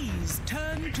LGD's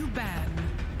turn to ban.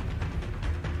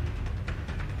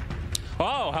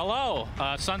 Oh, hello.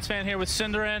 Suns fan here with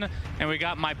Cinderin, and we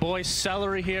got my boy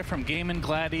Celery here from Game &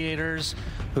 Gladiators,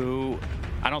 who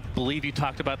I don't believe you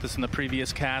talked about this in the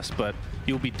previous cast, but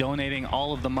you'll be donating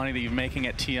all of the money that you're making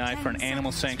at TI for an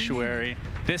animal sanctuary.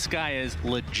 This guy is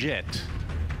legit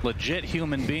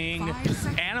human being.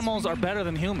 Animals are better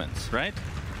than humans, right?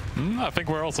 I think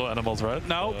we're also animals, right?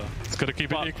 No. It's going to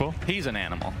keep it equal. He's an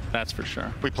animal, that's for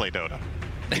sure. We play Dota.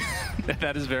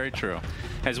 That is very true.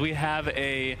 As we have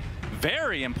a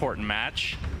very important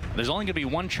match. There's only going to be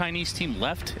one Chinese team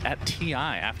left at TI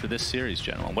after this series,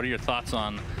 General. What are your thoughts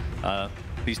on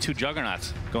these two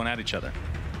juggernauts going at each other?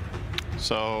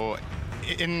 So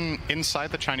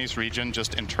inside the Chinese region,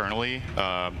 just internally,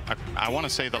 I want to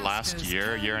say the last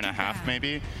year and a half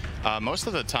maybe, most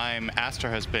of the time Aster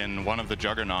has been one of the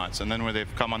juggernauts, and then when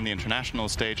they've come on the international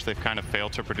stage, they've kind of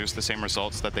failed to produce the same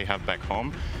results that they have back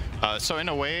home. So in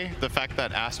a way, the fact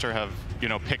that Aster have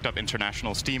picked up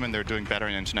international steam and they're doing better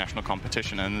in international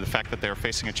competition, and the fact that they're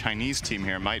facing a Chinese team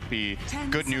here might be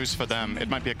good news for them. It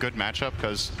might be a good matchup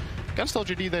because against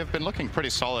LGD they've been looking pretty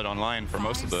solid online for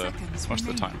most of the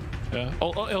time. Yeah,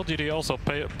 LGD also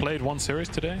played one series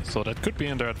today, so that could be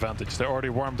in their advantage. They're already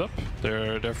warmed up.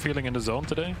 They're feeling in the zone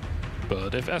today.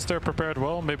 But if Aster prepared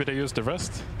well, maybe they use the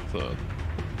rest. So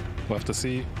we'll have to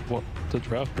see what the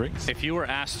draft brings. If you were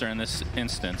Aster in this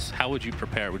instance, how would you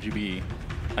prepare? Would you be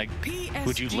like,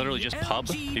 would you literally just pub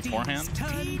beforehand?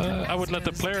 I would let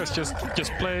the players just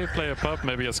play a pub,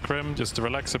 maybe a scrim, just to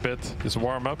relax a bit, just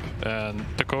warm up, and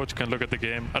the coach can look at the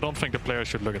game. I don't think the players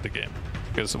should look at the game,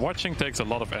 because watching takes a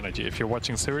lot of energy. If you're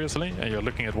watching seriously and you're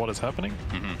looking at what is happening,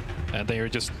 and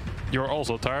then you're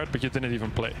also tired, but you didn't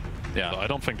even play. Yeah, so I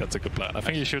don't think that's a good plan. I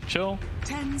think you should chill.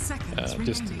 10 seconds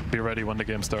just be ready when the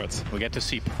game starts. We get to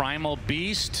see Primal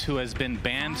Beast, who has been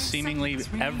banned seemingly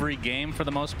every game for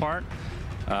the most part.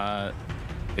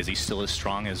 Is he still as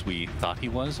strong as we thought he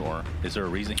was, or is there a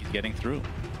reason he's getting through?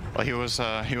 Well, he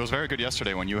was very good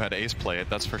yesterday when you had Ace play it,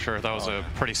 that's for sure. That was a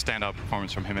pretty standout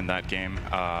performance from him in that game.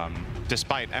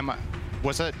 Despite Emma,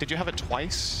 did you have it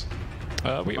twice?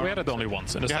 We had it only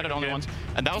once. You had it only once,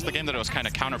 and that was the game that it was kind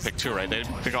of counterpicked too, right?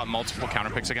 They got multiple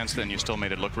counterpicks against it, and you still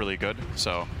made it look really good.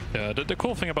 So yeah, the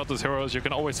cool thing about this hero is you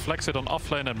can always flex it on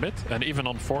offlane and mid, and even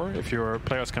on 4 if your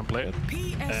players can play it.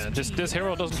 And this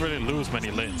hero doesn't really lose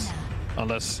many lanes,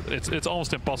 unless it's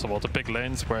almost impossible to pick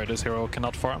lanes where this hero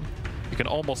cannot farm. You can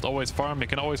almost always farm. You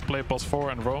can always play boss 4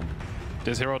 and roam.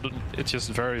 This hero, it's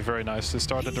just very, very nice to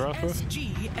start the draft with.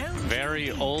 Very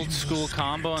old school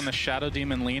combo in the Shadow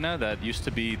Demon Lina that used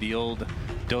to be the old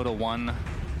Dota 1.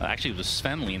 Actually, it was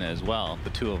Sven Lina as well,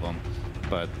 the two of them.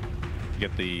 But you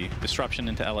get the disruption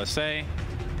into LSA.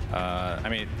 I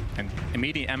mean, an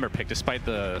immediate Ember pick, despite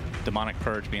the Demonic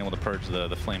Purge being able to purge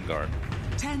the Flame Guard.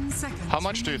 10 seconds. How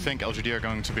much do you think LGD are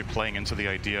going to be playing into the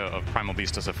idea of Primal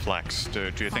Beast as a flex?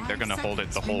 Do you think they're going to hold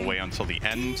it the whole way until the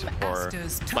end? Or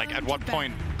like at what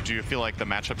point do you feel like the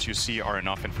matchups you see are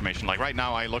enough information? Like right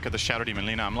now I look at the Shadow Demon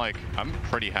Lina, I'm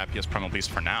pretty happy as Primal Beast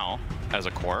for now as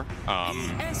a core.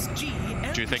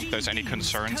 Do you think there's any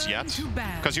concerns yet?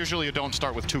 Because usually you don't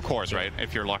start with 2 cores, right?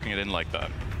 If you're locking it in like that.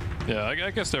 Yeah, I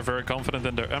guess they're very confident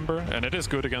in their Ember, and it is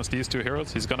good against these 2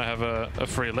 heroes. He's gonna have a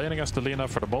free lane against the Lina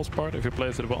for the most part if he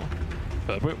plays it well.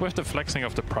 But with the flexing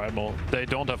of the Primal, they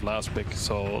don't have last pick,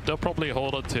 so they'll probably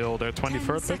hold it till their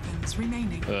 23rd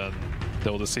pick.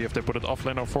 They'll just see if they put it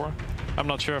offlane on 4. I'm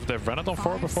not sure if they've run it on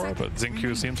 4 before, but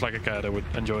Xingqiu seems like a guy that would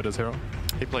enjoy this hero.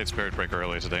 He played Spirit Breaker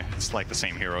earlier today. It's like the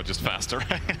same hero, just faster.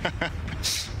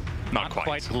 Not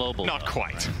quite global. Not though.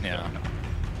 quite. Yeah.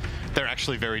 They're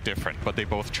actually very different, but they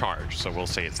both charge, so we'll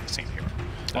say it's the same hero.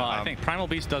 Well, I think Primal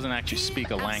Beast doesn't actually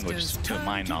speak a language, to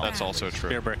my knowledge. That's also true.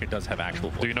 Spirit Breaker does have actual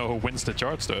voice. Do you know who wins the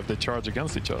charge, though, if they charge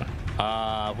against each other?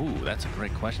 Ooh, that's a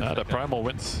great question. The Primal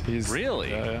wins.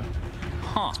 Really? Yeah.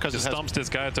 Huh. Because it stomps this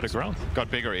guy to the ground.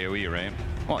 Got bigger AoE, right?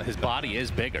 Well, his body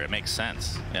is bigger. It makes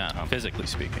sense. Yeah, physically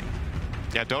speaking.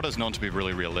 Yeah, Dota's known to be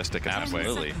really realistic in that way.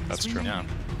 Absolutely. That's true. Yeah.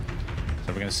 So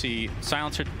we're going to see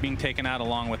Silencer being taken out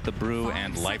along with the Brew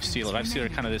and Lifestealer.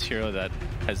 Lifestealer kind of this hero that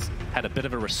has had a bit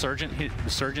of a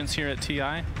resurgence here at TI.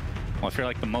 Well, I feel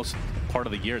like the most part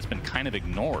of the year has been kind of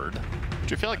ignored. Do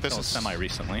you feel like this is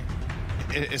semi-recently?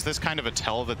 Is this kind of a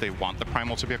tell that they want the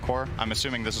Primal to be a core? I'm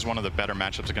assuming this is one of the better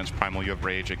matchups against Primal. You have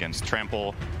Rage against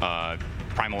Trample.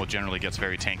 Primal generally gets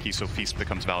very tanky, so Feast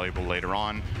becomes valuable later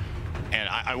on. And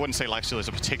I wouldn't say Lifestealer is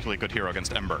a particularly good hero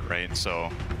against Ember, right? So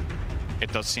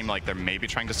it does seem like they're maybe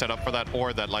trying to set up for that,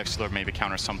 or that Lifestealer maybe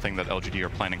counters something that LGD are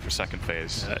planning for second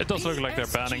phase. It does look like they're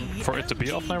banning for it to be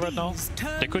offline right now.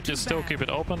 They could just still keep it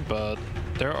open, but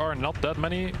there are not that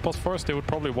many boss fours they would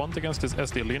probably want against this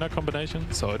SD Lina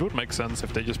combination. So it would make sense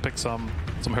if they just pick some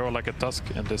hero like a Tusk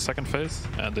in the second phase,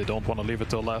 and they don't want to leave it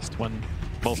till last when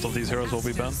most of these heroes will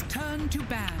be banned.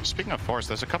 Speaking of fours,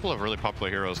 there's a couple of really popular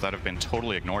heroes that have been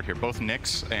totally ignored here. Both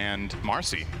Nyx and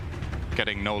Marcy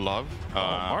getting no love.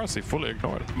 Marcy fully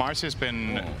ignored. Marcy has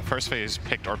been first phase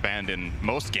picked or banned in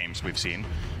most games we've seen.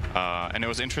 And it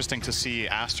was interesting to see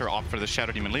Aster opt for the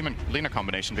Shadow Demon Lina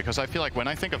combination, because I feel like when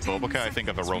I think of Boboka, I think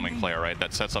of a roaming player, right?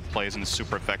 That sets up plays and is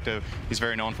super effective. He's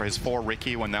very known for his 4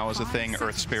 Ricky when that was a thing,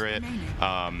 Earth Spirit.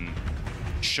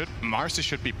 Marcy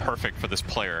should be perfect for this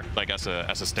player, like as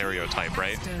a stereotype,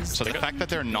 right? So the fact that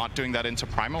they're not doing that into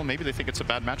Primal, maybe they think it's a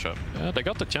bad matchup. Yeah, they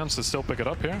got the chance to still pick it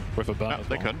up here with a ban. Yeah,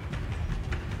 they could.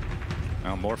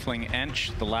 Now Morphling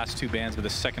Ench, the last 2 bans of the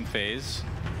second phase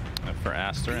for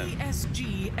Aster, and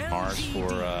Mars for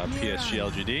PSG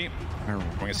LGD. We're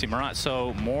going to see Murat.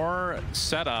 So more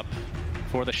setup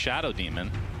for the Shadow Demon.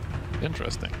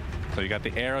 Interesting. So you got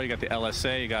the arrow, you got the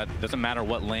LSA, doesn't matter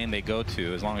what lane they go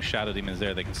to, as long as Shadow Demon's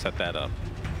there, they can set that up.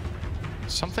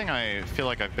 Something I feel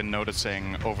like I've been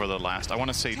noticing over the last, I want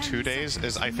to say 2 days,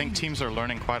 is I think teams are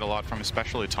learning quite a lot from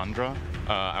especially Tundra.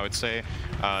 I would say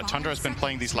Tundra has been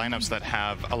playing these lineups that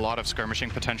have a lot of skirmishing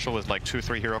potential with like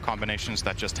 2-3 hero combinations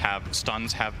that just have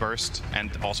stuns, have burst,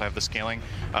 and also have the scaling.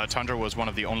 Tundra was one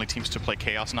of the only teams to play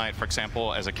Chaos Knight, for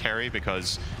example, as a carry,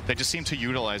 because they just seem to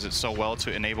utilize it so well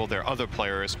to enable their other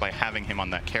players by having him on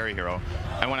that carry hero.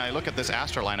 And when I look at this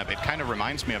Aster lineup, it kind of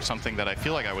reminds me of something that I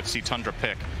feel like I would see Tundra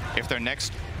pick. If their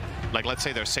next, like let's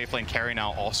say their safe lane carry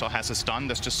now also has a stun,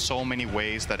 there's just so many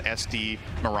ways that SD,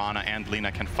 Mirana, and Lina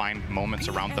can find moments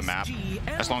around the map,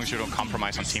 as long as you don't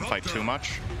compromise on teamfight too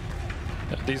much.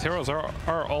 Yeah, these heroes are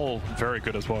all very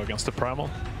good as well against the Primal.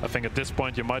 I think at this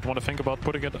point you might want to think about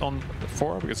putting it on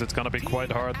 4, because it's going to be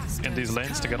quite hard in these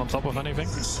lanes to get on top of anything.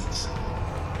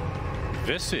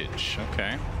 Visage,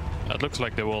 okay. It looks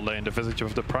like they will lay in the Visage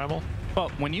of the Primal. Well,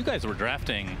 when you guys were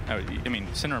drafting, I mean,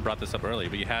 Syndrome brought this up earlier,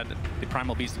 but you had the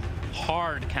Primal Beast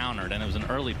hard countered, and it was an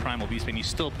early Primal Beast, and you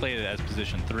still played it as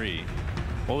position 3.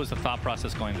 What was the thought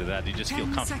process going into that? Did you just feel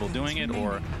comfortable doing it,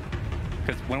 or...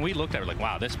 Because when we looked at it, we're like,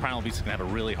 wow, this Primal Beast is going to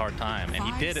have a really hard time. And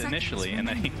he did initially, and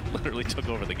then he literally took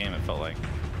over the game, it felt like.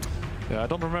 Yeah, I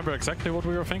don't remember exactly what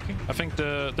we were thinking. I think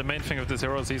the main thing of this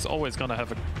hero is he's always going to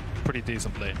have a pretty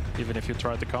decent lane, even if you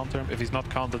try to counter him, if he's not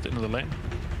countered into the lane.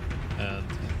 And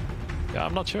yeah,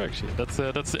 I'm not sure actually. That's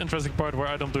the interesting part where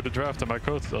I don't do the draft and my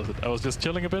coach does it. I was just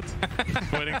chilling a bit,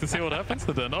 waiting to see what happens,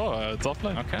 and then, it's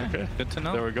offline. Okay, good to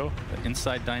know. There we go. The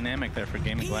inside dynamic there for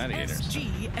Gaming Gladiators.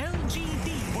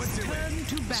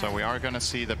 So we are going to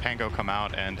see the Pango come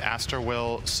out, and Aster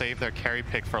will save their carry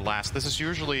pick for last. This is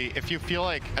usually, if you feel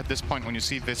like at this point when you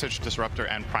see Visage, Disruptor,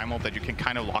 and Primal, that you can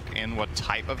kind of lock in what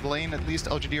type of lane at least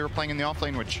LGD are playing in the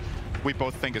offlane, which we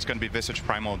both think is going to be Visage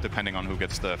Primal, depending on who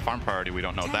gets the farm priority. We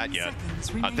don't know that yet.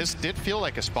 This did feel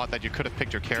like a spot that you could have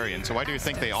picked your carry in, so why do you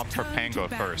think they opt for Pango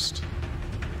first?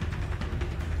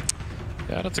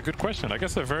 Yeah, that's a good question. I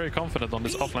guess they're very confident on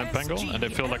this offline Pango, and they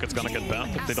feel like it's going to get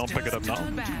banned if they don't pick it up now.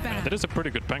 And it is a pretty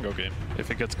good Pango game. If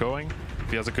he gets going, if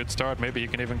he has a good start, maybe he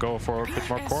can even go for a bit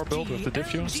more core build with the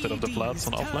Diffuse instead of the flats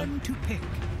on offline.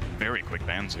 Very quick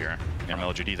bans here from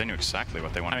LGD. They knew exactly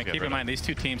what they wanted to get keep in mind, these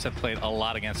two teams have played a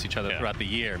lot against each other throughout the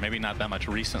year. Maybe not that much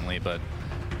recently, but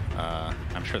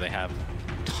I'm sure they have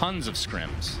tons of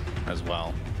scrims as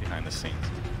well behind the scenes.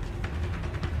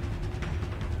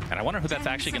 And I wonder who that's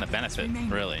actually going to benefit,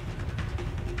 really.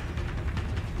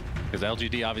 Because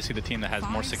LGD, obviously the team that has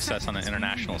more success on the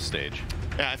international stage.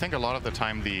 Yeah, I think a lot of the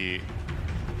time the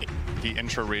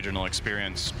intra-regional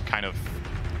experience kind of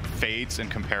fades in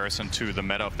comparison to the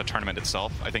meta of the tournament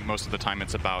itself. I think most of the time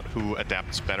it's about who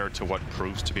adapts better to what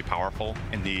proves to be powerful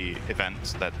in the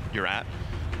events that you're at.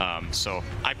 So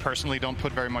I personally don't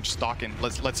put very much stock in.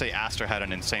 Let's say Aster had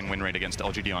an insane win rate against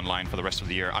LGD online for the rest of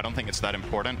the year. I don't think it's that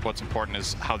important. What's important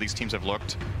is how these teams have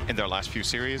looked in their last few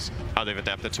series, how they've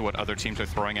adapted to what other teams are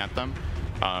throwing at them.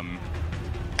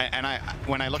 And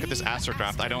when I look at this Aster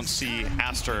draft, I don't see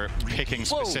Aster picking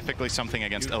specifically something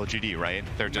against LGD, right?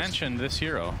 They're just mentioned this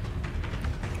hero.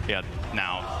 Yeah.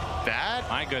 Now that,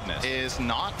 my goodness, is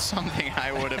not something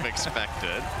I would have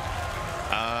expected.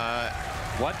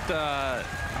 What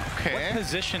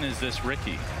position is this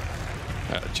Ricky?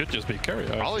 It should just be carry.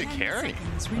 Probably carry.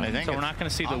 I think so. We're not going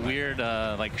to see the weird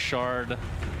like shard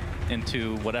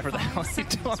into whatever the hell he's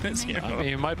doing this hero. I mean,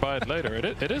 he might buy it later.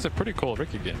 It is a pretty cool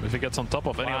Ricky game if he gets on top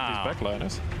of any of these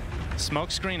backliners.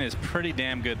 Smokescreen is pretty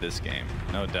damn good this game,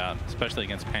 no doubt, especially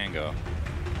against Pango,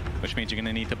 which means you're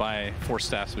going to need to buy 4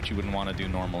 staffs, which you wouldn't want to do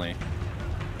normally.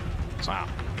 Wow.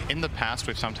 In the past,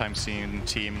 we've sometimes seen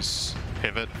teams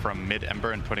pivot from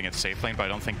mid-Ember and putting it safe lane, but I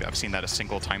don't think I've seen that a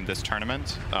single time this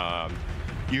tournament.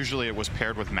 Usually it was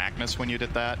paired with Magnus when you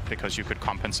did that, because you could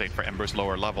compensate for Ember's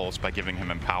lower levels by giving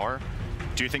him Empower.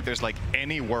 Do you think there's like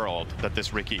any world that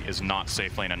this Ricky is not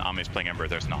safe lane and Ame's playing Ember?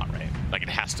 There's not, right? Like it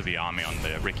has to be Ame on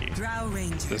the Ricky.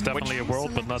 There's definitely a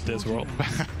world, but not this world.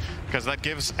 Because that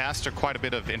gives Aster quite a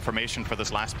bit of information for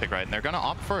this last pick, right? And they're going to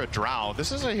opt for a Drow.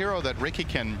 This is a hero that Ricky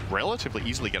can relatively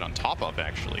easily get on top of,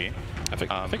 actually. I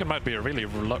think it might be a really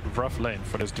rough lane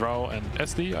for this Drow and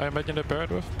SD, I imagine they pair it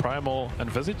with. Primal and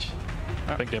Visage.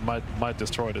 I think they might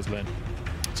destroy this lane.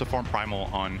 It's a form Primal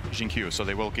on Jinkyu, so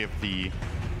they will give the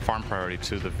farm priority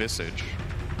to the Visage.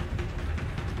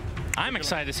 I'm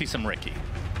excited to see some Ricky.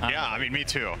 Yeah, I mean, me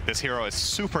too. This hero is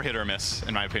super hit or miss,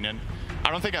 in my opinion. I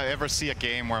don't think I ever see a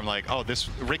game where I'm like, oh, this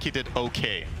Ricky did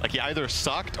okay. Like, he either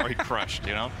sucked or he crushed,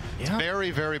 you know? Yeah. It's very,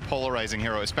 very polarizing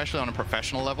hero, especially on a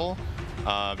professional level,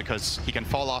 because he can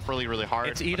fall off really, really hard.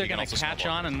 It's either going to catch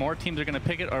on and more teams are going to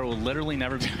pick it, or it will literally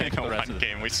never be picked for the rest of the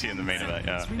game we see in the main event,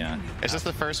 yeah. Is this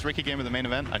the first Ricky game of the main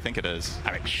event? I think it is.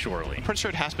 I mean, surely. I'm pretty sure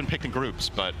it has been picked in groups,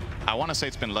 but I want to say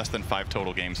it's been less than 5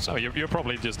 total games. So. Oh, you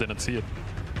probably just didn't see it.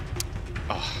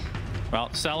 Oh. Well,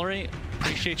 Celery,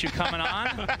 appreciate you coming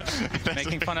on,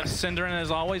 making fun of Cinderin as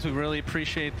always. We really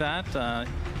appreciate that.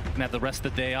 You can have the rest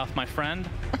of the day off, my friend.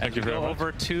 Thank you very much. Go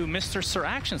over to Mr. Sir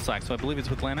Action Slack, so I believe it's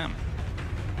with Lan M.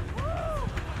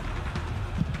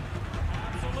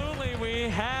 Absolutely, we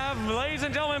have, ladies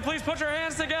and gentlemen, please put your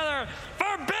hands together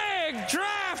for Big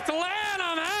Draft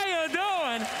Lanham. How you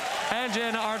doing? And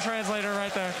Jin, our translator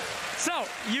right there. So,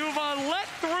 you've let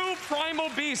through Primal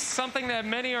Beast, something that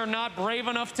many are not brave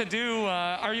enough to do.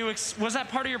 Was that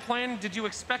part of your plan? Did you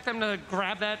expect them to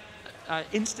grab that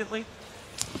instantly?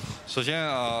 首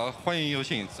先欢迎有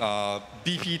请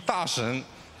BP 大神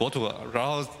国土，然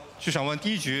后就想问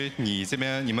第一局你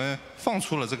们放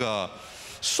出了这个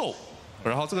兽，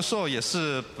然后这个兽也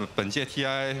是本届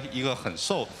TI 一个很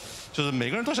兽，就是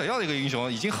每个人都想要的一个英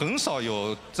雄，已经很少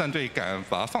有战队敢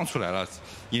把它放出来了。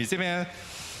你这边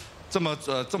这么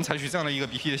采取这样的一个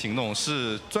BP 的行动，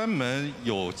是专门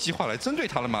有计划来针对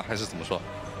他了吗？还是怎么说？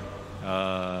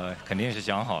肯定是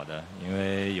讲好的，因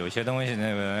为有些东西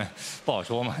那个不好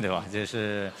说嘛，对吧？就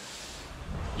是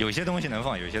有些东西能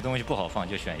放，有些东西不好放，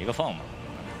就选一个放嘛。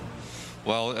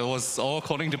Well, it was all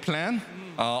according to plan.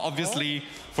 Obviously,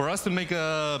 for us to make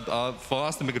a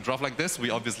draft like this,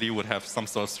 we obviously would have some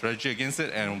sort of strategy against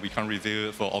it, and we can't reveal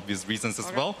it for obvious reasons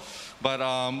as well. But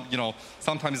you know,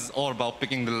 sometimes it's all about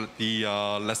picking the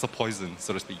lesser poison,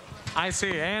 so to speak. I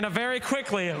see. And very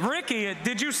quickly, Ricky,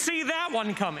 did you see that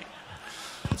one coming?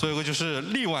 最后一个就是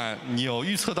力挽，你有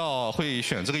预测到会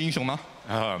选这个英雄吗？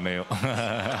没有。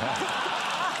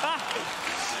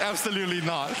Absolutely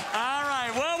not. All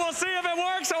right. Well, we'll see if it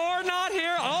works or not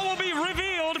here. All will be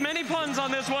revealed. Many puns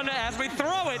on this one as we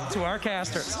throw it to our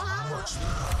casters.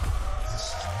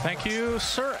 Thank you,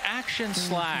 Sir Action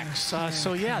Slacks.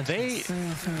 So yeah, they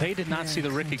did not see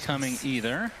the Ricky coming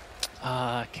either.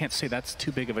 Can't say that's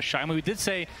too big of a shot. I mean, we did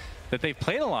say that they've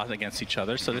played a lot against each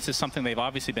other, so this is something they've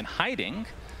obviously been hiding,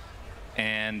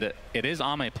 and it is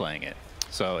Ame playing it.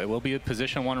 So it will be a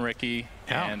position 1 Ricky,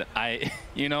 and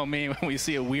you know me, when we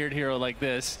see a weird hero like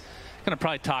this, gonna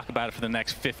probably talk about it for the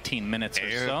next 15 minutes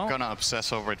or so. You're gonna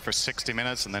obsess over it for 60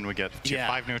 minutes, and then we get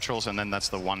 5 neutrals, and then that's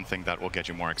the one thing that will get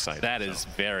you more excited. That is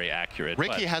very accurate.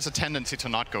 Ricky has a tendency to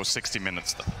not go 60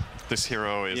 minutes, though. This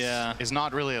hero is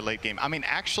not really a late game. I mean,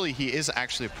 actually, he is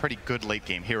actually a pretty good late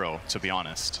game hero, to be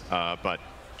honest. But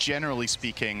generally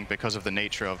speaking, because of the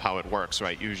nature of how it works,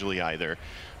 right, usually either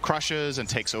crushes and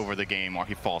takes over the game, or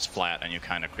he falls flat and you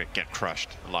kind of get crushed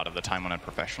a lot of the time on a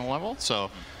professional level. So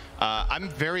I'm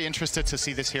very interested to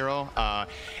see this hero.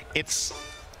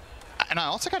 And I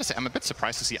also got to say, I'm a bit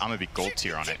surprised to see Ame be gold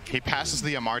tier on it. He passes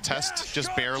the MR test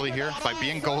just barely here by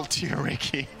being gold tier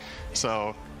Ricky.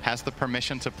 So has the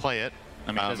permission to play it.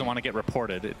 I mean, he doesn't want to get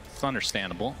reported. It's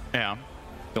understandable. Yeah.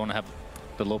 Don't want to have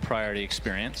the low priority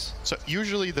experience. So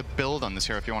usually the build on this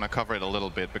here, if you want to cover it a little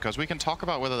bit, because we can talk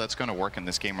about whether that's going to work in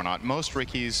this game or not. Most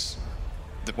Rickies,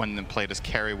 when played as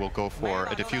carry, will go for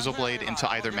a Diffusal Blade into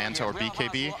either Manta or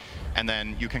BKB, and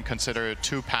then you can consider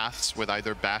two paths with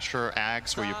either Basher or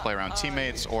Ags, where you play around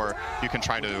teammates, or you can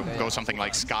try to go something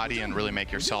like Scotty and really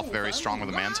make yourself very strong with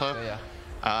a Manta.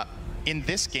 In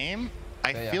this game,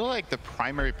 I feel like the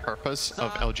primary purpose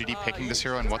of LGD picking this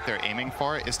hero and what they're aiming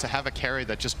for is to have a carry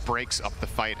that just breaks up the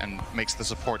fight and makes the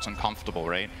supports uncomfortable,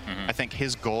 right? I think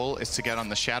his goal is to get on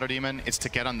the Shadow Demon, it's to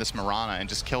get on this Mirana and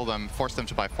just kill them, force them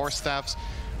to buy Force Staffs,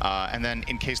 and then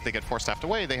in case they get Force Staffed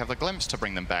away, they have the Glimpse to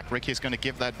bring them back. Ricky is going to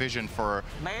give that vision for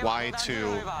Y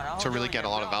to really get a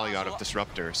lot of value out of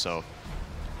Disruptor, so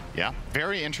yeah,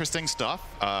 very interesting stuff.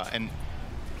 And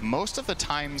most of the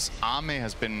times, Ame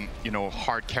has been, you know,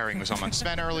 hard carrying with someone.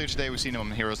 Sven earlier today, we've seen him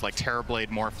on heroes like Terrorblade,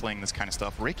 Morphling, this kind of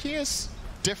stuff. Ricky is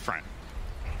different.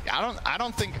 I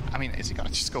don't think, I mean, is he gonna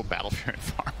just go Battlefield and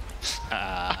farm?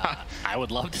 I would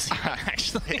love to see that,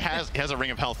 actually. He has a Ring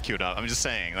of Health queued up. I'm just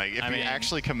saying, like, if he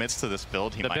actually commits to this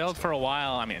build, he might. The build for a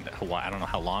while, I mean, I don't know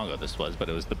how long ago this was, but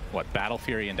it was the, what, Battle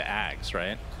Fury into Ags,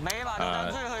 right?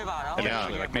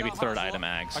 Eventually, like maybe third item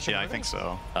Ags. Yeah, I think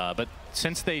so. But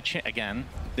since they, again,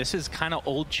 this is kind of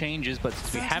old changes, but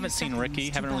we haven't seen Ricky,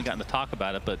 haven't really gotten to talk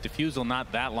about it, but Diffusal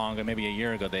not that long ago, maybe a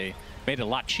year ago, they made it a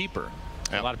lot cheaper.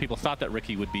 A lot of people thought that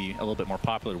Ricky would be a little bit more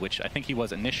popular, which I think he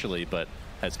was initially, but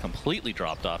has completely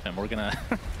dropped off. And we're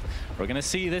gonna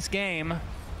see this game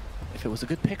if it was a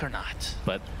good pick or not.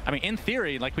 But I mean, in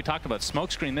theory, like we talked about,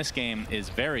 Smokescreen this game is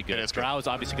very good. Drow is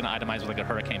obviously going to itemize with like a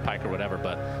Hurricane Pike or whatever,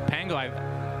 but Pango,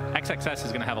 XXS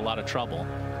is going to have a lot of trouble.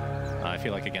 I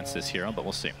feel like against this hero, but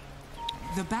we'll see.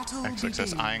 The battle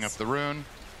XXS eyeing up the rune.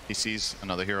 He sees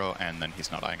another hero, and then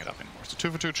he's not eyeing it up anymore. So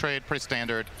 2-for-2 trade, pretty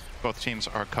standard. Both teams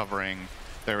are covering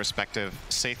their respective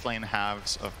safe lane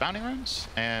halves of bounty runes.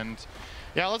 And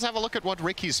yeah, let's have a look at what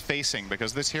Ricky's facing,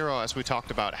 because this hero, as we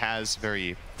talked about, has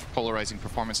very polarizing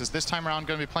performances. This time around,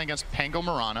 going to be playing against Pango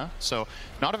Mirana, so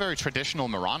not a very traditional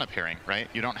Mirana pairing, right?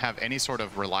 You don't have any sort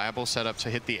of reliable setup to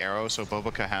hit the arrow, so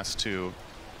Boboka has to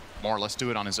more or less do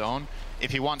it on his own.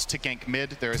 If he wants to gank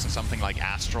mid, there isn't something like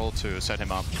Astral to set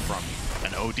him up from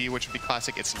an OD, which would be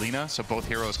classic. It's Lina, so both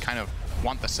heroes kind of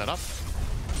want the setup.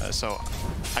 So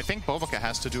I think Boboka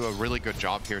has to do a really good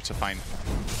job here to find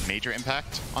major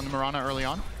impact on the Mirana early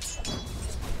on.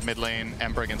 Mid lane,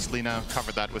 Ember against Lina,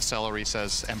 covered that with Celery,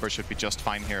 says Ember should be just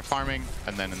fine here farming.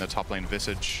 And then in the top lane,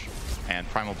 Visage and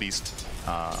Primal Beast.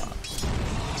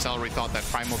 Celery thought that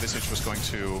Primal Visage was going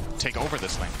to take over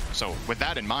this lane. So with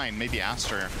that in mind, maybe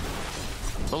Aster,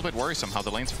 a little bit worrisome how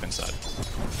the lanes have been set.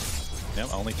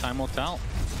 Yep, only time will tell.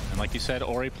 And like you said,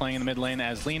 Ori playing in the mid lane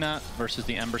as Lina versus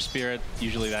the Ember Spirit.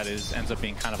 Usually that ends up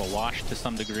being kind of a wash to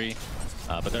some degree.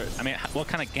 But there, I mean, what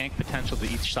kind of gank potential do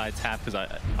each sides have? Because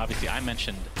obviously I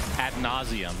mentioned ad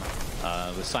nauseum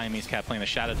with Siamese Cat playing the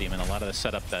Shadow Demon, a lot of the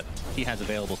setup that he has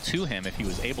available to him if he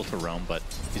was able to roam, but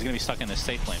he's going to be stuck in this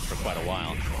safe lane for quite a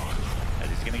while. As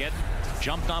he's going to get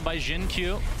jumped on by Jin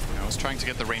Q. I was trying to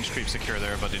get the range creep secure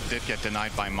there, but it did get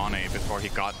denied by Monet before he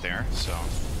got there, so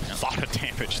a lot of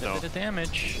damage though. A bit of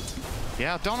damage.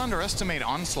 Yeah, don't underestimate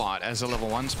Onslaught as a level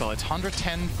 1 spell. It's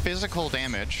 110 physical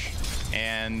damage,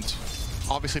 and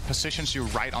obviously positions you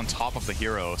right on top of the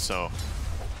hero, so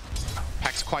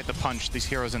packs quite the punch. These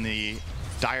heroes in the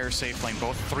dire safe lane,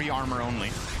 both 3 armor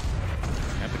only.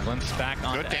 Got the glimpse back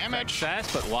on good damage.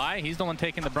 XXS, but Y, he's the one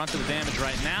taking the brunt of the damage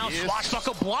right now.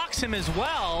 Swashbuckle blocks him as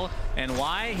well, and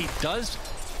Y, he does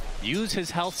use his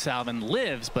health salve and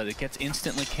lives, but it gets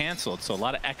instantly canceled. So a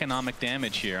lot of economic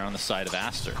damage here on the side of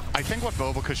Aster. I think what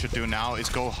Boboka should do now is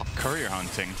go courier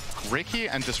hunting. Ricky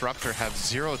and Disruptor have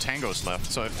 0 tangos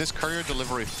left, so if this courier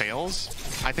delivery fails,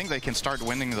 I think they can start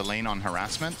winning the lane on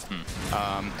harassment.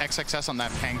 XXS on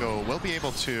that Pango will be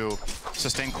able to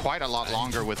sustain quite a lot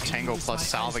longer with Tango plus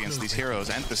salve against these heroes,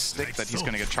 and the stick that he's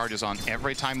going to get charges on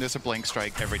every time there's a Blink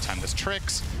Strike, every time there's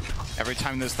Tricks, every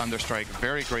time there's Thunderstrike.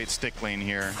 Very great stick lane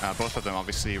here. Both of them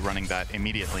obviously running that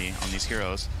immediately on these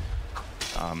heroes.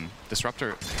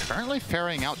 Disruptor currently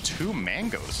ferrying out 2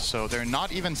 mangoes, so they're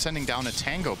not even sending down a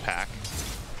Tango pack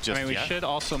just I mean, we yet. should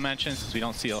also mention, since we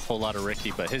don't see a whole lot of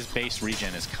Ricky, but his base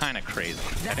regen is kind of crazy.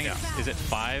 I think, is it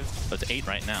 5? That's 8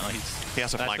 right now. He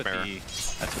has a Flag Bearer.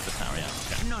 That's what the tower, yeah.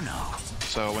 Okay. No.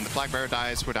 So when the Flag Bearer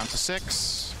dies, we're down to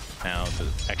 6. Now the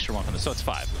extra one from the, so it's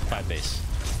 5 base.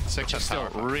 6 is still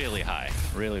really high,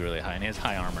 really high, and he has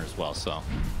high armor as well, so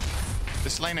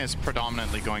This lane is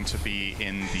predominantly going to be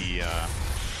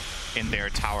in their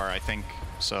tower, I think.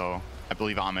 So I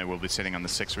believe Ame will be sitting on the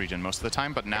 6th region most of the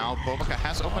time, but now Bobaka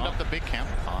has opened up the big camp.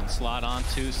 Onslaught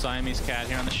onto Siamese Cat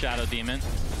here on the Shadow Demon.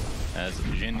 As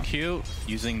Jin Q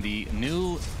using the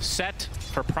new set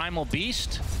for Primal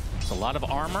Beast. It's a lot of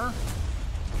armor.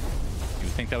 You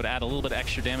would think that would add a little bit of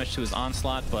extra damage to his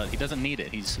Onslaught, but he doesn't need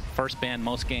it. He's first banned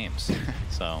most games.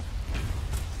 So,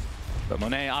 but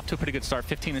Monet off to a pretty good start,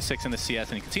 15-6 in the CS,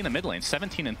 and you can see in the mid lane,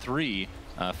 17-3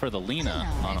 for the Lina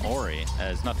on Ori,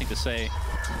 as nothing to say.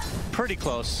 Pretty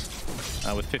close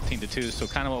with 15-2, so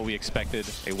kind of what we expected,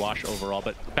 a wash overall.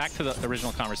 But back to the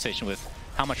original conversation with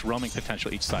how much roaming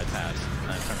potential each side has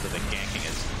in terms of the ganking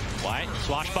is. Why?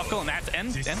 Swashbuckle, and that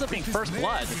ends up being first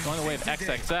blood, going the way of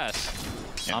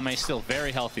XXS. Yeah. Ame still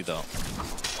very healthy though.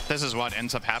 This is what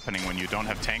ends up happening when you don't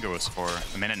have tangos for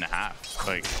a minute and a half.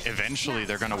 Like, eventually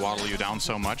they're going to waddle you down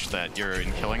so much that you're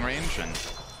in killing range, and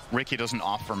Ricky doesn't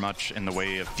offer much in the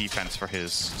way of defense for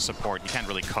his support. You can't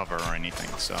really cover or anything,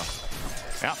 so...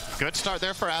 Yeah, good start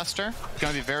there for Aster.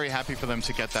 Going to be very happy for them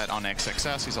to get that on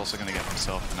XXS. He's also going to get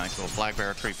himself a nice little flag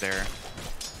bearer creep there.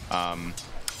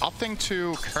 Opting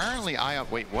to currently eye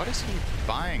up... Wait, what is he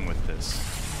buying with this?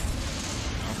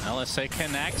 LSA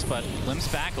connects, but limps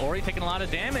back. Ori taking a lot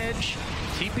of damage.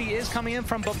 TP is coming in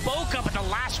from Baboka, but the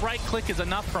last right click is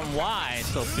enough from Y.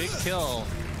 So big kill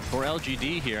for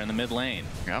LGD here in the mid lane.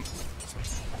 Yep.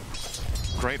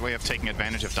 Great way of taking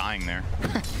advantage of dying there.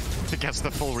 He gets the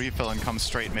full refill and comes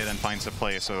straight mid and finds a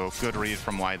play. So good read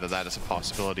from Y that is a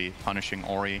possibility, punishing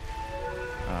Ori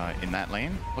in that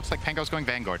lane. Looks like Pango's going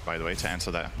Vanguard, by the way, to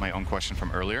answer that my own question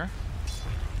from earlier.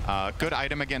 Good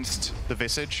item against the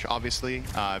Visage, obviously.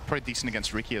 Pretty decent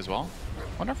against Riki as well.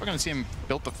 Wonder if we're going to see him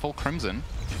build the full Crimson.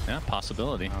 Yeah,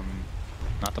 possibility.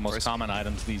 Not the most common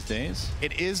items these days.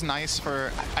 It is nice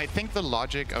for... I think the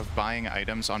logic of buying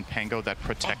items on Pango that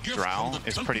protect Drow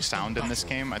is pretty sound in this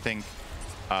game. I think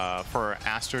for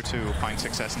Aster to find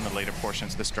success in the later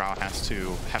portions, this Drow has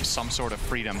to have some sort of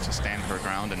freedom to stand her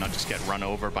ground and not just get run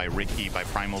over by Riki, by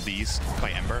Primal Beast,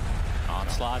 by Ember.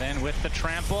 Onslaught in with the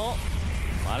trample.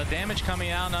 A lot of damage coming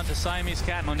out onto Siamese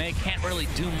Cat. Monet can't really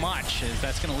do much, as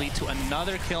that's going to lead to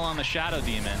another kill on the Shadow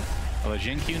Demon. Although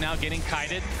Jin Q now getting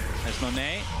kited as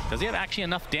Monet. Does he have actually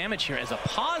enough damage here as a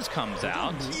pause comes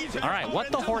out? All right,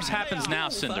 what the horse happens now,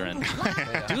 Cinderin?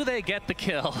 Do they get the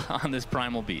kill on this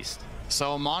Primal Beast?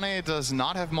 So Mane does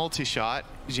not have multi-shot.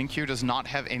 Jin Q does not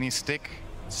have any stick.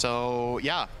 So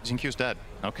yeah, Jin Q's dead.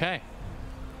 Okay.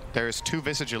 There's 2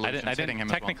 Visage illusions hitting him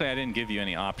technically, I didn't give you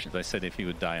any options. I said if he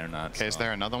would die or not. Okay, so. Is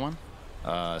there another one?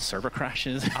 Server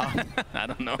crashes. I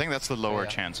don't know. I think that's the lower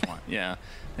chance one. Yeah,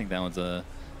 I think that one's a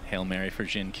Hail Mary for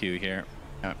Jin Q here.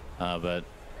 Yeah. But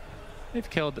they've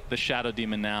killed the Shadow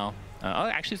Demon now. Oh,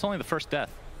 actually, it's only the first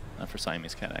death for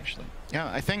Siamese Cat, actually.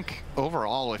 Yeah, I think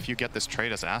overall, if you get this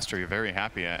trade as Aster, you're very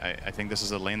happy. I think this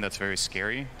is a lane that's very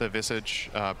scary, the Visage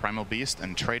Primal Beast,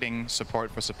 and trading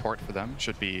support for them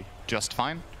should be just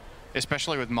fine.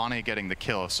 Especially with Mane getting the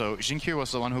kill. So Jin Q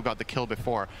was the one who got the kill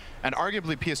before. And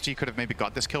arguably PSG could have maybe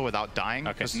got this kill without dying.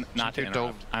 Okay, not to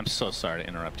interrupt. I'm so sorry to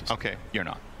interrupt you. Okay, you're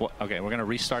not. Well, okay, we're going to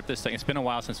restart this thing. It's been a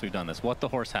while since we've done this. What the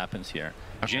horse happens here?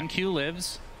 Okay. Jin Q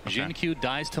lives, Jin Q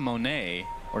dies to Monet,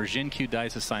 or Jin Q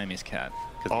dies to Siamese Cat.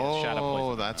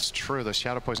 Oh, that's true. The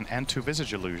Shadow Poison and 2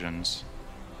 Visage Illusions.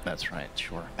 That's right,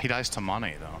 sure. He dies to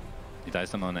Monet, though. He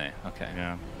dies to Monet, okay.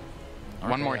 Yeah.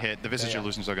 One more hit, the Visage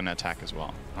Illusions are going to attack as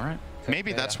well. All right.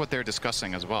 Maybe that's what they're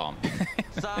discussing as well.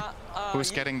 Who's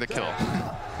getting the kill?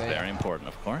 Very important,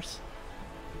 of course.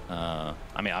 I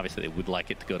mean, obviously, they would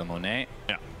like it to go to Monet.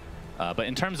 Yeah. But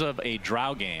in terms of a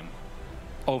Drow game,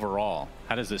 overall,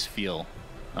 how does this feel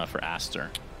for Aster?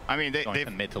 I mean,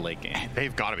 they've mid to late game.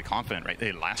 They've got to be confident, right?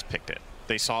 They last picked it.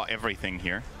 They saw everything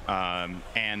here.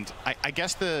 And I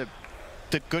guess the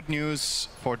good news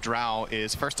for Drow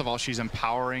is, first of all, she's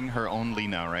empowering her own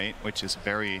Lina, right? Which is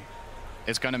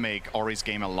it's going to make Ori's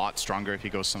game a lot stronger if he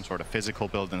goes some sort of physical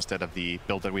build instead of the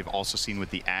build that we've also seen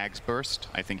with the Ags burst.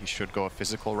 I think he should go a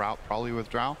physical route probably with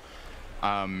Drow.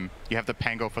 You have the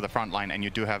Pango for the front line, and you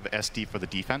do have SD for the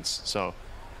defense. So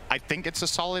I think it's a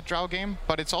solid Drow game,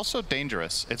 but it's also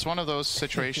dangerous. It's one of those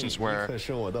situations where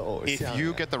if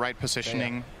you get the right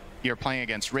positioning, you're playing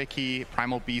against Riki,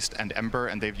 Primal Beast, and Ember,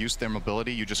 and they've used their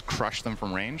mobility, you just crush them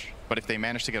from range. But if they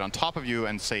manage to get on top of you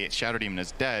and say Shadow Demon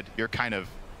is dead, you're kind of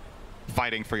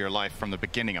fighting for your life from the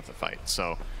beginning of the fight.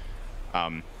 So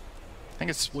I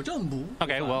think it's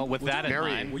okay. Well, with that in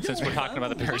mind, since we're talking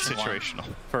about the very situational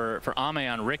for Ame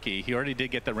on Riki, he already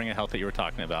did get the Ring of Health that you were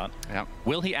talking about. Yeah.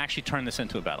 Will he actually turn this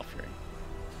into a Battle Fury,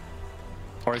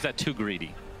 or is that too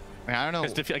greedy? I mean, I don't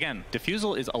know. Because again,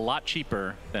 Diffusal is a lot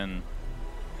cheaper than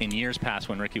in years past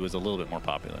when Riki was a little bit more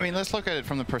popular. I mean, let's look at it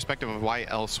from the perspective of why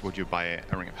else would you buy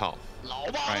a Ring of Health?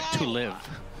 Right. To live.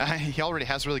 He already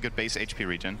has really good base HP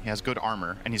regen. He has good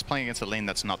armor, and he's playing against a lane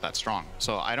that's not that strong.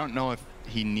 So I don't know if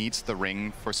he needs the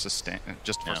ring for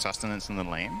sustenance in the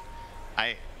lane.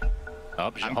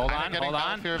 Hold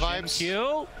on.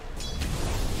 Q.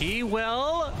 He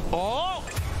will. Oh.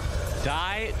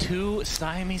 Die to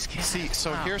Siamese Cat. See,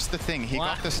 so here's the thing. He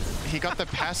got the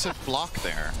passive block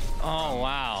there. Oh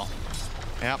wow.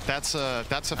 Yep, that's a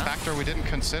factor we didn't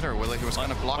consider. Whether he was going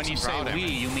to block. When you say we,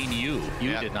 you mean you.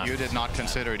 You did not. You did not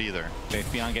consider it either.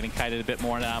 Faith Beyond getting kited a bit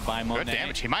more now by Monet. Good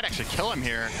damage. He might actually kill him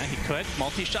here. Yeah, he could.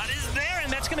 Multi-shot is there,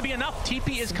 and that's going to be enough.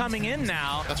 TP is coming in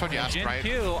now. That's what you asked, right?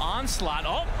 Jin Q, onslaught.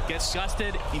 Oh, gets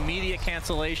gusted. Immediate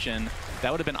cancellation.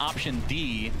 That would have been option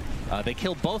D. They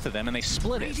killed both of them, and they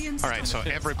split it. All right, so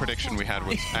every prediction we had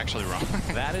was actually wrong.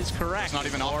 That is correct. It's not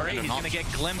even Ori, he's going to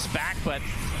get glimpsed back, but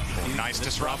nice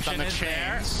disrupt on the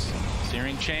chains.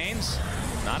 Searing chains,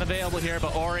 not available here,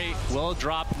 but Ori will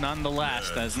drop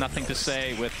nonetheless. There's nothing to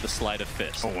say with the sleight of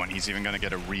fist. Oh, and he's even going to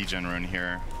get a regen rune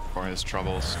here for his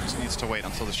troubles. Just needs to wait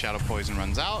until the Shadow Poison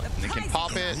runs out, and they can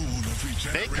pop it.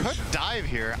 They could dive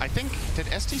here. I think, did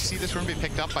ST see this rune be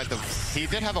picked up by the... He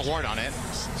did have a ward on it,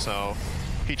 so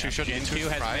Pichu shouldn't be too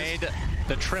surprised. Has made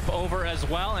the trip over as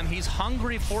well, and he's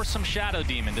hungry for some Shadow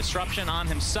Demon. Disruption on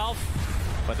himself.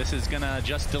 But this is going to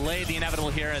just delay the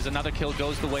inevitable here as another kill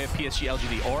goes the way of PSG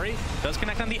LGD. Ori does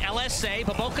connect on the LSA.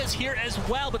 Baboka's here as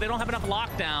well, but they don't have enough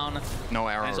lockdown. No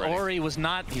arrow as ready. Ori was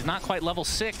not, he's not quite level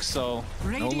 6, so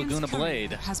no Laguna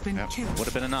Blade has been killed. Would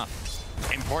have been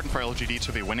enough. Important for LGD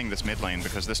to be winning this mid lane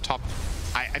because this top,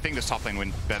 I think this top lane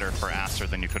went better for Aster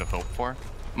than you could have hoped for.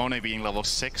 Monet being level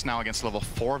 6 now against level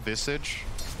 4 Visage.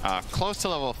 Close to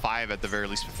level 5 at the very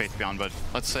least with Faith Beyond, but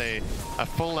let's say a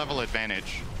full level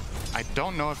advantage. I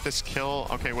don't know if this kill...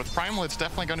 Okay, with Primal, it's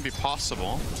definitely going to be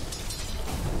possible.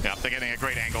 Yep, they're getting a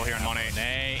great angle here on Monet.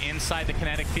 Monet inside the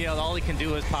kinetic field. All he can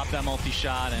do is pop that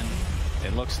multi-shot, and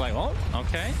it looks like, oh,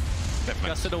 okay.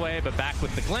 Gusted away, but back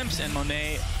with the glimpse, and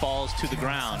Monet falls to the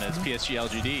ground as PSG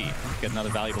LGD get another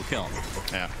valuable kill.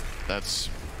 Yeah, that's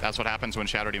what happens when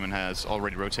Shadow Demon has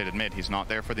already rotated mid. He's not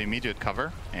there for the immediate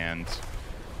cover, and...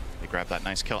 they grab that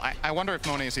nice kill. I wonder if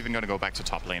Monet is even going to go back to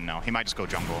top lane now. He might just go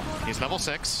jungle. He's level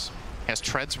 6. He has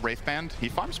Tread's Wraithband. He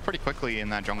farms pretty quickly in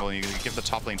that jungle. You give the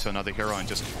top lane to another hero and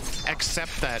just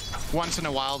accept that once in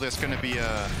a while there's going to be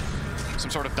some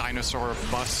sort of dinosaur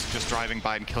bus just driving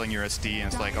by and killing your SD, and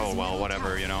it's like, oh, well,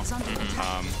 whatever, you know.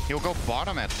 He'll go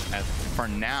bottom for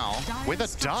now with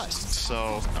a dust.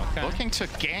 So looking to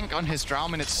gank on his Drow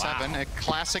minute 7, a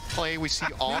classic play we see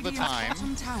all the time.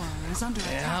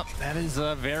 Yeah, that is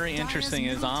very interesting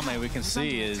as Ame, we can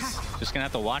see, is just going to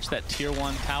have to watch that tier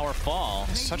 1 tower fall.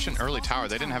 It's such an early tower.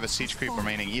 They didn't have a siege creep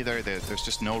remaining either. There's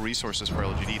just no resources for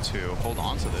LGD to hold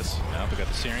on to this. Yep, we got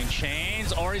the Searing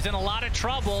Chains. Ori's in a lot of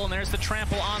trouble, and there's the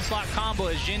Trample Onslaught combo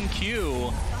as Jin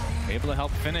Q able to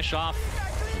help finish off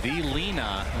the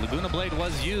Lina. Laguna Blade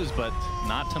was used, but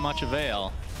not to much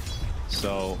avail.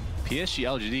 So PSG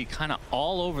LGD kind of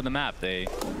all over the map. They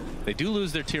do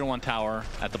lose their tier 1 tower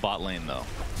at the bot lane, though.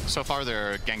 So far,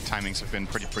 their gank timings have been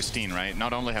pretty pristine, right?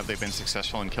 Not only have they been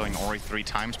successful in killing Ori 3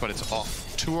 times, but it's all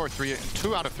 2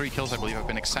 out of 3 kills, I believe, have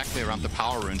been exactly around the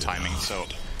power rune timing. So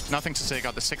nothing to say.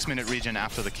 Got the 6-minute regen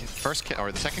after the first kill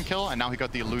or the second kill, and now he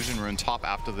got the illusion rune top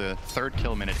after the 3rd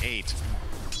kill, minute 8.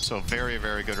 So very,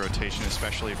 very good rotation,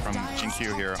 especially from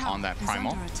Jinkyu here on that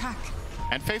primal.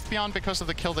 And Faith Beyond, because of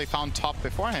the kill they found top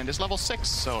beforehand, is level 6.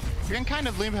 So you can kind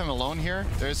of leave him alone here.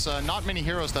 There's not many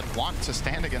heroes that want to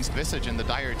stand against Visage in the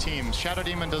dire team. Shadow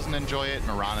Demon doesn't enjoy it.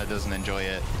 Mirana doesn't enjoy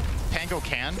it. Pango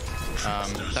can.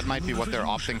 That might be what they're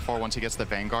opting for once he gets the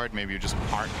Vanguard. Maybe you just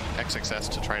park XXS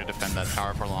to try to defend that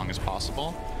tower for as long as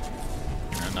possible.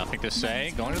 And nothing to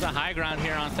say. Going to the high ground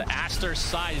here onto Aster's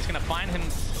side. He's going to find him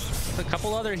a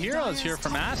couple other heroes here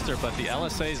from Aster, but the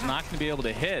LSA is not going to be able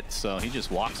to hit, so he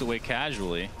just walks away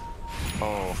casually.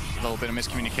 Oh, a little bit of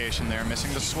miscommunication there,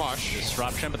 missing the swash.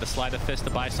 Disruption, but the Sleight of Fist to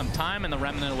buy some time, and the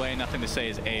Remnant away, nothing to say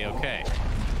is A-okay.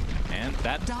 And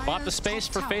that bought the space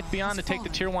for Faith Beyond to take the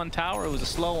tier 1 tower. It was a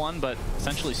slow one, but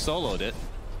essentially soloed it.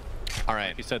 All right.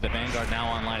 Like you said, the Vanguard now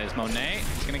online is Monet.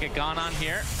 He's going to get gone on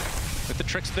here with the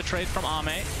tricks of the trade from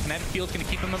Ame. Kinetic Field's going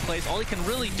to keep him in place. All he can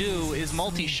really do is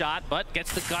multi-shot, but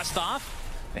gets the gust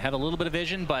off. They have a little bit of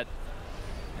vision, but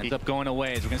ends up going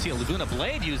away. As we're going to see a Laguna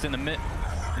Blade used in the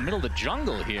middle of the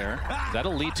jungle here.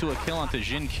 That'll lead to a kill onto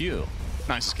Jin Q.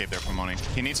 Nice escape there from Moni.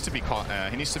 He needs to be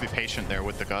he needs to be patient there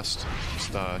with the gust.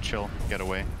 Just chill, get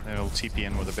away. It'll TP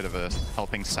in with a bit of a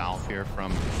helping salve here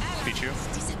from Pichu.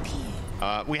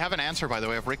 We have an answer, by the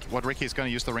way, of what Ricky is going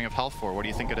to use the Ring of Health for. What do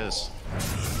you think it is?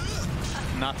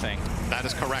 Nothing. That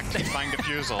is correct. He's buying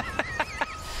Diffusal.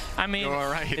 I mean,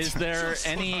 right. Is there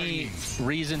any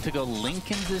reason to go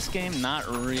Link in this game? Not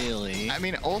really. I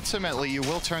mean, ultimately, you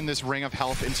will turn this Ring of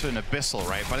Health into an Abyssal,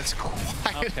 right? But it's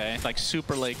quite... Okay, like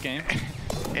super late game.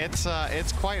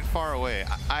 It's quite far away.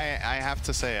 I have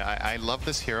to say, I love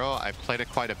this hero. I've played it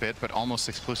quite a bit, but almost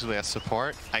exclusively as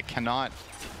support. I cannot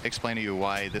explain to you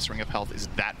why this Ring of Health is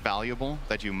that valuable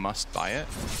that you must buy it.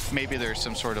 Maybe there's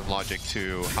some sort of logic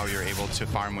to how you're able to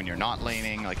farm when you're not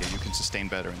laning, like you can sustain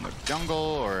better in the jungle,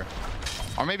 or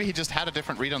maybe he just had a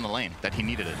different read on the lane, that he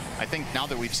needed it. I think now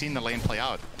that we've seen the lane play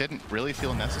out, didn't really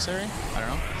feel necessary. I don't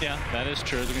know. Yeah, that is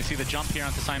true. As we can see the jump here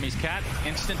onto Siamese Cat.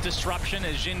 Instant disruption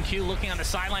as Jin Q looking on the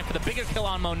sideline for the bigger kill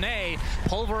on Monet.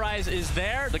 Pulverize is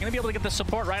there. They're going to be able to get the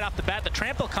support right off the bat. The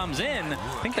trample comes in.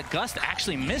 I think the gust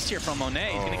actually missed here from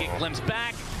Monet. He's going to get glimpsed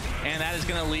back, and that is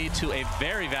going to lead to a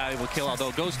very valuable kill, although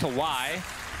it goes to Y.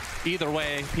 Either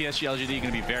way, PSG LGD going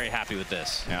to be very happy with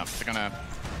this. Yeah, they're going to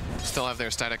still have their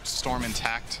Static Storm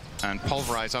intact, and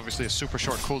Pulverize obviously a super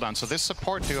short cooldown. So this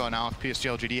support duo now of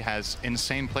PSG LGD has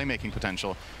insane playmaking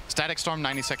potential. Static Storm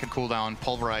 90-second cooldown,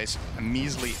 Pulverize a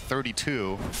measly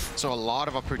 32. So a lot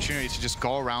of opportunities to just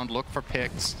go around, look for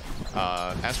picks.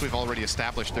 As we've already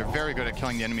established, they're very good at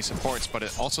killing the enemy supports,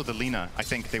 but also the Lina. I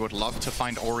think they would love to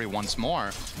find Ori once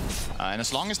more. And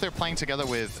as long as they're playing together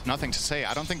with Nothing to Say,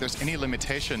 I don't think there's any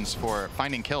limitations for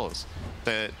finding kills.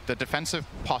 The defensive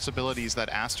possibilities that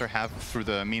Aster have through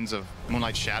the means of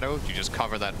Moonlight Shadow, you just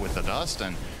cover that with the dust,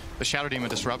 and the Shadow Demon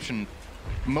Disruption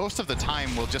most of the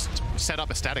time will just set up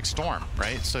a Static Storm,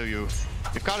 right? So you've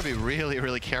got to be really,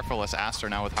 really careful as Aster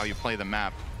now with how you play the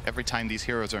map. Every time these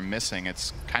heroes are missing,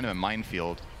 it's kind of a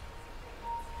minefield.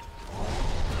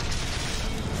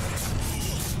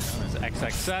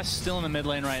 XXS still in the mid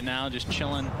lane right now, just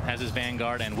chilling, has his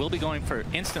Vanguard, and will be going for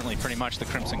instantly pretty much the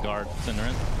Crimson Guard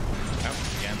Cinderin. Yep.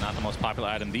 Again, not the most popular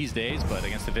item these days, but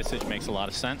against the Visage makes a lot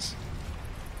of sense.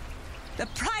 The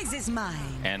prize is mine.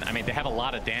 And I mean, they have a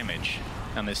lot of damage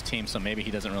on this team, so maybe he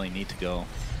doesn't really need to go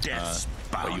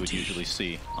what you would usually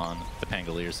see on the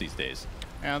Pangoliers these days.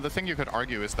 And the thing you could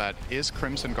argue is that, is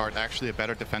Crimson Guard actually a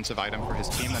better defensive item for his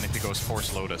team than if he goes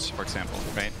Force Lotus, for example,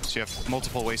 right? So you have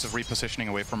multiple ways of repositioning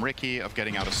away from Ricky, of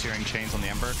getting out of Searing Chains on the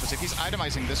Ember. Because if he's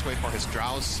itemizing this way for his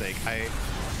Drow's sake,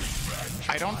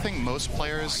 I don't think most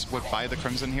players would buy the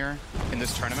Crimson here in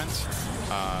this tournament.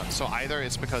 So either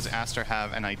it's because Aster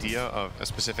have an idea of a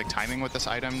specific timing with this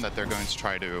item that they're going to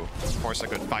try to force a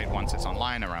good fight once it's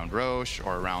online around Roche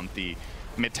or around the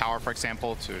mid tower, for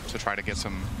example, to try to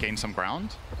gain some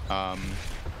ground.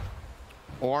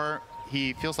 Or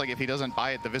he feels like if he doesn't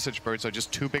buy it, the Visage Birds are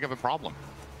just too big of a problem.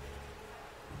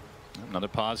 Another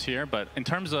pause here, but in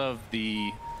terms of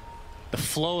the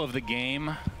flow of the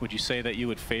game, would you say that you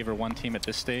would favor one team at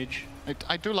this stage?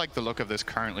 I do like the look of this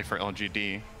currently for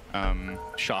LGD.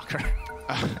 Shocker.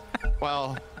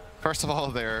 Well, first of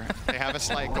all, they have a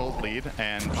slight gold lead,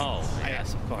 and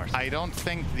yes, of course. I don't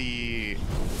think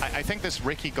I think this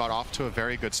Ricky got off to a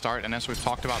very good start, and as we've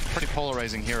talked about, pretty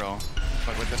polarizing hero.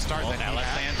 But with the start that he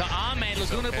had, to Ahmed,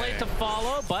 Laguna Blade to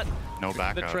follow, but no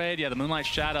backup. The trade, yeah, the Moonlight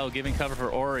Shadow giving cover for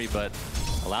Ori, but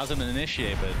allows him to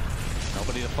initiate, but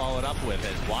nobody to follow it up with.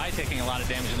 As Y taking a lot of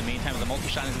damage in the meantime, the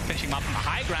multi-shot is finishing him up from the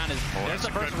high ground. There's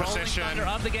the first rolling thunder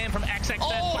of the game from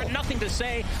XXS, but Nothing to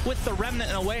Say with the Remnant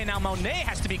in a way. Now Monet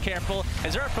has to be careful,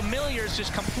 as there are familiars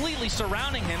just completely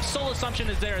surrounding him. Soul Assumption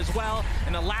is there as well,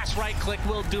 and the last right click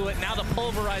will do it. Now the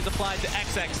Pulverize applied to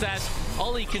XXS.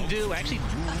 All he can do, actually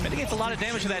mitigates a lot of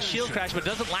damage to that shield crash, but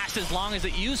doesn't last as long as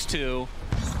it used to.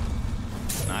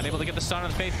 Not able to get the stun on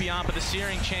the Faith Beyond, but the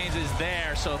Searing Chains is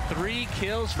there. So 3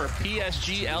 kills for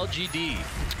PSG LGD.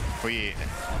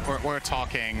 We're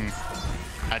talking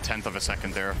a 10th of a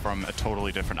second there from a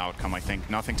totally different outcome, I think.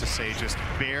 Nothing to Say just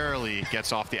barely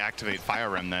gets off the Activate Fire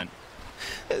Remnant.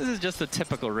 This is just a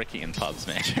typical Ricky in pubs,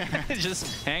 man.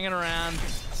 Just hanging around,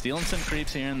 stealing some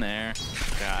creeps here and there.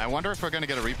 Yeah, I wonder if we're going to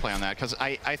get a replay on that, because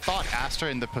I thought Aster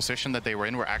in the position that they were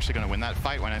in were actually going to win that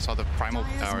fight when I saw the Primal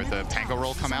or the Pango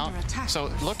roll come out.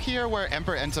 So look here where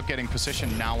Ember ends up getting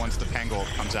positioned now once the Pango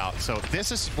comes out. So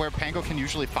this is where Pango can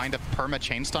usually find a perma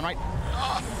chain stun, right?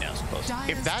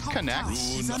 If that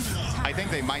connects, I think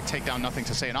they might take down Nothing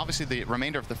to Say. And obviously the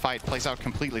remainder of the fight plays out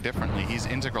completely differently. He's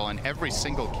integral in every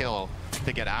single kill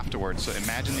to get afterwards. So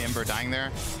imagine the Ember dying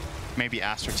there. Maybe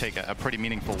Aster take a pretty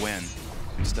meaningful win.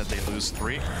 Instead they lose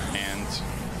 3, and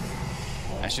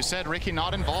As you said, Ricky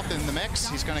not involved in the mix.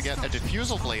 He's going to get a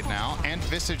Diffusal Blade now, and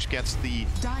Visage gets the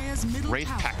Wraith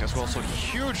Pact as well. So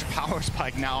huge power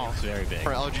spike now very big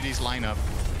for LGD's lineup.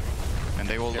 And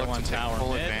they will look to take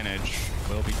full advantage.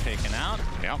 Will be taken out.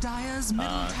 Yep.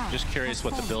 Just curious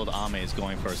what the build Ame is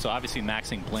going for. So obviously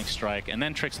maxing Blink Strike and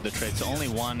then Tricks of the Trade. So only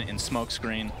one in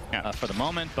Smokescreen for the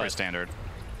moment. But standard.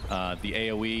 The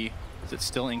AoE, does it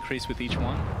still increase with each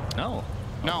one? No.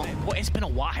 No. Okay. Well, it's been a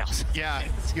while. Yeah,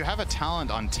 you have a talent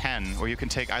on 10 where you can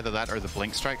take either that or the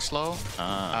Blink Strike slow.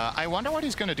 I wonder what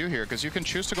he's going to do here, because you can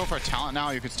choose to go for a talent now.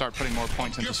 You could start putting more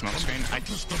points into Smokescreen.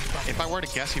 If I were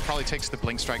to guess, he probably takes the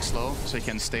Blink Strike slow so he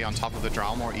can stay on top of the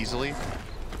Drow more easily.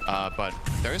 But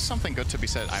there is something good to be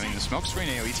said. I mean, the Smokescreen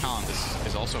AoE talent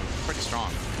is also pretty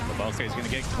strong. Baboke is going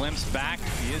to get glimpsed back.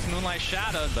 He is Moonlight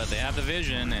Shadowed, but they have the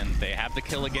vision and they have the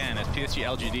kill again as PSG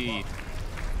LGD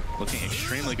looking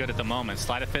extremely good at the moment.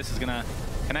 Sleight of Fist is going to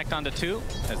connect onto 2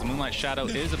 as the Moonlight Shadow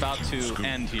is about to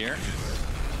end here.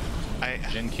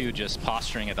 Jin Q just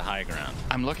posturing at the high ground.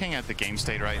 I'm looking at the game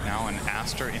state right now, and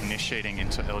Aster initiating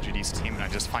into LGD's team, and I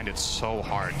just find it so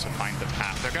hard to find the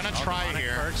path. They're going to try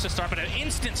here. Purge to start, but an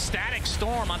instant static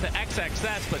storm onto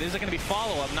XXS, but is it going to be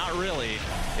follow-up? Not really.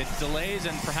 It delays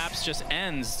and perhaps just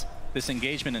ends this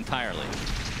engagement entirely.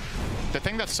 The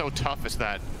thing that's so tough is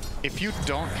that if you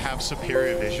don't have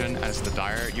superior vision as the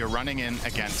Dire, you're running in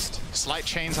against Slight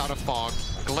Chains out of Fog,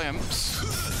 Glimpse,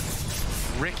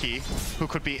 Ricky, who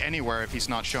could be anywhere if he's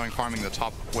not showing farming the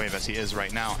top wave as he is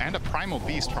right now, and a Primal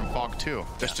Beast from Fog too.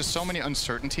 There's just so many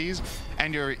uncertainties,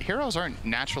 and your heroes aren't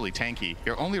naturally tanky.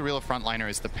 Your only real frontliner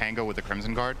is the Pango with the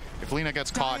Crimson Guard. If Lina gets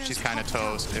caught, she's kind of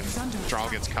toast. If Drow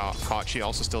gets caught, she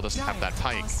also still doesn't have that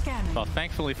pike. Well,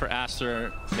 thankfully for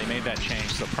Aster, they made that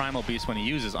change. So Primal Beast, when he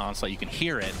uses Onslaught, you can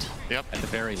hear it at the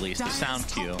very least, the sound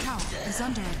cue.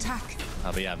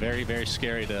 But yeah, very, very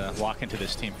scary to walk into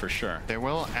this team for sure. They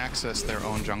will access their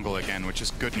own jungle again, which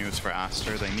is good news for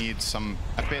Aster. They need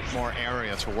a bit more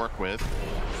area to work with.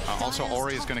 Also,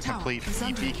 Ori is going to complete the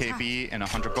BKB in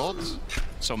 100 golds,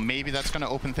 so maybe that's going to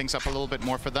open things up a little bit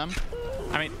more for them.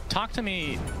 I mean, talk to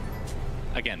me,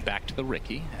 again, back to the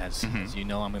Ricky, as you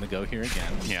know I'm going to go here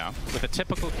again. Yeah. With a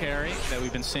typical carry that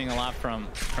we've been seeing a lot from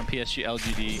PSG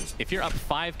LGD, if you're up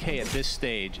 5K at this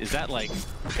stage, is that like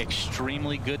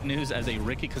extremely good news as a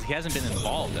Ricky? Because he hasn't been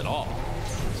involved at all.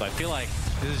 So I feel like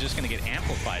this is just going to get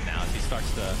amplified now as he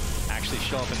starts to actually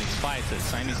show up in these fights. As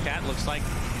Siamese Cat looks like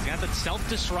he's got to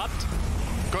self-disrupt.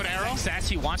 Good arrow.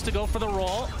 Sassy wants to go for the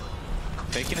roll.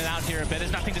 Faking it out here a bit.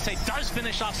 There's nothing to say. Does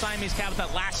finish off Siamese Cat with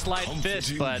that last slide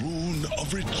fist, but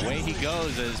away he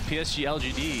goes as PSG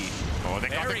LGD. Oh, they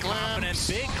got very the confident.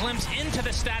 Big glimpse into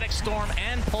the Static Storm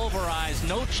and Pulverize.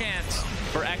 No chance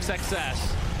for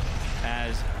XXS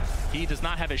as he does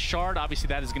not have his shard. Obviously,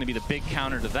 that is going to be the big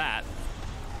counter to that.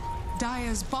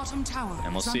 Dire's bottom tower.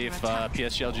 And we'll see if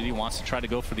PSG LGD wants to try to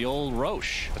go for the old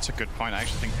Roche. That's a good point. I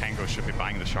actually think Pango should be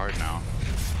buying the shard now.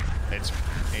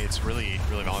 It's really,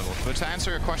 really valuable. But to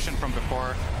answer your question from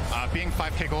before, being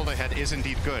 5k gold ahead is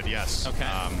indeed good, yes. Okay.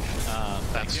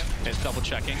 That's it's double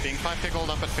checking. Being 5k gold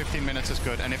up at 15 minutes is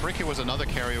good. And if Ricky was another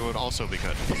carry, it would also be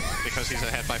good because he's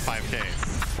ahead by 5k.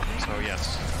 So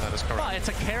yes, that is correct. Well, it's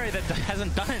a carry that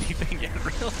hasn't done anything yet,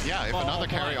 really. Yeah, if another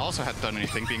carry also had done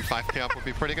anything, being 5k up would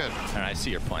be pretty good. All right, I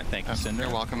see your point. Thank you, Cinder.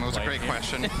 You're welcome. It was a great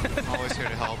question. Always here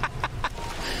to help.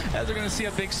 As we're going to see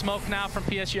a big smoke now from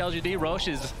PSG LGD. Roche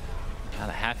is at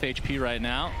a half HP right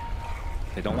now.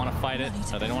 They don't want to fight it.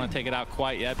 They don't want to take it out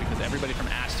quite yet because everybody from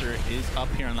Aster is up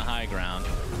here on the high ground.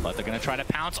 But they're going to try to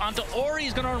pounce onto Ori.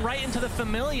 He's going to run right into the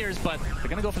Familiars, but they're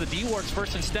going to go for the D-Wards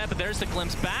first instead. But there's the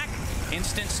glimpse back.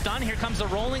 Instant stun. Here comes the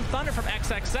Rolling Thunder from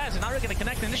XXS. He's not really going to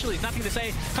connect initially. He's nothing to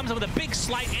say. Comes up with a big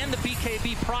slight and the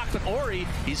BKB proc. But Ori,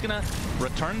 he's going to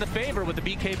return the favor with the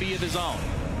BKB of his own.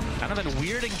 Kind of a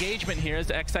weird engagement here as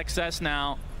the XXS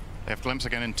now. They have glimpse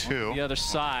again in 2. The other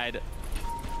side.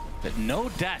 But no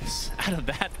deaths out of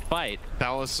that fight. That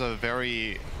was a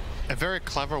very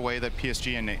clever way that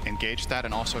PSG engaged that,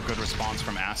 and also a good response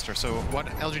from Aster. So what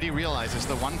LGD realizes,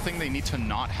 the one thing they need to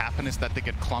not happen is that they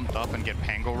get clumped up and get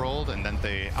Pango rolled, and then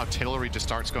the artillery just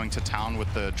starts going to town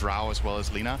with the Drow as well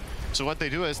as Lina. So what they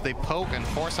do is they poke and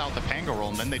force out the Pango roll,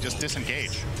 and then they just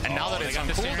disengage. And now that it's on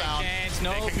cooldown,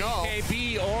 no they can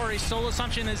BKB, Ori, Soul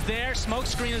Assumption is there, Smoke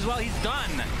Screen as well, he's done.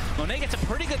 Monet gets a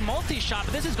pretty good multi-shot,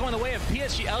 but this is going the way of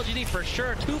PSG LGD for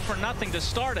sure. 2-0 to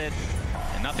start it.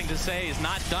 And nothing to say is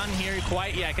not done here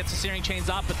quite yet. Gets the Searing Chains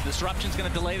up, but the disruption's going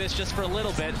to delay this just for a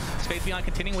little bit. Space Beyond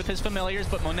continuing with his familiars,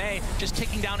 but Monet just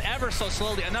ticking down ever so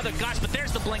slowly. Another Gush, but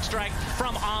there's the Blink Strike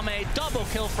from Ame. Double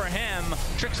kill for him.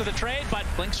 Tricks of the trade, but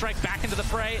Blink Strike back into the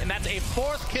fray, and that's a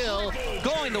 4th kill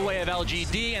going the way of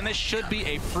LGD, and this should be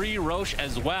a free Roche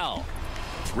as well.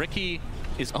 Ricky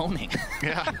is owning.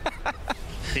 Yeah.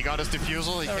 He got his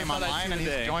defusal, he came online, and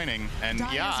he's joining. And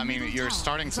yeah, I mean, you're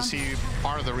starting to see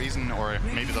part of the reason, or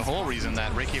maybe the whole reason,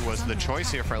 that Ricky was the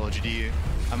choice here for LGD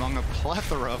among a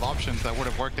plethora of options that would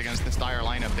have worked against this dire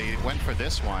lineup. They went for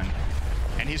this one.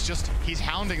 And he's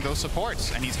hounding those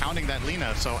supports, and he's hounding that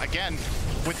Lina. So again,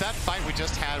 with that fight we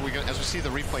just had, as we see the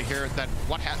replay here, that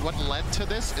what led to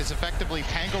this is effectively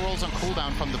Pango rolls on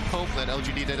cooldown from the poke that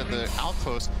LGD did at the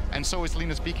outpost, and so is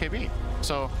Lina's BKB.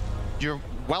 So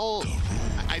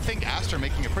I think Aster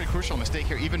making a pretty crucial mistake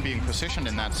here, even being positioned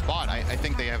in that spot. I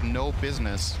think they have no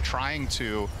business trying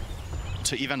to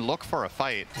even look for a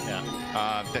fight.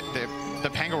 Yeah. The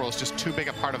Pango roll is just too big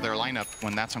a part of their lineup.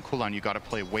 When that's on cooldown, you got to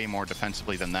play way more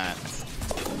defensively than that.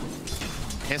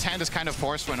 His hand is kind of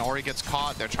forced when Ori gets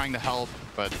caught. They're trying to help,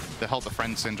 but the help a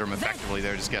friend syndrome effectively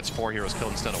there just gets 4 heroes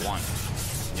killed instead of 1.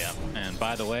 Yeah, and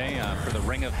by the way, for the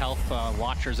Ring of Health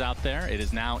watchers out there, it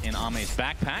is now in Ame's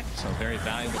backpack, so very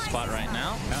valuable spot right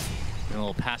now. Yeah. A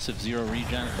little passive 0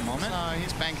 regen at the moment.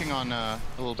 He's banking on a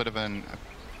little bit of an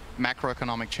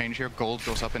macroeconomic change here. Gold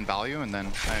goes up in value, and then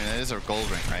it is a gold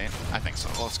ring, right? I think so.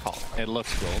 Let's call it. It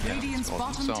looks gold. Yeah,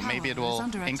 gold. So maybe it will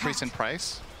increase in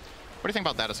price. What do you think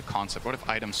about that as a concept? What if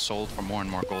items sold for more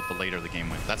and more gold the later the game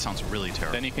went? That sounds really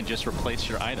terrible. Then you can just replace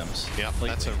your items. Yep,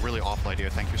 that's a really awful idea.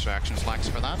 Thank you, Sir Action Slacks,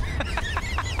 for that.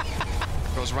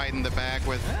 Goes right in the bag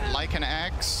with Lycan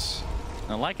Axe.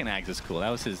 Now, Lycan Axe is cool.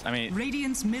 That was his, I mean...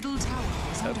 Radiant's middle tower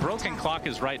is under broken clock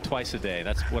is right twice a day.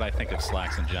 That's what I think of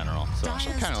Slacks in general. So I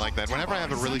kind of like that. Whenever I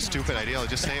have a really stupid idea, I'll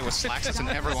just say it was Slacks, and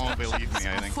everyone will believe me,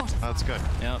 I think. That's good.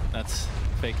 Yep, that's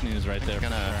fake news right there.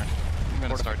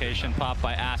 Fortification pop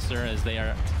by Aster as they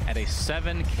are at a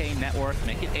 7K network,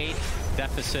 make it 8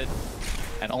 deficit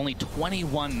at only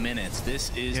 21 minutes.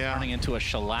 This is turning into a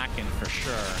shellacking for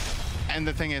sure. And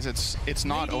the thing is, it's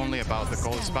not only about the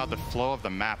gold, it's about the flow of the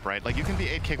map, right? Like, you can be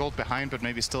 8K gold behind, but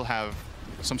maybe still have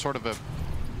some sort of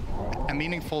a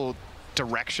meaningful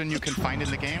direction you can find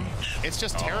in the game. It's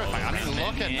just terrifying. I mean,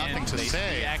 look at Nothing to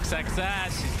Say.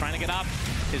 XXS, he's trying to get up.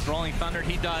 His Rolling Thunder,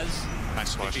 he does.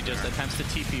 Nice flush. If he just attempts to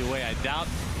TP away, I doubt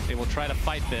they will try to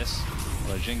fight this.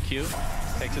 But Jin Q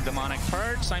takes a Demonic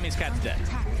Purge. Siamese Cat's dead.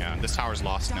 Yeah, this tower's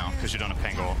lost now because you don't have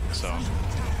Pango, so...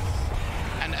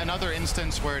 And another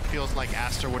instance where it feels like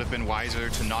Aster would have been wiser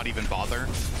to not even bother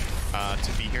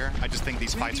to be here. I just think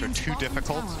these fights are too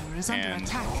difficult, and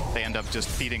they end up just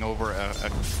feeding over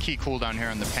a key cooldown here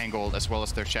on the Pangold as well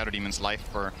as their Shadow Demon's life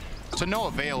to no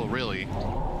avail, really.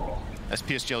 As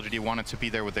PSG LGD wanted to be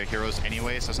there with their heroes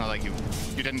anyway, so it's not like you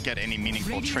didn't get any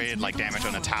meaningful trade like damage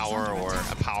on a tower or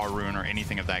a power rune or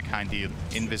anything of that kind. The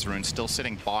Invis rune still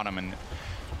sitting bottom, and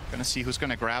gonna see who's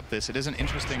gonna grab this. It is an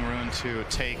interesting rune to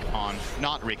take on,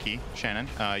 not Ricky, Shannon.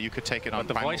 You could take it on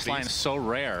But the voice line is so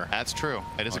rare. That's true.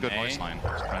 It is a good voice line.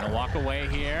 Trying to walk away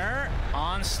here.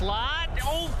 Onslaught.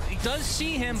 Oh, he does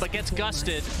see him, but gets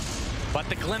gusted. But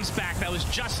the glimpse back, that was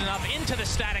just enough into the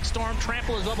Static Storm.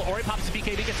 Trample is level. Ori pops the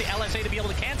BKB, gets the LSA to be able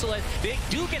to cancel it. They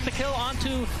do get the kill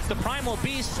onto the Primal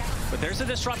Beast, but there's a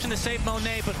disruption to save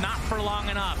Monet, but not for long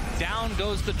enough. Down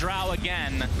goes the Drow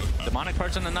again. Demonic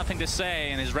Purge on the Nothing to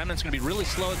Say, and his Remnant's going to be really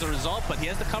slow as a result, but he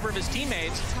has the cover of his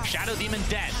teammates. Shadow Demon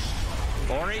dead.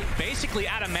 Ori basically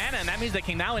out of mana, and that means they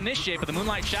can now initiate, but the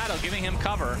Moonlight Shadow giving him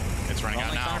cover. It's running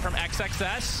out now. From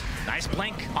XXS. Nice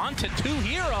blink onto 2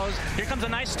 heroes. Here comes a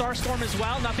nice Starstorm as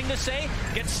well. Nothing to Say.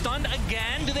 Gets stunned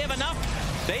again. Do they have enough?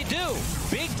 They do.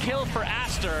 Big kill for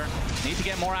Aster. Need to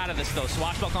get more out of this, though.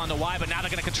 Swashbuckle onto Y, but now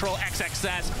they're going to control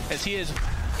XXS as he is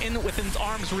within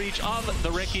arm's reach of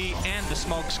the Ricky and the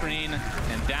smoke screen.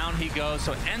 And down he goes.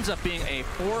 So it ends up being a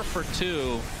 4 for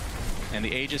 2. And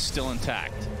the Age is still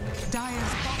intact.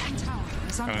 Dire's bottom tower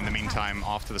is under in the meantime,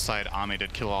 off to the side, Ame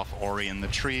did kill off Ori in the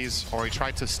trees. Ori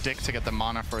tried to stick to get the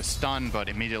mana for a stun, but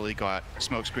immediately got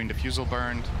smokescreen defusal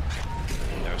burned.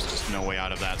 There was just no way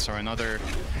out of that. So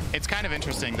it's kind of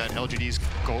interesting that LGD's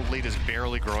gold lead is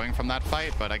barely growing from that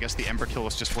fight, but I guess the Ember kill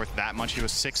was just worth that much. He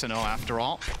was 6-0 after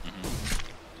all.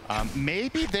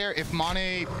 Maybe there, if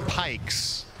Mane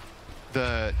pikes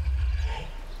the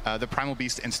Primal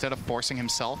Beast instead of forcing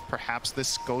himself, perhaps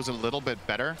this goes a little bit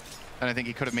better. And I think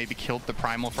he could have maybe killed the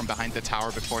Primal from behind the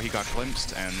tower before he got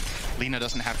glimpsed, and Lina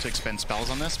doesn't have to expend spells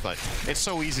on this, but it's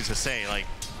so easy to say, like,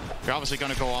 You're obviously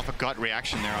going to go off a gut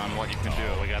reaction there on what you can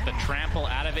do. We got the trample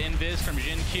out of Invis from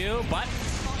Jin-Q, but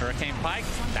Hurricane Pike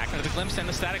back into the Glimpse and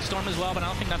the Static Storm as well, but I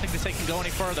don't think nothing to say can go any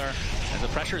further as the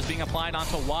pressure is being applied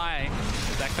onto Y.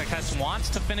 Zexakas wants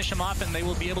to finish him off, and they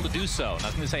will be able to do so.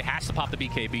 Nothing to say has to pop the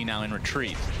BKB now in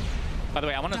retreat. By the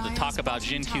way, I wanted to talk about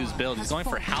Jin-Q's build. He's going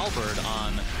for Halberd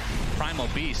on Primal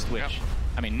Beast, which,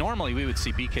 I mean, normally we would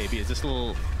see BKB. Is this a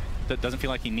little, that doesn't feel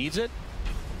like he needs it?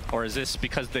 Or is this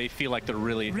because they feel like they're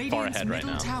really far ahead right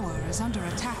now? Tower is under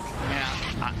attack.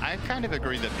 Yeah, I kind of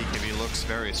agree that BKB looks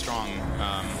very strong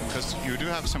because you do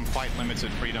have some quite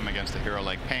limited freedom against a hero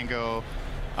like Pango.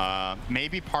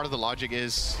 Maybe part of the logic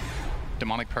is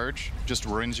Demonic Purge just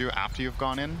ruins you after you've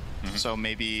gone in. So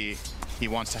maybe he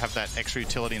wants to have that extra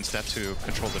utility instead to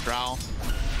control the Drow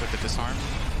with the disarm.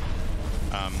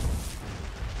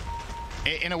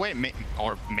 In a way,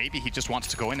 or maybe he just wants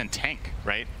to go in and tank,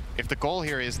 right? If the goal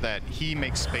here is that he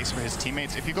makes space for his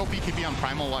teammates, if you go BKB on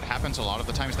Primal, what happens a lot of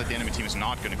the time is that the enemy team is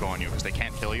not going to go on you because they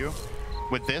can't kill you.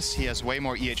 With this, he has way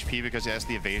more EHP because he has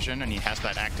the evasion and he has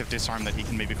that active disarm that he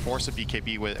can maybe force a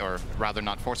BKB with, or rather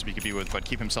not force a BKB with, but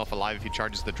keep himself alive if he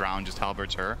charges the Drow and just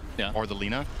halberds her, or the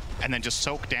Lina, and then just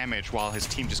soak damage while his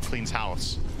team just cleans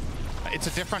house. It's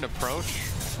a different approach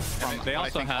from what I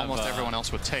think almost everyone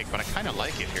else would take, but I kind of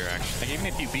like it here, actually. Like even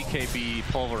if you BKB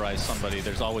pulverize somebody,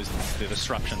 there's always the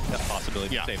disruption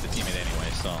possibility to save the teammate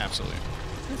anyway. So absolutely,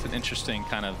 it's an interesting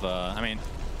kind of. I mean,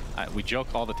 we joke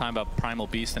all the time about Primal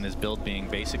Beast and his build being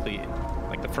basically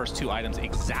like the first two items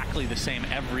exactly the same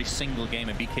every single game,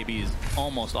 and BKB is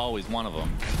almost always one of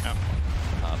them.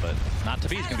 But not to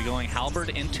be. He's going to be going Halberd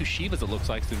into Shivas, it looks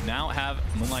like, to now have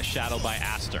Moonlight Shadow by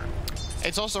Aster.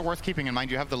 It's also worth keeping in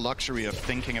mind you have the luxury of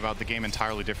thinking about the game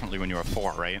entirely differently when you're a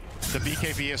 4, right? The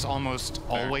BKB is almost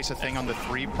always a thing on the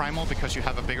 3 Primal because you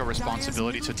have a bigger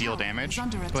responsibility to deal damage.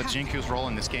 But Jin-Q's role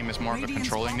in this game is more of a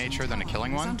controlling nature than a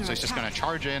killing one. So he's just going to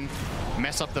charge in,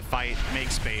 mess up the fight, make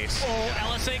space. Oh,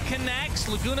 LSA connects.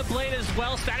 Laguna Blade as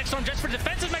well. Static Storm just for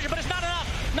defensive measure, but it's not enough.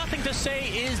 Nothing to say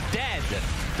is dead.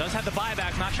 Does have the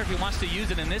buyback. Not sure if he wants to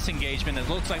use it in this engagement. It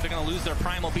looks like they're going to lose their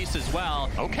Primal Beast as well.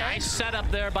 Okay. Nice setup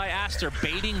there by Aster,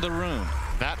 baiting the rune.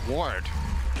 That ward,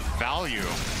 value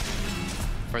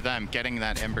for them, getting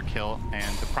that Ember kill,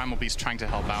 and the Primal Beast trying to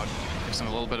help out. Gives them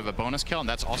a little bit of a bonus kill, and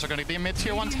that's also going to be a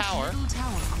mid-tier 1 tower.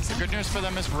 The good news for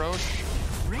them is Roche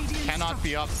cannot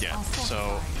be up yet,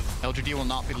 so LGD will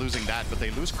not be losing that, but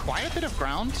they lose quite a bit of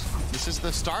ground. This is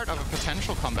the start of a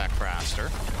potential comeback for Aster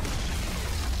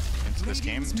into this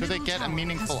game. Do they get a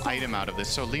meaningful item out of this?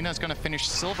 So Lina's going to finish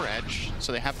Silver Edge,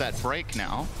 so they have that break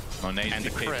now. Monet and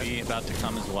BKB about to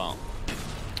come as well.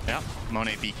 Yeah,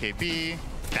 Monet BKB.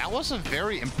 That was a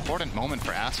very important moment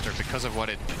for Aster because of what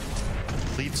it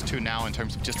leads to now in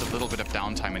terms of just a little bit of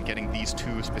downtime, and getting these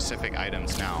 2 specific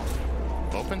items now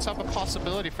opens up a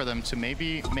possibility for them to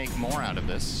maybe make more out of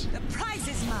this. The prize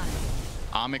is mine.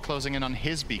 Ame closing in on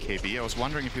his BKB. I was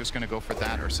wondering if he was going to go for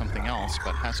that or something else,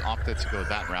 but has opted to go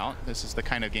that route. This is the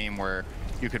kind of game where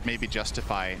you could maybe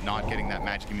justify not getting that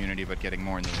magic immunity, but getting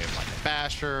more in the way of like a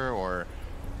Basher, or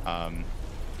I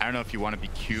don't know if you want to be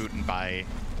cute and buy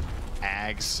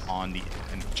Ags on the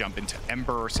and jump into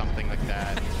Ember or something like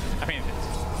that. I mean,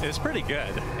 it's pretty good.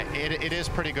 It is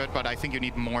pretty good, but I think you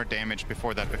need more damage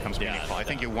before that becomes meaningful. I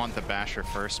think you want the Basher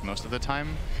first most of the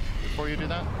time before you do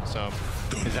that. So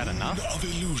is that enough? Of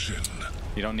illusion.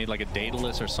 You don't need like a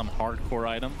Daedalus or some hardcore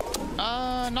item?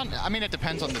 I mean, it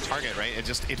depends on the target, right?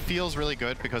 It feels really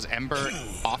good because Ember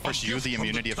offers you the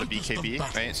immunity of the BKB,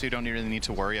 right? So you don't really need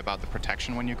to worry about the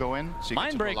protection when you go in. So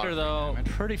Mindbreaker, though,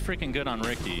 pretty freaking good on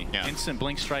Ricky. Yeah. Instant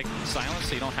Blink Strike silence,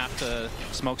 so you don't have to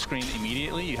smoke screen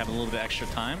immediately. You have a little bit extra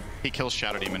time. He kills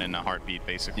Shadow Demon in a heartbeat,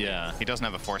 basically. Yeah. He doesn't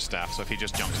have a Force Staff, so if he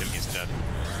just jumps him, he's dead.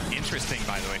 Interesting,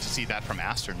 by the way, to see that from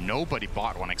Aster. Nobody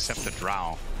bought one except the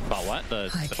Drow. Bought what? The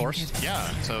Force? Yeah,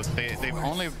 so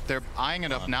they're eyeing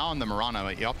it up now on the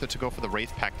Mirana. He opted to go for the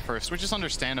Wraith Pact first, which is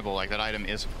understandable. Like, that item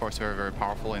is, of course, very, very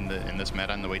powerful in this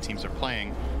meta and the way teams are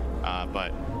playing.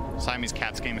 But Siamese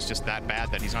Cat's game is just that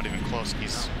bad that he's not even close.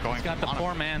 He's going. He's got the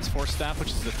poor man's Force Staff, which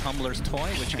is the Tumbler's toy,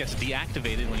 which gets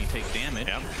deactivated when you take damage.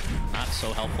 Yep. Not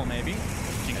so helpful, maybe.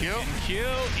 Q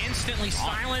instantly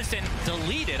silenced and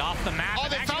deleted off the map. Oh,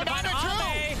 they found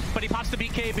Ame, but he pops the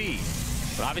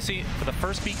BKB. But obviously, for the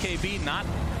first BKB, not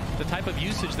the type of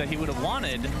usage that he would have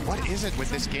wanted. What is it with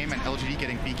this game and LGD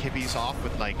getting BKBs off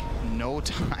with like no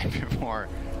time before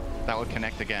that would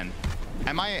connect again?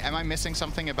 Am I missing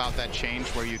something about that change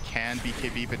where you can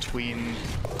BKB between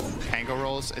Pango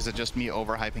rolls? Is it just me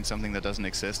overhyping something that doesn't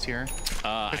exist here?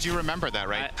 Because you remember that,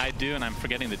 right? I do, and I'm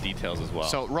forgetting the details as well.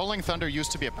 So Rolling Thunder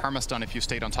used to be a perma-stun if you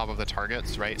stayed on top of the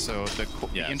targets, right? So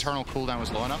the internal cooldown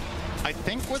was low enough. I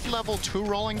think with level 2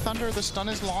 Rolling Thunder, the stun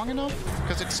is long enough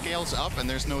because it scales up and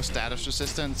there's no status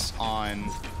resistance on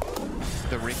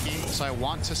the Riki. So I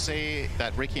want to say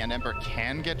that Riki and Ember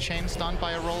can get chain stunned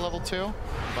by a roll level 2,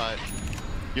 but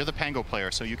you're the Pango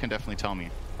player, so you can definitely tell me.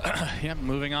 Yeah,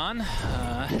 moving on.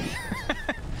 I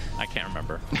can't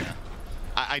remember.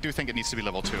 I do think it needs to be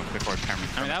level 2 before it's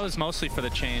permanent. I mean, that was mostly for the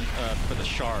change, for the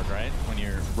shard, right? When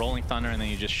you're rolling Thunder and then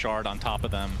you just shard on top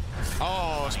of them.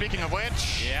 Oh, speaking of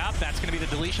which. Yep, that's going to be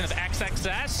the deletion of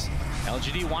XXS.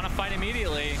 LGD want to fight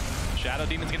immediately. Shadow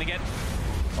Demon's going to get,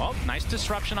 well, nice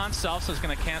disruption on self, so it's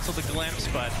going to cancel the glimpse,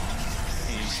 but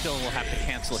he still will have to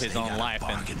cancel his own life,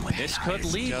 and this could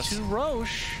lead to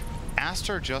Roche.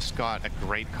 Aster just got a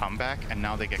great comeback, and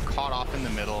now they get caught off in the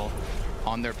middle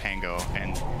on their Pango,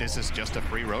 and this is just a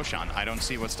free Roshan. I don't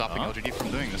see what's stopping LGD from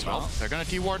doing this. Well, they're going to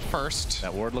de-ward first.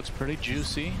 That ward looks pretty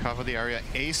juicy. Cover the area.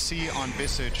 AC on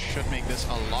Visage should make this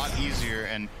a lot easier,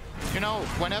 and you know,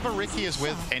 whenever Riki is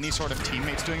with any sort of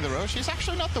teammates doing the Roche, he's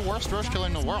actually not the worst Roche killer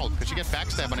in the world, because you get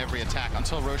backstab on every attack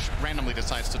until Roche randomly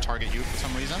decides to target you for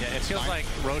some reason. Yeah, it feels like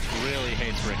Roche really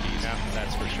hates Riki. Yeah,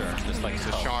 that's for sure. Just like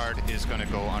the shard is going to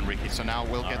go on Riki. So now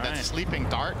we'll get that sleeping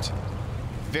dart.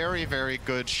 Very, very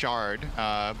good shard.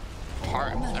 I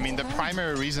mean, the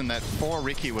primary reason that for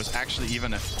Riki was actually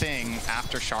even a thing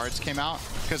after shards came out,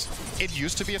 because it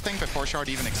used to be a thing before shard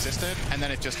even existed, and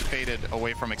then it just faded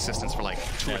away from existence for like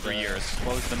 2 or 3 years.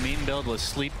 What was the mean build was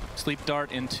sleep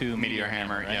dart into Meteor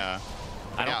Hammer, right? yeah.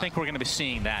 I don't think we're going to be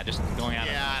seeing that, just going out.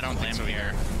 Yeah, I don't think so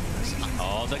here.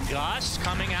 Oh, the Gust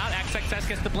coming out. XXS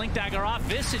gets the Blink Dagger off.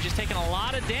 Visage is taking a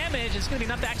lot of damage. It's going to be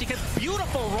enough to actually get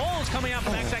beautiful rolls coming out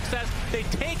from XXS. They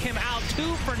take him out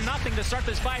 2-0 to start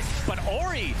this fight. But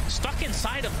Ori stuck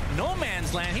inside of no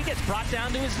man's land. He gets brought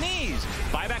down to his knees.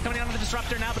 Buyback coming out of the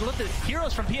Disruptor now. But look, the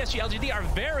heroes from PSG LGD are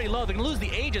very low. They're going to lose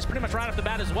the Aegis pretty much right off the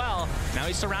bat as well. Now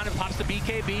he's surrounded, pops the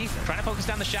BKB, trying to focus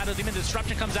down the Shadow Demon. The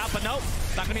Disruption comes out, but nope.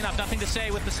 Not going to be enough. Nothing to say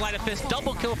with the Sleight of Fist.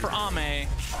 Double kill for Ame.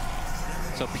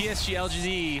 So PSG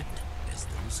LGD,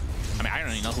 I mean, I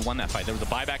don't even know who won that fight. There was a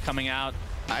buyback coming out.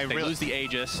 They lose the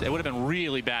Aegis. It would have been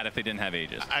really bad if they didn't have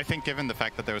Aegis. I think given the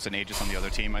fact that there was an Aegis on the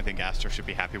other team, I think Aster should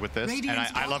be happy with this. And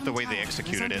I love the way they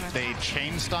executed it. They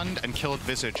chain stunned and killed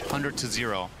Visage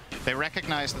 100-0. They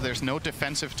recognized that there's no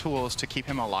defensive tools to keep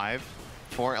him alive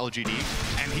for LGD,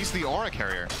 and he's the aura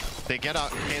carrier. They get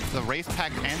the Wraith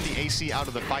Pact and the AC out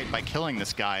of the fight by killing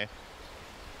this guy.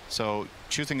 So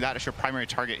choosing that as your primary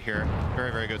target here,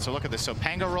 very, very good. So look at this. So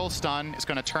Pango roll stun is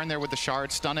going to turn there with the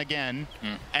shard, stun again.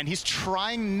 And he's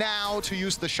trying now to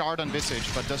use the shard on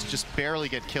Visage, but does just barely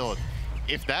get killed.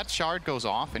 If that shard goes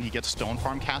off and he gets Stone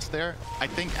Farm cast there, I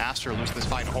think Aster loses this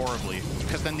fight horribly,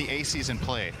 because then the AC is in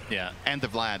play. Yeah. And the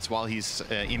Vlads while he's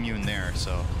immune there.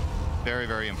 So very,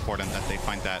 very important that they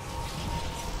find that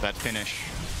finish.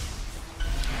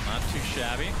 Not too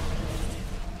shabby.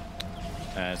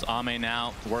 As Ame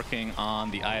now working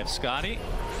on the Eye of Scotty.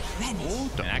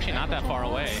 And actually not that far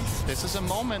away. This is a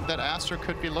moment that Aster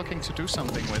could be looking to do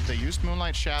something with. They used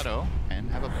Moonlight Shadow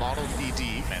and have a bottled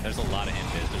DD. Man, there's a lot of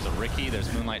invis. There's a Riki, there's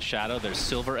Moonlight Shadow, there's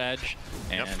Silver Edge,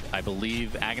 and I believe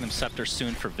Aghanim Scepter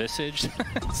soon for Visage.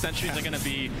 Sentries are going to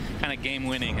be kind of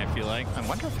game-winning, I feel like. I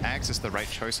wonder if Ags is the right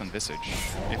choice on Visage,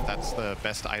 if that's the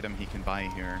best item he can buy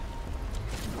here.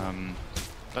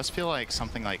 Does feel like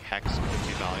something like Hex could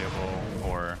be valuable,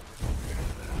 or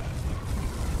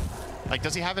like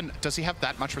does he have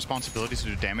that much responsibility to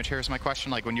do damage here is my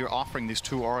question. Like when you're offering these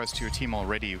 2 auras to your team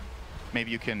already,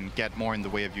 maybe you can get more in the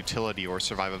way of utility or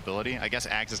survivability. I guess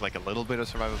Ags is like a little bit of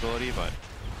survivability, but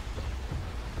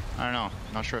I don't know.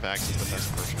 Not sure if Ags is the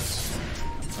best purchase.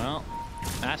 Well,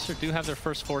 Aster do have their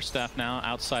first 4 staff now,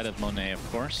 outside of Monet,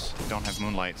 of course. Don't have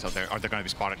Moonlight, so are they going to be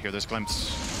spotted here? There's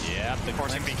Glimpse. Yep, the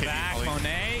Glimpse back.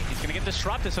 Monet, he's going to get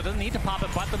disrupted, so doesn't need to pop it,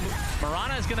 but the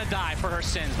Mirana is going to die for her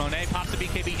sins. Monet pops the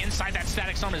BKB inside that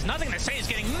Static Storm. There's nothing to say. He's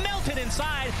getting melted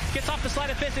inside. Gets off the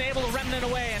Sleight of Fist and able to remnant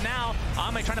away, and now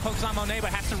Ame trying to focus on Monet, but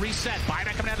has to reset.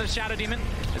 Buyback coming out of the Shadow Demon,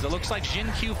 as it looks like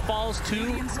Jin Q falls to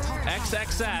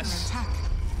XXS.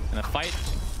 And the fight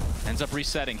ends up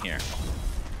resetting here.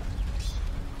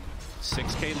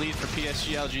 6K lead for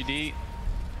PSG LGD.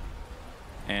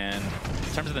 And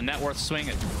in terms of the net worth swing,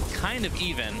 it's kind of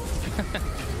even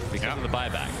because of the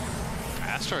buyback.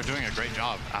 Aster are doing a great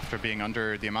job after being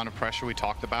under the amount of pressure we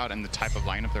talked about and the type of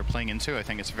lineup they're playing into. I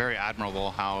think it's very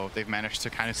admirable how they've managed to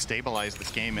kind of stabilize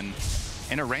this game in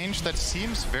in a range that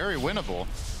seems very winnable.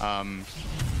 I want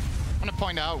to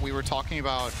point out, we were talking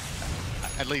about,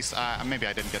 at least, maybe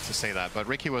I didn't get to say that, but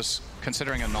Ricky was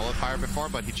considering a nullifier before,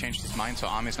 but he changed his mind, so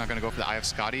Ami's not going to go for the Eye of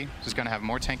Scotty. He's going to have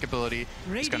more tankability.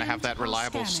 He's going to have that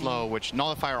reliable slow, which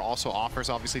nullifier also offers,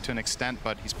 obviously, to an extent,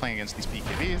 but he's playing against these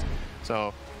BKBs,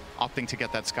 so opting to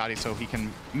get that Scotty so he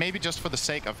can, maybe just for the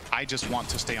sake of, I just want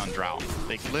to stay on Drow.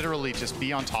 Like, literally just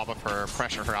be on top of her,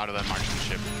 pressure her out of that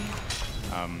marksmanship.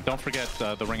 Don't forget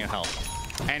the Ring of Health.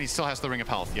 And he still has the Ring of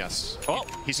Health, yes. Oh,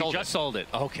 he sold just sold it.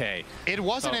 Okay. It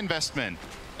was an investment.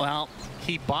 Well,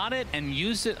 he bought it and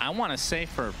used it, I want to say,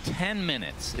 for 10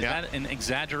 minutes. Is that an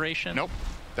exaggeration? Nope.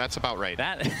 That's about right.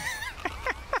 That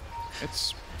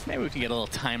it's maybe we can get a little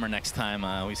timer next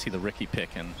time we see the Ricky pick.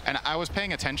 And I was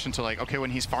paying attention to, like, okay, when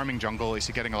he's farming jungle, is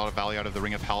he getting a lot of value out of the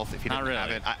Ring of Health? If he didn't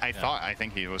have it, I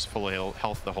think he was full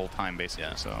health the whole time,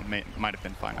 basically. So might have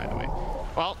been fine either way.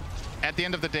 Well, at the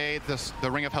end of the day,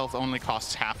 the Ring of Health only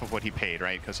costs half of what he paid,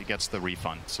 right? Because he gets the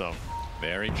refund. So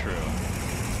very true.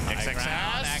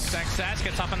 XXS. XXS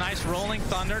gets off a nice rolling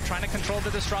thunder, trying to control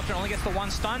the disruptor. Only gets the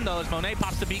one stun though, as Monet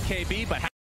pops the BKB, but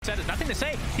said there's nothing to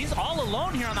say. He's all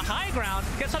alone here on the high ground.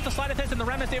 Gets up the sleight of hand, and the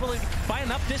Rem is able to buy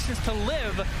enough distance to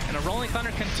live. And a rolling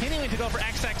thunder continuing to go for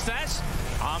XXS.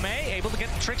 Ame able to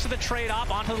get the tricks of the trade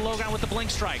off onto the low ground with the blink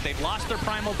strike. They've lost their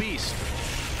primal beast.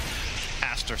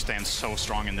 Aster stands so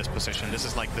strong in this position. This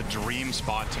is like the dream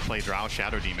spot to play Drow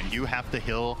Shadow Demon. You have the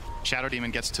hill. Shadow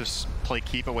Demon gets to play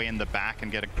keep away in the back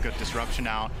and get a good disruption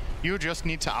out. You just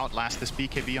need to outlast this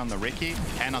BKB on the Ricky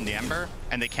and on the Ember,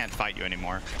 and they can't fight you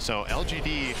anymore. So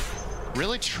LGD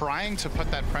really trying to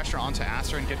put that pressure onto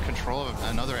Aster and get control of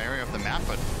another area of the map,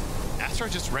 but Aster are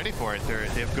just ready for it.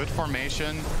 They have good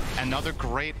formation. Another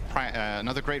great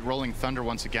rolling thunder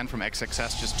once again from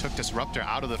XXS just took Disruptor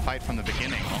out of the fight from the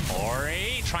beginning.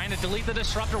 Ori trying to delete the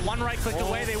Disruptor, one right click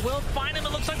away. They will find him.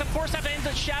 It looks like the force after ends.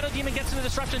 The Shadow Demon gets to the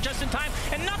Disruption just in time,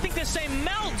 and nothing to say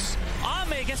melts.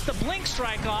 Ame gets the blink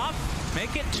strike off.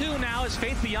 Make it 2 now as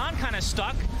Faith Beyond kind of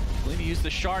stuck. I believe he used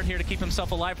the shard here to keep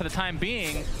himself alive for the time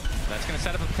being. That's going to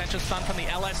set up a potential stun from the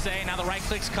LSA. Now the right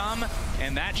clicks come,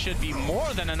 and that should be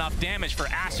more than enough damage for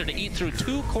Aster to eat through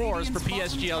 2 cores for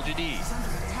PSG LGD.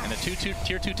 And the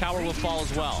tier 2 tower will fall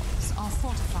as well.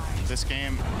 This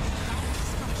game,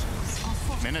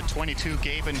 minute 22,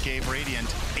 Gaben gave Radiant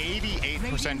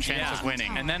 88% chance of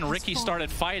winning. And then Ricky started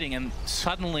fighting, and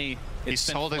suddenly he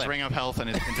sold his Ring of Health, and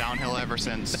it's been downhill ever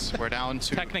since. We're down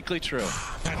to technically true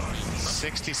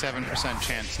 67%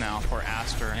 chance now for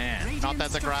Aster. Not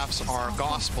that the graphs are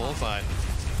gospel, but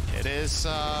it is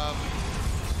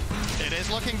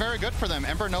looking very good for them.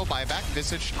 Ember no buyback,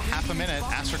 Visage half a minute.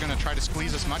 Aster going to try to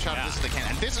squeeze as much out of this as they can,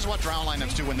 and this is what Drow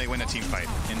lineups do when they win a team fight.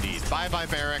 Indeed. Bye-bye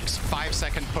Barracks,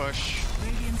 5-second push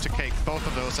to take both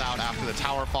of those out after the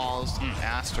tower falls.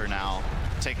 Aster now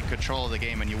taking control of the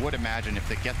game, and you would imagine if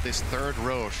they get this third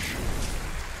Roche,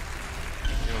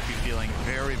 they will be feeling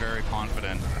very, very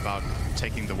confident about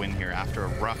taking the win here after a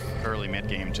rough early mid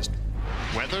game. Just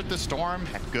weathered the storm,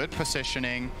 had good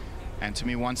positioning, and to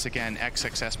me, once again,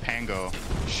 XXS Pango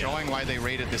showing why they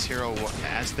rated this hero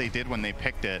as they did when they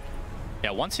picked it.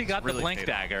 Yeah, once he got the Blink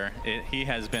Dagger, he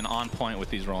has been on point with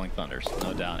these Rolling Thunders,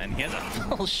 no doubt. And he has a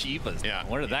full Shivas. Yeah,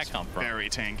 where did that come from? Very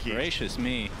tanky. Gracious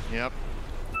me. Yep.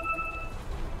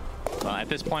 Well, at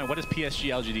this point, what does PSG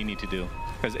LGD need to do?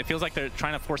 Because it feels like they're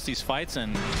trying to force these fights,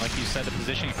 and like you said, the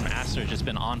positioning from Aster has just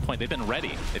been on point. They've been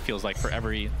ready, it feels like, for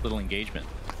every little engagement.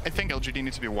 I think LGD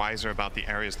needs to be wiser about the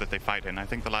areas that they fight in. I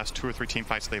think the last 2 or 3 team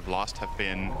fights they've lost have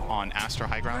been on Aster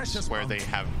high grounds, where they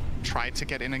have tried to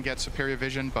get in and get superior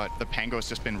vision, but the Pango's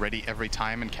just been ready every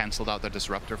time and canceled out the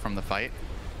Disruptor from the fight.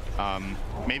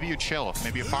 Maybe you chill.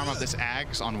 Maybe you farm up this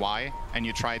Ags on Y, and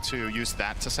you try to use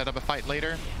that to set up a fight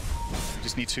later. You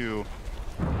just need to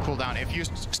cool down. If you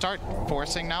start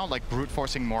forcing now, like brute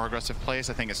forcing more aggressive plays,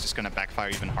 I think it's just going to backfire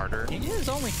even harder. He is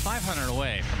only 500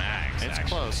 away from Ags. It's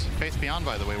close. Faith Beyond,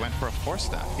 by the way, went for a force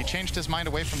staff. He changed his mind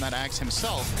away from that Ags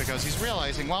himself because he's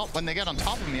realizing, well, when they get on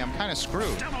top of me, I'm kind of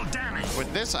screwed. Double damage.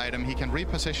 With this item, he can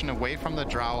reposition away from the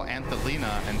Drow and the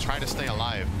Lina and try to stay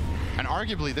alive. And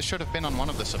arguably, this should have been on one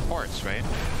of the supports, right?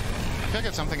 I feel like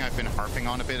it's something I've been harping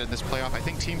on a bit in this playoff. I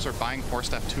think teams are buying force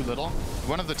staff too little.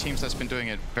 One of the teams that's been doing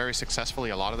it very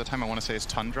successfully a lot of the time, I want to say, is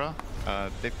Tundra.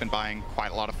 They've been buying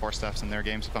quite a lot of force staffs in their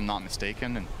games, if I'm not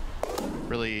mistaken, and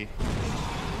really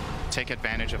take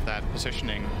advantage of that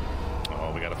positioning.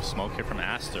 Oh, we got a smoke here from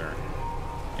Aster.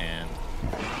 And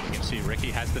you can see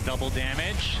Ricky has the double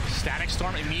damage. Static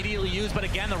Storm immediately used, but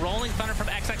again, the Rolling Thunder from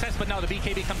XXS, but no, the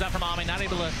BKB comes out from Ame, not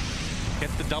able to get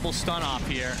the double stun off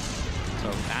here. So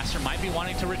Aster might be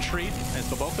wanting to retreat,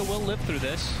 as Boboka will live through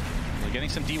this. We're getting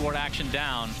some D-ward action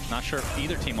down. Not sure if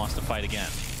either team wants to fight again.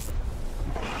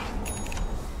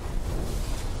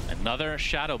 Another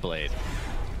Shadow Blade.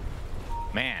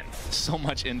 Man, so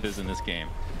much invis in this game.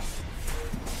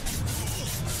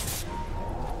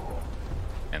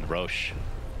 And Roche.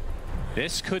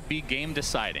 This could be game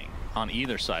deciding on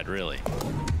either side, really.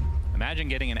 Imagine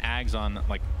getting an Ags on,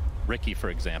 like, Ricky, for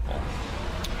example.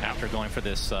 After going for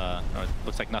this, it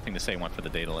looks like Nothing to Say went for the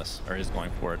Daedalus, or is going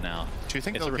for it now. Do you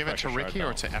think they'll give it to Ricky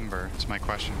or to Ember? Is my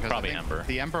question. Probably Ember.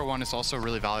 The Ember one is also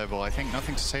really valuable. I think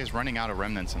Nothing to Say is running out of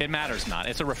remnants. It matters not.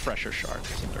 It's a refresher shard.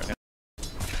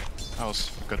 That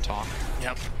was good talk.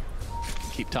 Yep.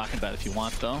 Keep talking about it if you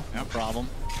want, though. No problem.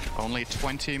 Only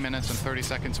 20 minutes and 30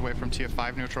 seconds away from tier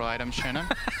 5 neutral items, Shannon.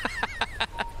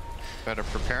 Better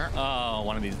prepare. Oh,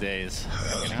 one of these days.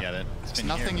 I'm gonna get it. It's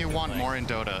nothing you want more in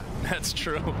Dota. That's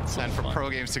true. Than for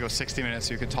pro games to go 60 minutes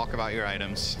so you can talk about your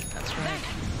items. That's right.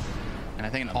 And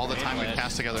I think all the time we've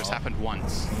cast together has happened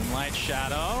once. Moonlight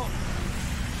Shadow.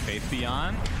 Faith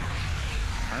Beyond.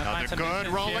 Another good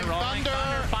rolling thunder.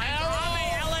 Finds Rami,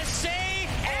 LSC,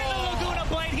 and the Laguna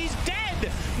Blade. He's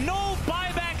dead. No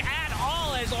buyback at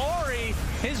all as Ori.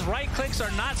 His right clicks are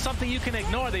not something you can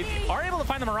ignore. They are able to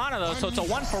find the Mirana, though, so it's a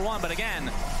 1-for-1. But again,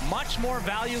 much more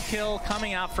value kill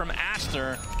coming out from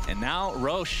Aster. And now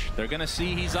Roche, they're going to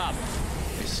see he's up.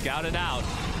 They scouted out.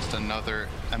 Just another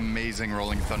amazing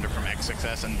rolling thunder from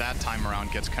XXS, and that time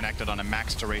around gets connected on a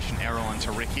max duration arrow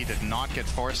onto Ricky. Did not get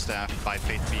force staffed by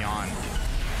Faith Beyond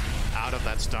out of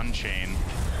that stun chain.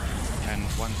 And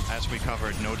as we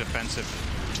covered, no defensive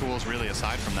tools really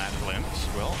aside from that. Glimpse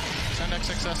will send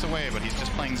XXS away, but he's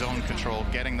just playing zone control,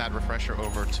 getting that refresher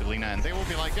over to Lina, and they will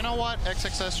be like, you know what,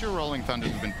 XXS, your rolling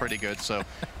thunders have been pretty good, so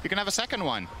you can have a second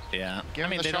one. Yeah. Give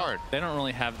him the shard. They don't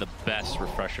really have the best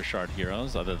refresher shard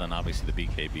heroes, other than obviously the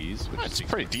BKBs. Which it's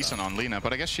pretty decent on Lina,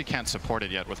 but I guess she can't support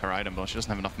it yet with her item build. She doesn't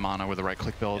have enough mana with the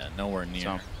right-click build. Yeah, nowhere near.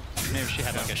 So. Maybe she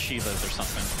had like a Shiva's or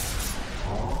something.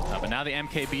 But now the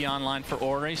MKB online for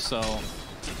Ori, so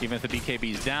even if the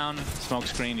BKB is down, smoke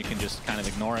screen, you can just kind of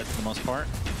ignore it for the most part.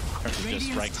 Or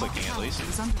just right-clicking at least.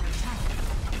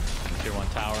 Tier 1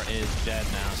 tower is dead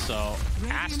now, so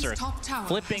Aster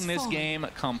flipping this game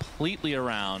completely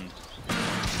around.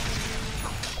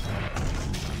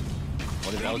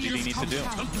 What does LGD need to do?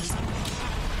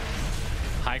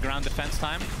 High ground defense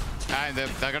time?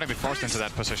 They're going to be forced into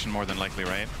that position more than likely,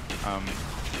 right?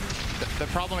 The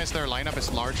problem is their lineup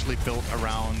is largely built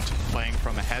around playing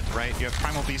from ahead, right? You have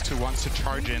Primal Beast who wants to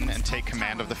charge in and take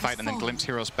command of the fight and then glimpse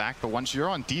heroes back, but once you're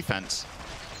on defense,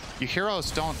 your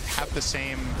heroes don't have the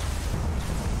same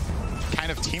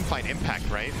kind of teamfight impact,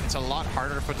 right? It's a lot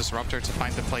harder for Disruptor to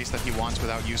find the place that he wants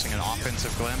without using an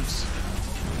offensive glimpse.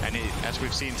 And as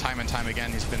we've seen time and time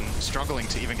again, he's been struggling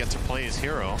to even get to play his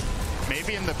hero.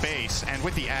 Maybe in the base, and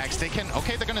with the Axe, they can,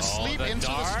 okay, they're gonna sleep into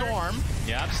the Storm.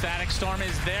 Yep, Static Storm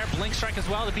is there. Blink Strike as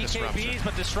well, the BKBs,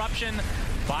 but Disruption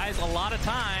buys a lot of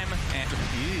time, and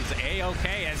he's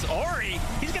A-okay as Ori,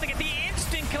 he's gonna get the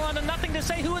instant kill onto Nothing to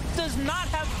Say, who does not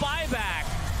have buyback.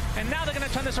 And now they're going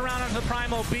to turn this around onto the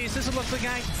Primal Beast. This looks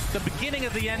like the beginning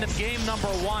of the end of game number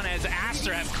 1 as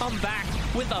Aster have come back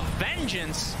with a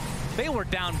vengeance. They were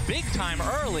down big time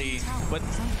early, but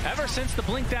ever since the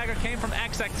Blink Dagger came from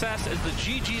XXS, as the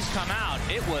GGs come out,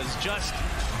 it was just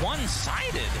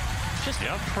one-sided. Just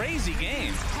a crazy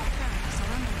game.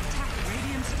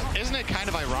 Isn't it kind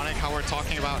of ironic how we're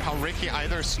talking about how Ricky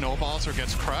either snowballs or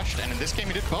gets crushed, and in this game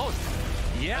he did both?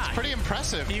 Yeah. That's pretty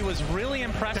impressive. He was really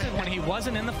impressive when he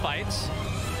wasn't in the fights,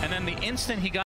 and then the instant he got